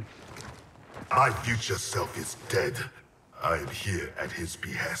 Scorpion? My future self is dead. I am here at his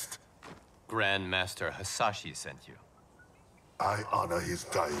behest. Grandmaster Hasashi sent you. I honor his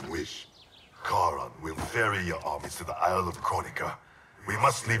dying wish. Charon will ferry your armies to the Isle of Kronika. We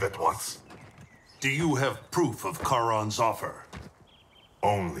must leave at once. Do you have proof of Charon's offer?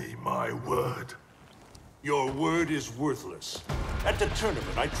 Only my word. Your word is worthless. At the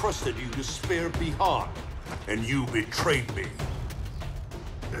tournament, I trusted you to spare Bihan, and you betrayed me.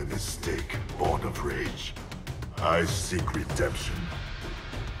 A mistake born of rage. I seek redemption.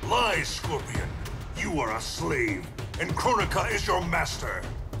 Lies, Scorpion. You are a slave, and Kronika is your master.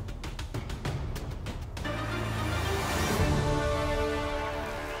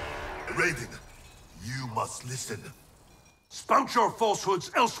 Raiden, you must listen. Spout your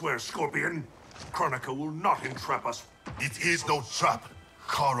falsehoods elsewhere, Scorpion. Kronika will not entrap us. It is no trap.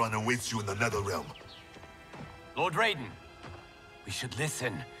 Charon awaits you in the Netherrealm. Lord Raiden, we should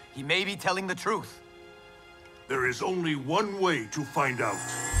listen. He may be telling the truth. There is only one way to find out.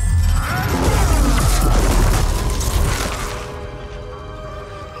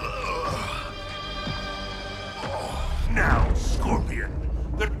 Now, Scorpion,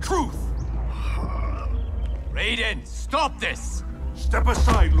 the truth! Raiden, stop this! Step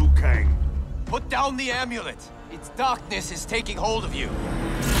aside, Liu Kang. Put down the amulet. Its darkness is taking hold of you.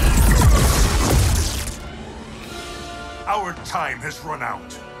 Our time has run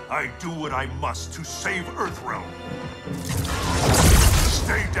out. I do what I must to save Earthrealm.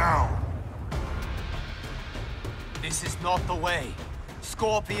 Stay down. This is not the way.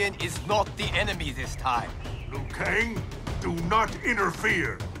 Scorpion is not the enemy this time. Liu Kang, do not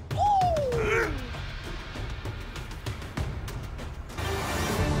interfere.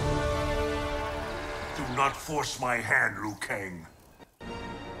 Do not force my hand, Liu Kang.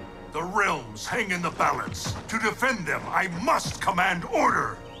 The realms hang in the balance. To defend them, I must command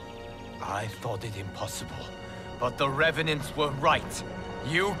order. I thought it impossible, but the Revenants were right.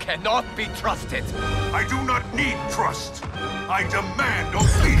 You cannot be trusted. I do not need trust. I demand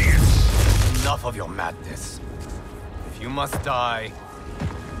obedience. Enough of your madness. If you must die,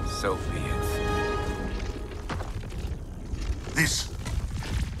 so be it. This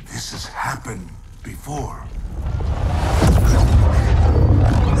has happened before.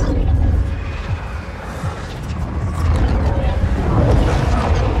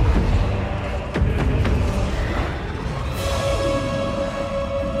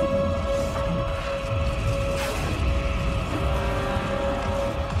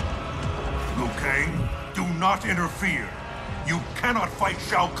 Liu Kang, do not interfere. You cannot fight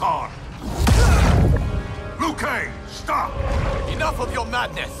Shao Kahn. Liu Kang, stop! Enough of your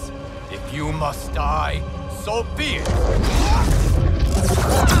madness! If you must die, so be it!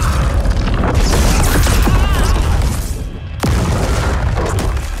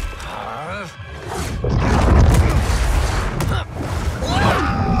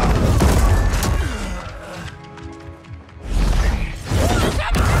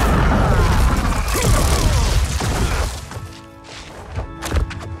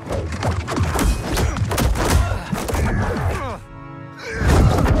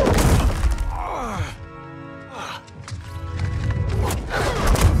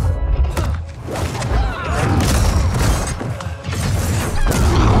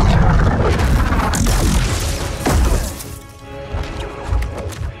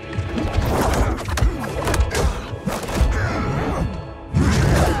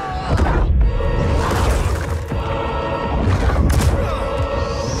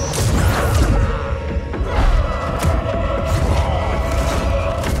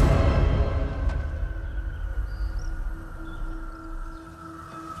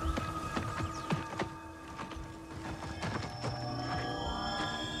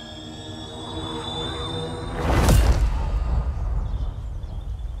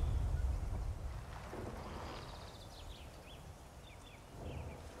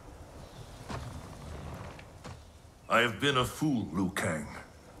 I have been a fool, Liu Kang.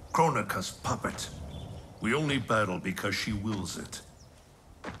 Kronika's puppet. We only battle because she wills it.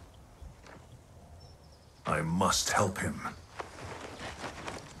 I must help him.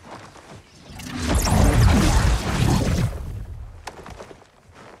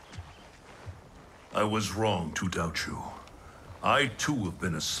 I was wrong to doubt you. I too have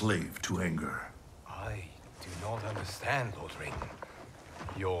been a slave to anger. I do not understand, Lord Raiden.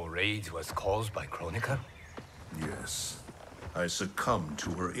 Your rage was caused by Kronika? Yes. I succumbed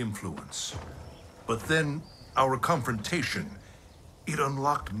to her influence. But then, our confrontation, it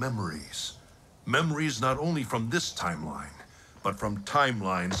unlocked memories. Memories not only from this timeline, but from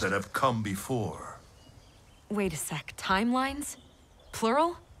timelines that have come before. Wait a sec, timelines?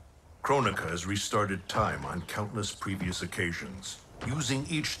 Plural? Kronika has restarted time on countless previous occasions, using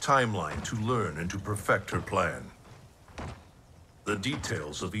each timeline to learn and to perfect her plan. The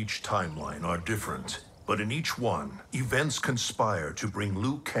details of each timeline are different, but in each one, events conspire to bring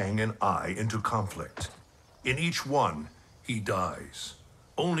Liu Kang and I into conflict. In each one, he dies.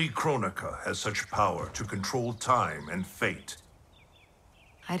 Only Kronika has such power to control time and fate.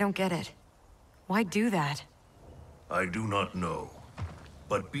 I don't get it. Why do that? I do not know.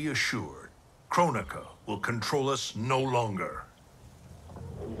 But be assured, Kronika will control us no longer.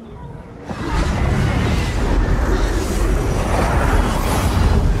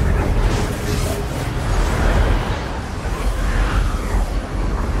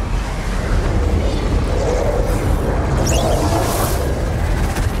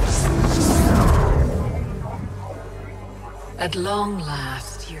 At long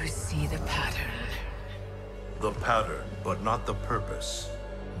last, you see the pattern. The pattern, but not the purpose.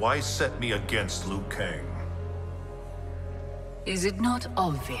 Why set me against Liu Kang? Is it not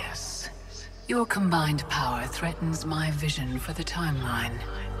obvious? Your combined power threatens my vision for the timeline.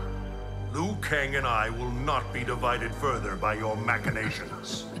 Liu Kang and I will not be divided further by your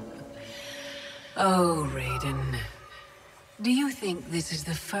machinations. Oh, Raiden. Do you think this is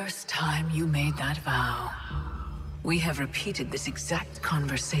the first time you made that vow? We have repeated this exact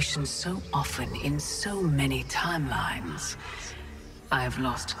conversation so often in so many timelines. I've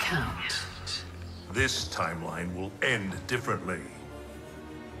lost count. This timeline will end differently.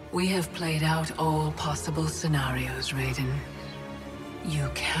 We have played out all possible scenarios, Raiden. You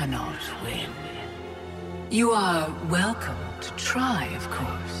cannot win. You are welcome to try, of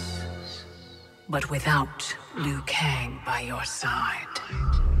course. But without Liu Kang by your side.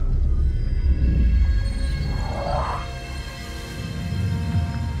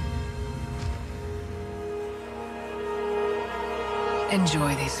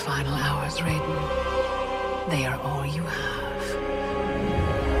 Enjoy these final hours, Raiden. They are all you have.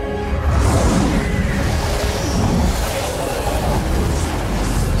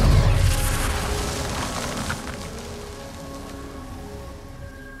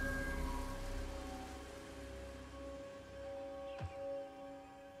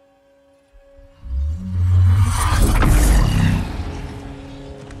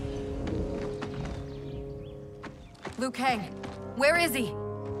 Liu Kang, where is he?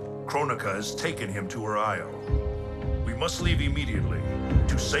 Kronika has taken him to her isle. We must leave immediately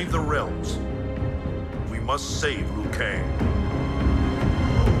to save the realms. We must save Liu Kang.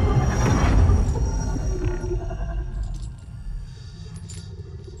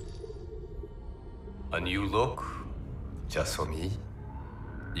 A new look? Just for me?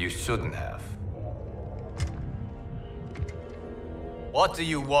 You shouldn't have. What do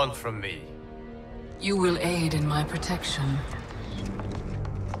you want from me? You will aid in my protection.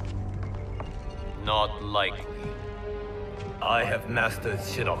 Not likely. I have mastered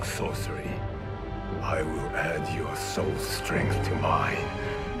Shinnok's sorcery. I will add your soul strength to mine,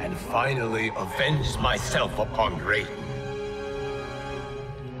 and finally avenge myself upon Raiden.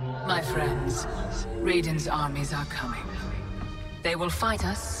 My friends, Raiden's armies are coming. They will fight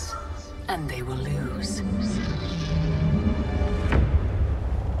us, and they will lose.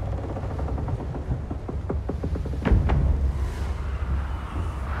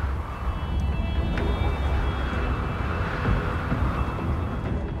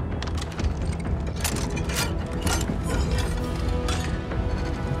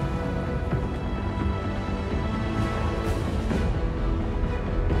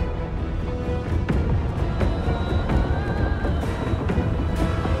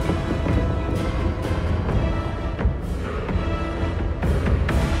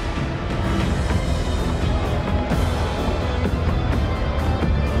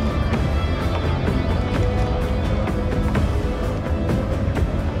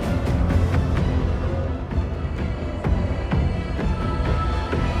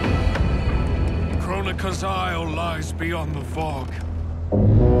 Kronika's Isle lies beyond the fog.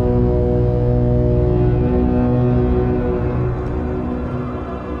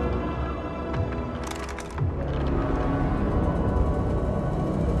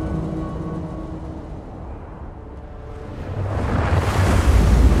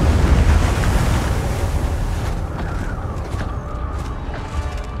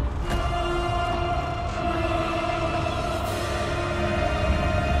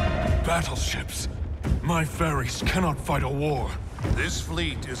 Battleships. My ferries cannot fight a war. This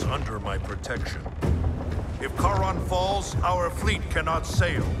fleet is under my protection. If Charon falls, our fleet cannot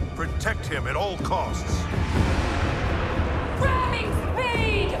sail. Protect him at all costs. Ramming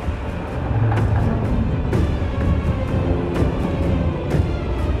speed!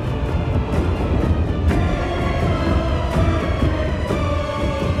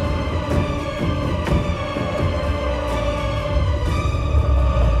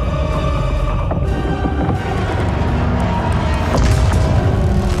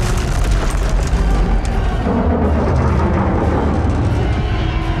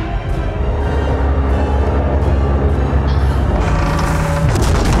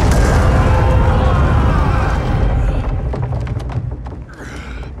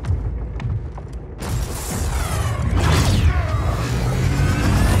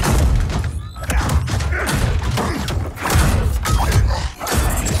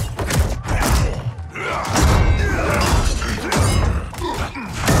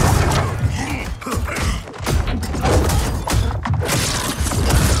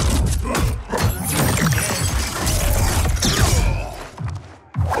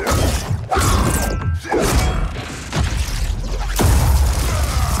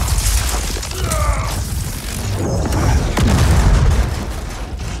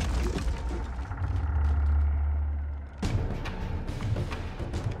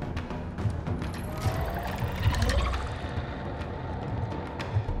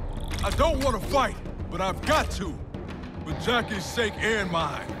 don't want to fight, but I've got to. For Jackie's sake and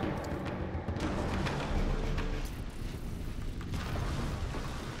mine.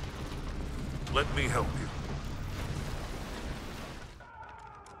 Let me help you.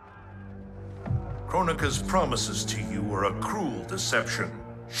 Kronika's promises to you are a cruel deception.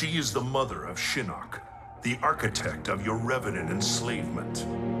 She is the mother of Shinnok, the architect of your revenant enslavement.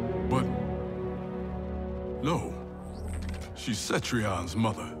 But... no. She's Cetrion's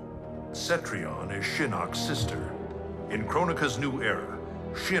mother. Cetrion is Shinnok's sister. In Kronika's new era,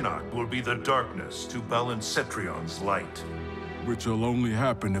 Shinnok will be the darkness to balance Cetrion's light. Which will only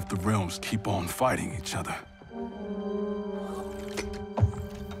happen if the realms keep on fighting each other.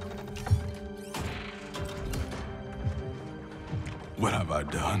 What have I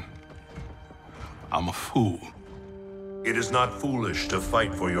done? I'm a fool. It is not foolish to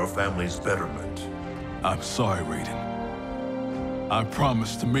fight for your family's betterment. I'm sorry, Raiden. I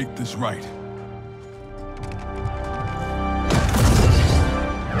promise to make this right.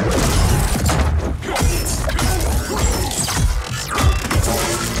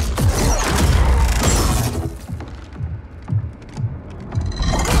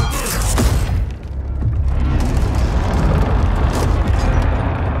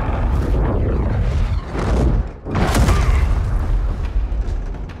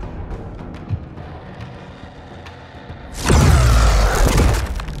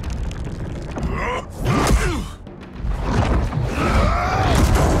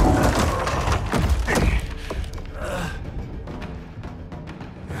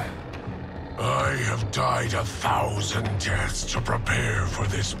 Died 1,000 deaths to prepare for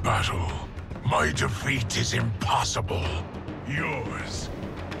this battle. My defeat is impossible. Yours,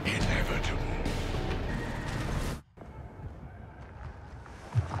 inevitable.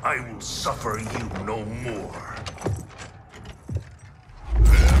 I will suffer you no more.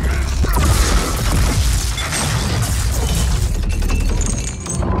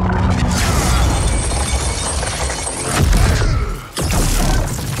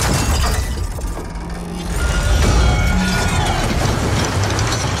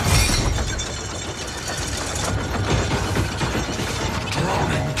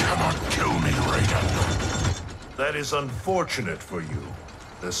 That is unfortunate for you.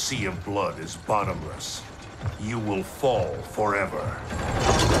 The Sea of Blood is bottomless. You will fall forever.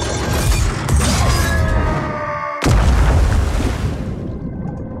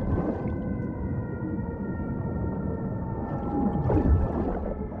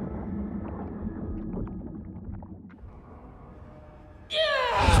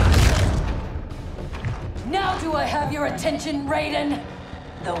 Now do I have your attention, Raiden?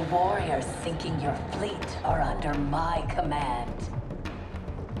 The warriors sinking your fleet are under my command.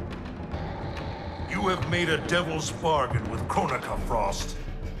 You have made a devil's bargain with Kronika, Frost.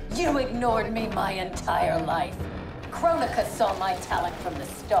 You ignored me my entire life. Kronika saw my talent from the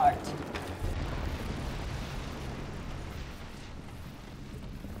start.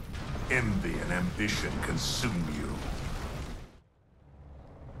 Envy and ambition consume you.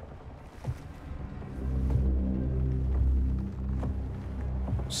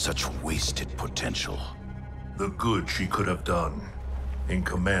 Such wasted potential. The good she could have done, in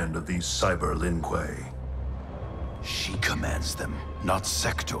command of these Cyber Lin Kuei. She commands them, not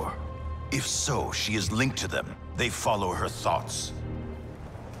Sector. If so, she is linked to them. They follow her thoughts.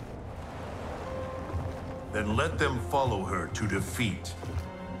 Then let them follow her to defeat.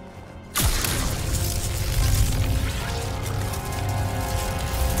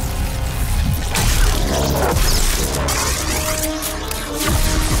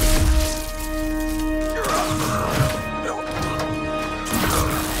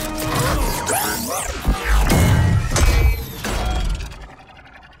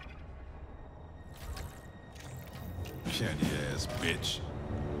 Candy-ass bitch.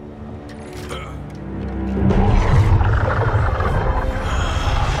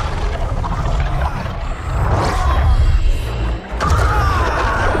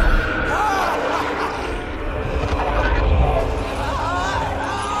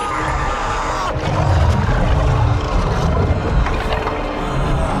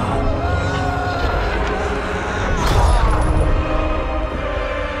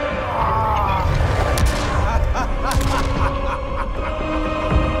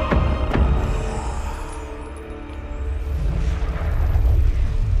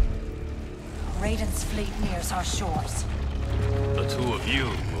 Raiden's fleet nears our shores. The two of you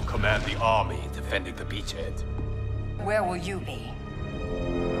will command the army defending the beachhead. Where will you be?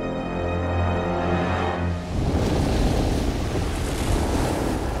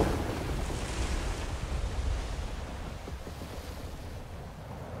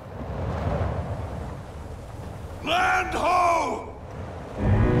 Send home!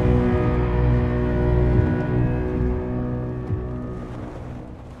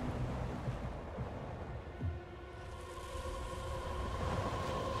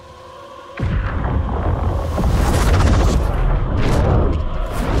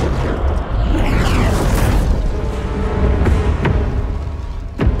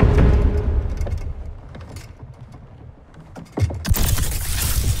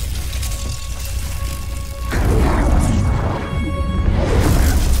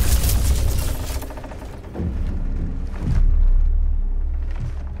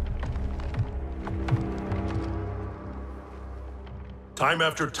 Time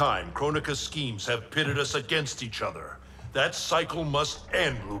after time, Kronika's schemes have pitted us against each other. That cycle must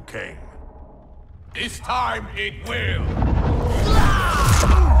end, Liu Kang. This time it will!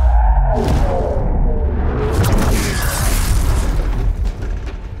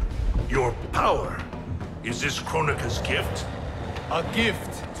 Your power. Is this Kronika's gift? A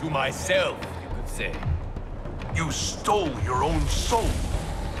gift to myself, you could say. You stole your own soul.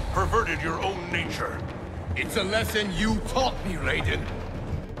 Perverted your own nature. It's a lesson you taught me, Raiden.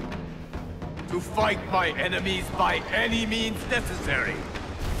 To fight my enemies by any means necessary.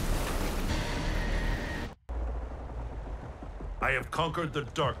 I have conquered the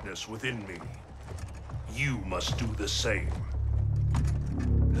darkness within me. You must do the same.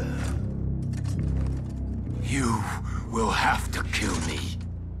 You will have to kill me.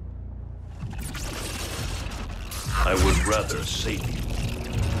 I would rather save you.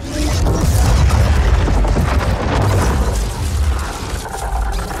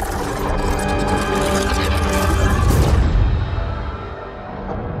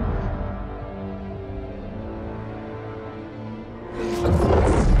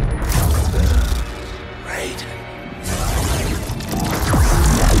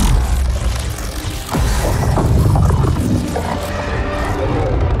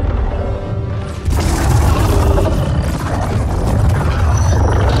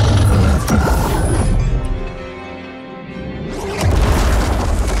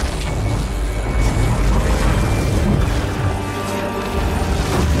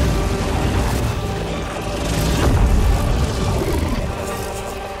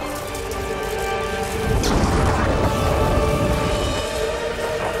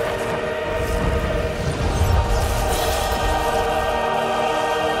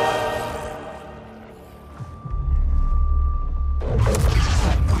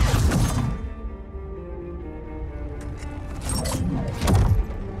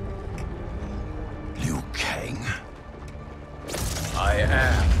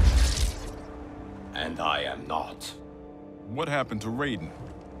 What happened to Raiden?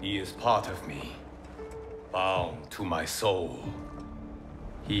 He is part of me, bound to my soul.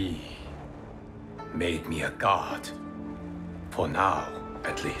 He made me a god. For now,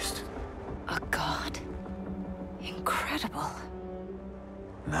 at least. A god? Incredible.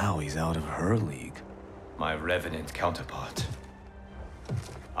 Now he's out of her league. My revenant counterpart.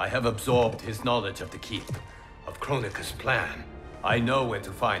 I have absorbed his knowledge of the Keep, of Kronika's plan. I know where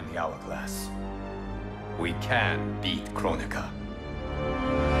to find the Hourglass. We can beat Kronika.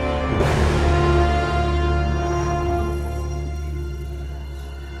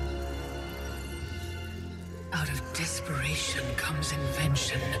 Out of desperation comes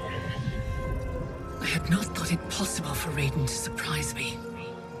invention. I had not thought it possible for Raiden to surprise me.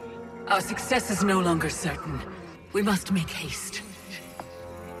 Our success is no longer certain. We must make haste.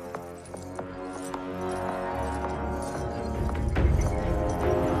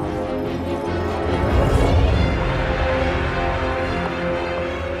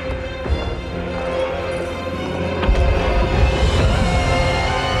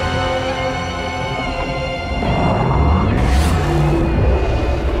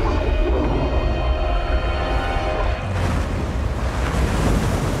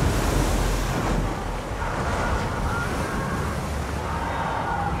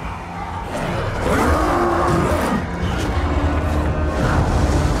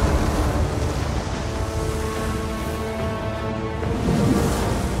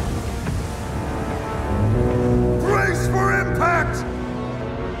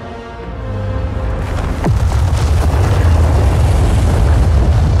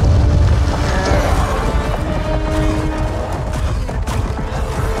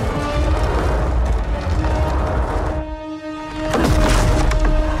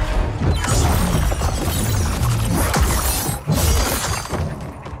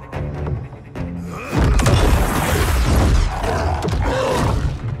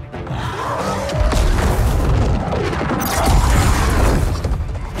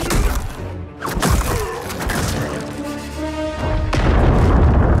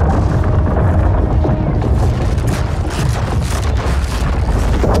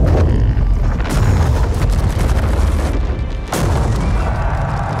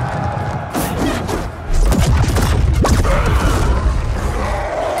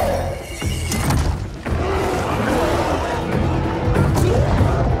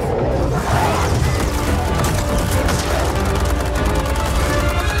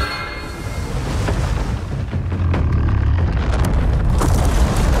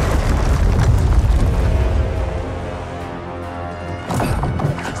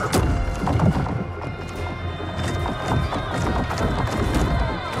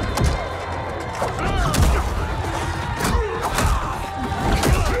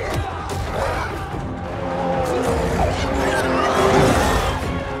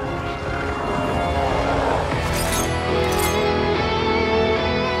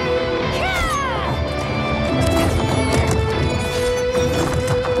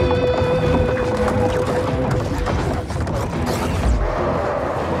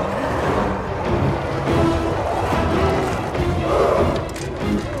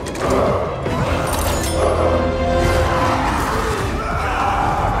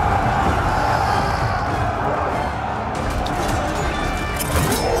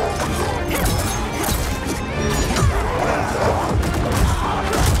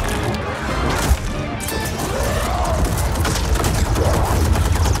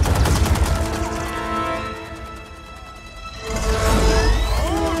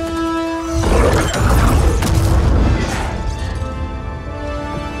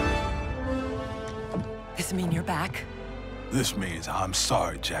 this means I'm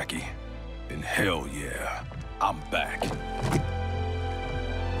sorry, Jackie. And hell yeah, I'm back.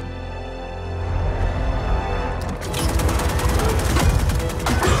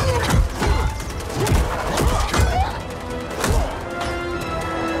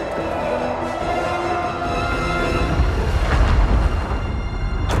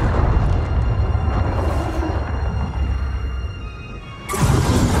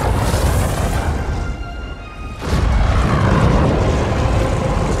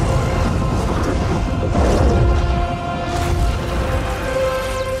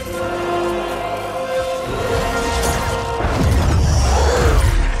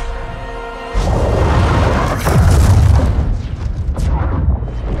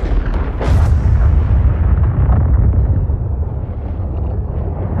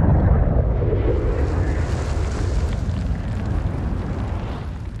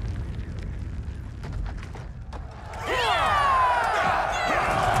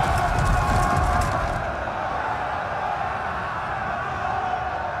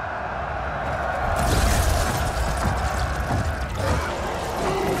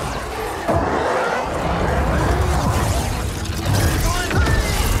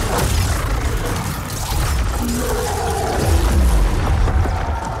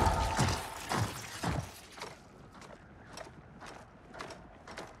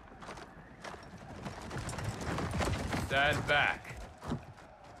 Stand back.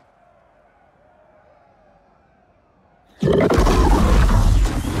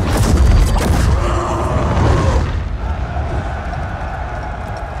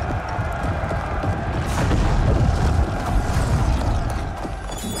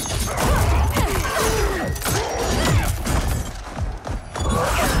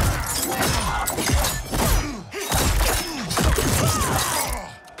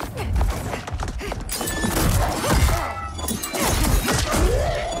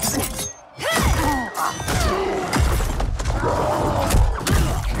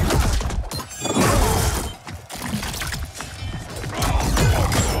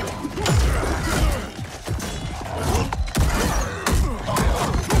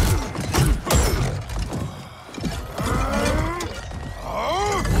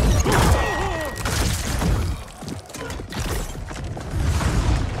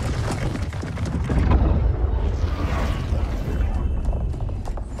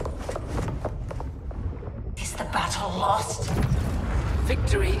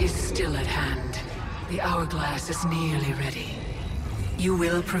 Victory is still at hand. The hourglass is nearly ready. You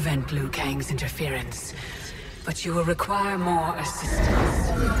will prevent Liu Kang's interference, but you will require more assistance.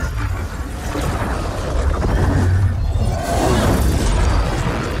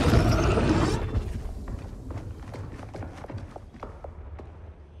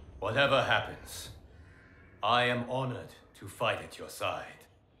 Whatever happens, I am honored to fight at your side.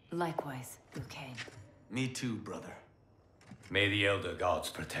 Likewise, Liu Kang. Me too, brother. May the Elder Gods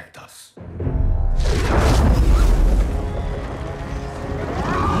protect us.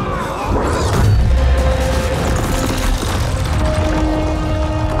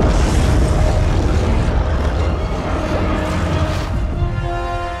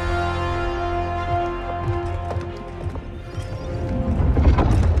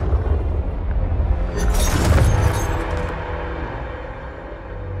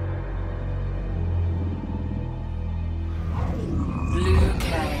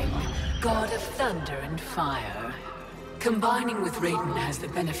 God of thunder and fire. Combining with Raiden has the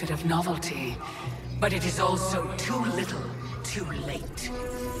benefit of novelty, but it is also too little, too late.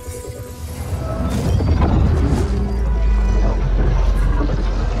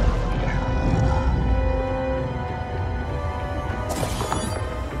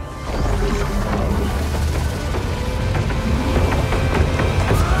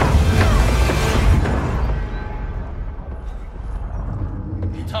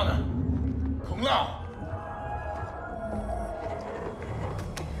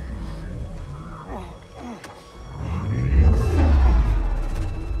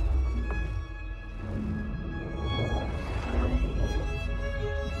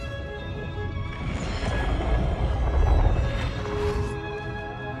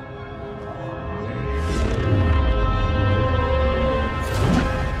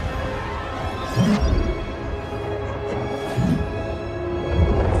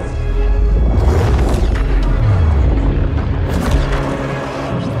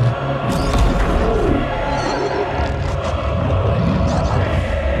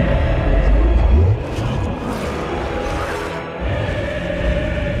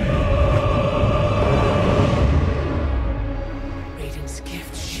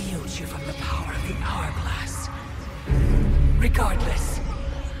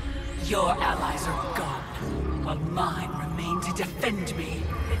 Your allies are gone, while mine remain to defend me.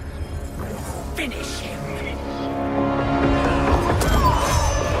 Finish him!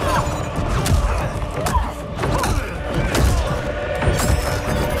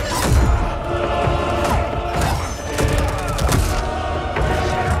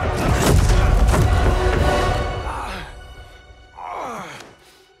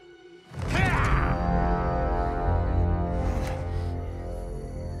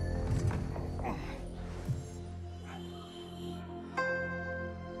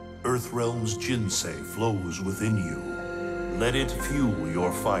 Earthrealm's Jinsei flows within you. Let it fuel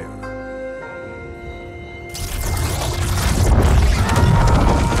your fire.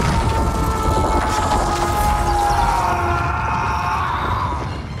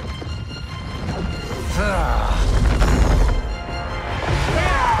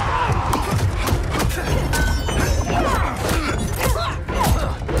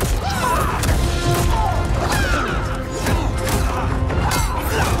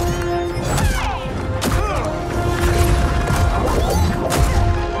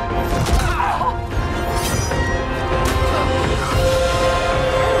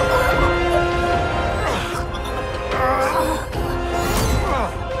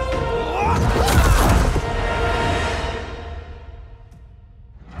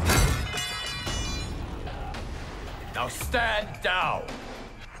 Now stand down.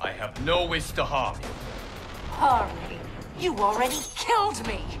 I have no wish to harm you. Harm me? You already killed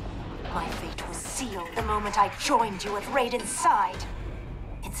me! My fate was sealed the moment I joined you at Raiden's side.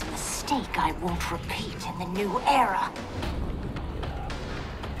 It's a mistake I won't repeat in the new era.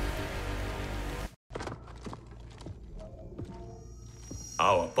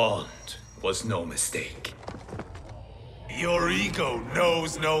 Our bond was no mistake. Your ego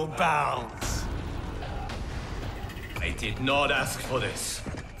knows no bounds. I did not ask for this.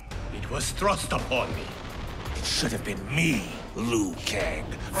 It was thrust upon me. It should have been me, Liu Kang,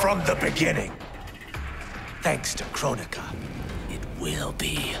 from the beginning. Thanks to Kronika, it will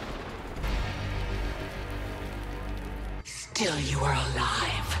be. Still you are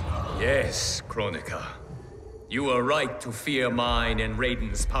alive. Yes, Kronika. You were right to fear mine and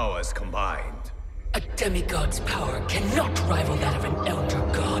Raiden's powers combined. A demigod's power cannot rival that of an elder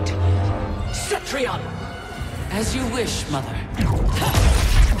god. Cetrion! As you wish, Mother.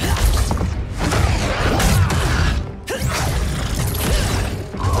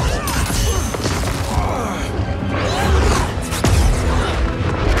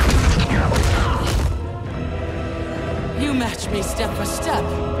 You match me step for step.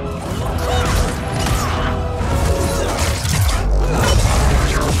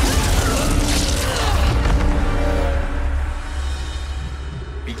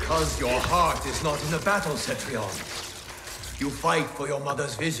 Because your heart is not in the battle, Cetrion. You fight for your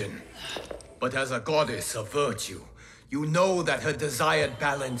mother's vision. But as a goddess of virtue, you know that her desired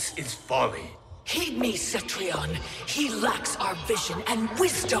balance is folly. Heed me, Cetrion. He lacks our vision and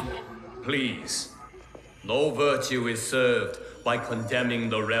wisdom. Please. No virtue is served by condemning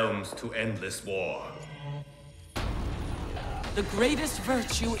the realms to endless war. The greatest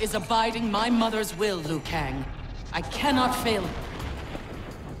virtue is abiding my mother's will, Liu Kang. I cannot fail.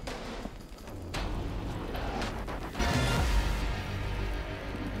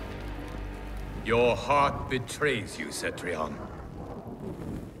 Your heart betrays you, Cetrion.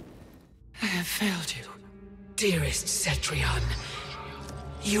 I have failed you, dearest Cetrion.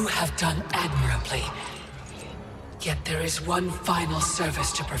 You have done admirably. Yet there is one final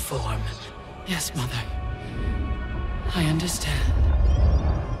service to perform. Yes, Mother. I understand.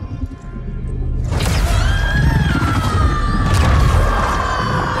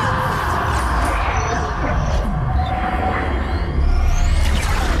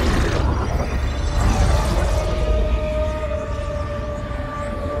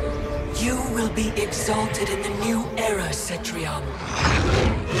 You will be exalted in the new era, Cetrion.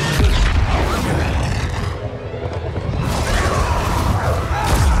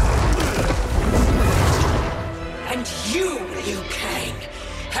 And you, Liu Kang,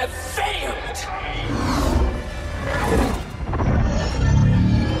 have failed!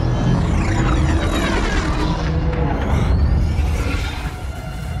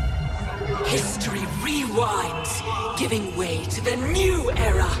 History rewinds, giving way to the new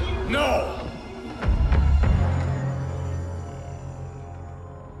era! No!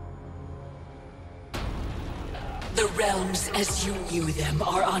 The realms as you knew them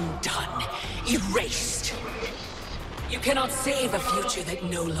are undone, erased. You cannot save a future that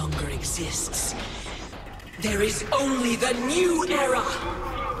no longer exists. There is only the new era!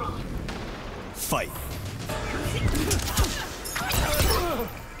 Fight.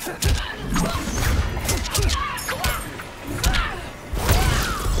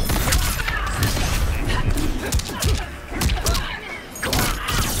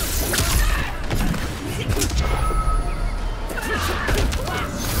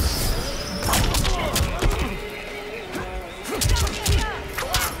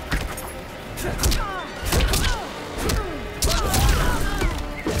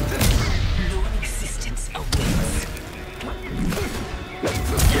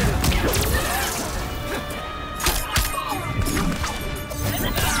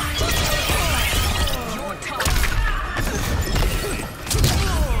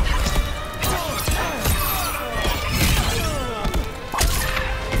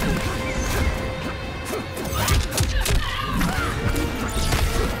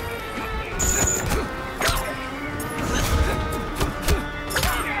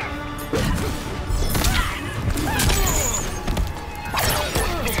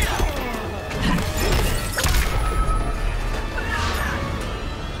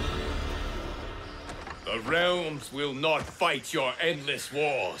 Will not fight your endless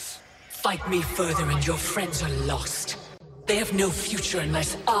wars. Fight me further and your friends are lost. They have no future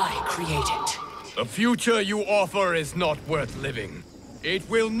unless I create it. The future you offer is not worth living. It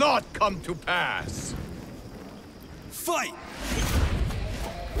will not come to pass. Fight!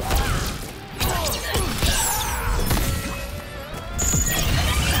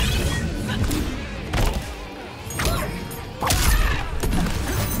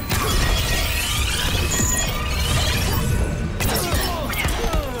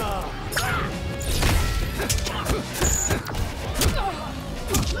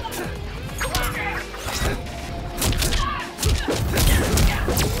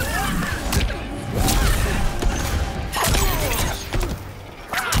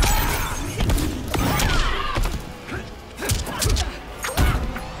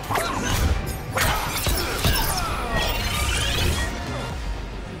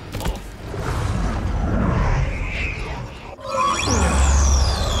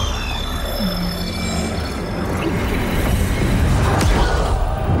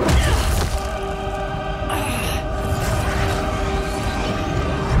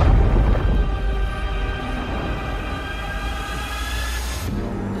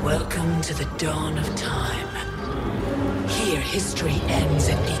 Welcome to the dawn of time. Here history ends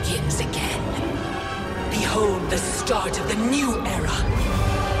and begins again. Behold the start of the new era.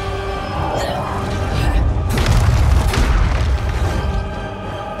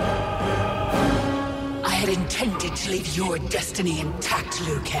 I had intended to leave your destiny intact,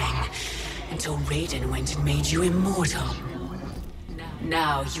 Liu Kang, until Raiden went and made you immortal.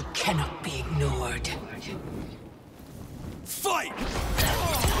 Now you cannot be ignored. Fight!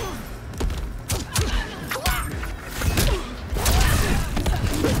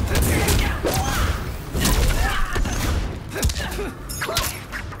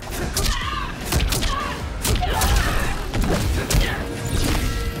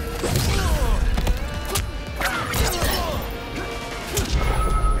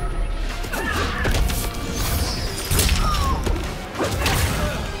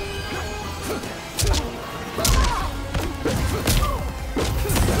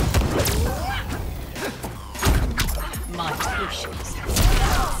 My patience.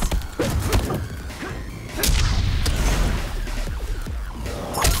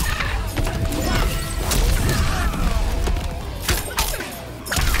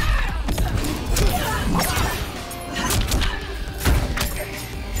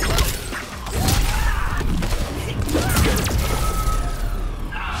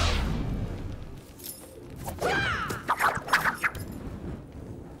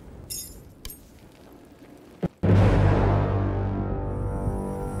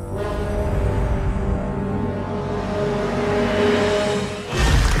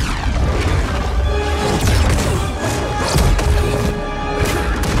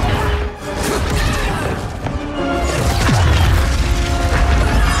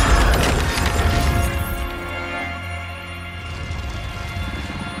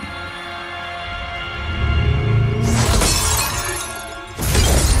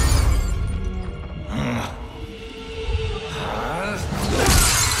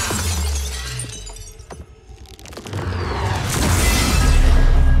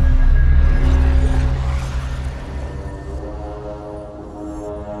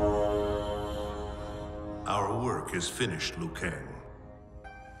 Is finished, Liu Kang.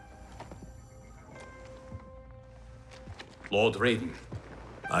 Lord Raiden.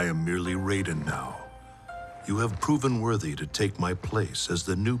 I am merely Raiden now. You have proven worthy to take my place as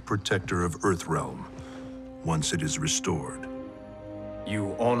the new protector of Earthrealm, once it is restored.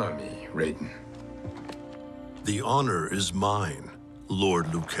 You honor me, Raiden. The honor is mine,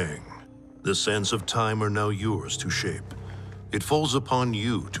 Lord Liu Kang. The sands of time are now yours to shape. It falls upon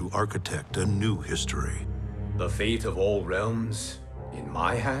you to architect a new history. The fate of all realms in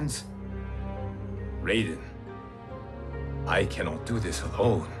my hands? Raiden, I cannot do this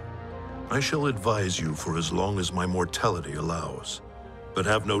alone. I shall advise you for as long as my mortality allows. But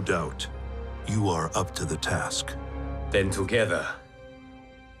have no doubt, you are up to the task. Then together,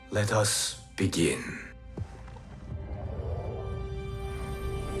 Let us begin.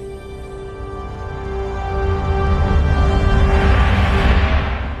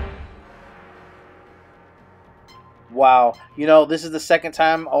 Wow, you know, this is the second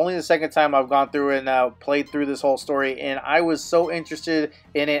time, only the second time I've gone through and played through this whole story, and I was so interested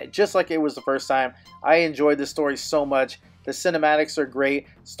in it, just like it was the first time. I enjoyed the story so much. The cinematics are great,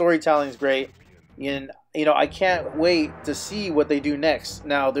 storytelling is great, and you know, I can't wait to see what they do next.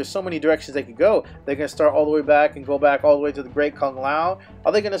 Now, there's so many directions they could go. They're going to start all the way back and go back all the way to the Great Kung Lao.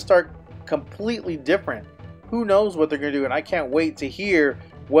 Are they going to start completely different? Who knows what they're going to do, and I can't wait to hear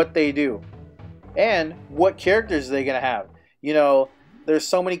what they do. And what characters are they going to have? You know, there's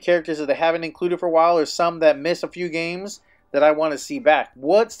so many characters that they haven't included for a while. There's some that miss a few games that I want to see back.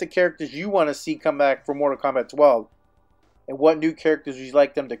 What's the characters you want to see come back for Mortal Kombat 12? And what new characters would you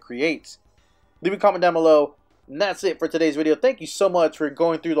like them to create? Leave a comment down below. And that's it for today's video. Thank you so much for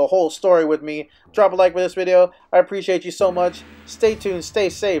going through the whole story with me. Drop a like for this video. I appreciate you so much. Stay tuned, stay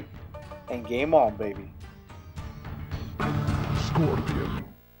safe, and game on, baby. Scorpion.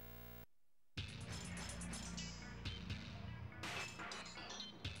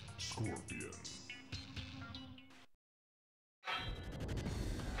 Scorpion.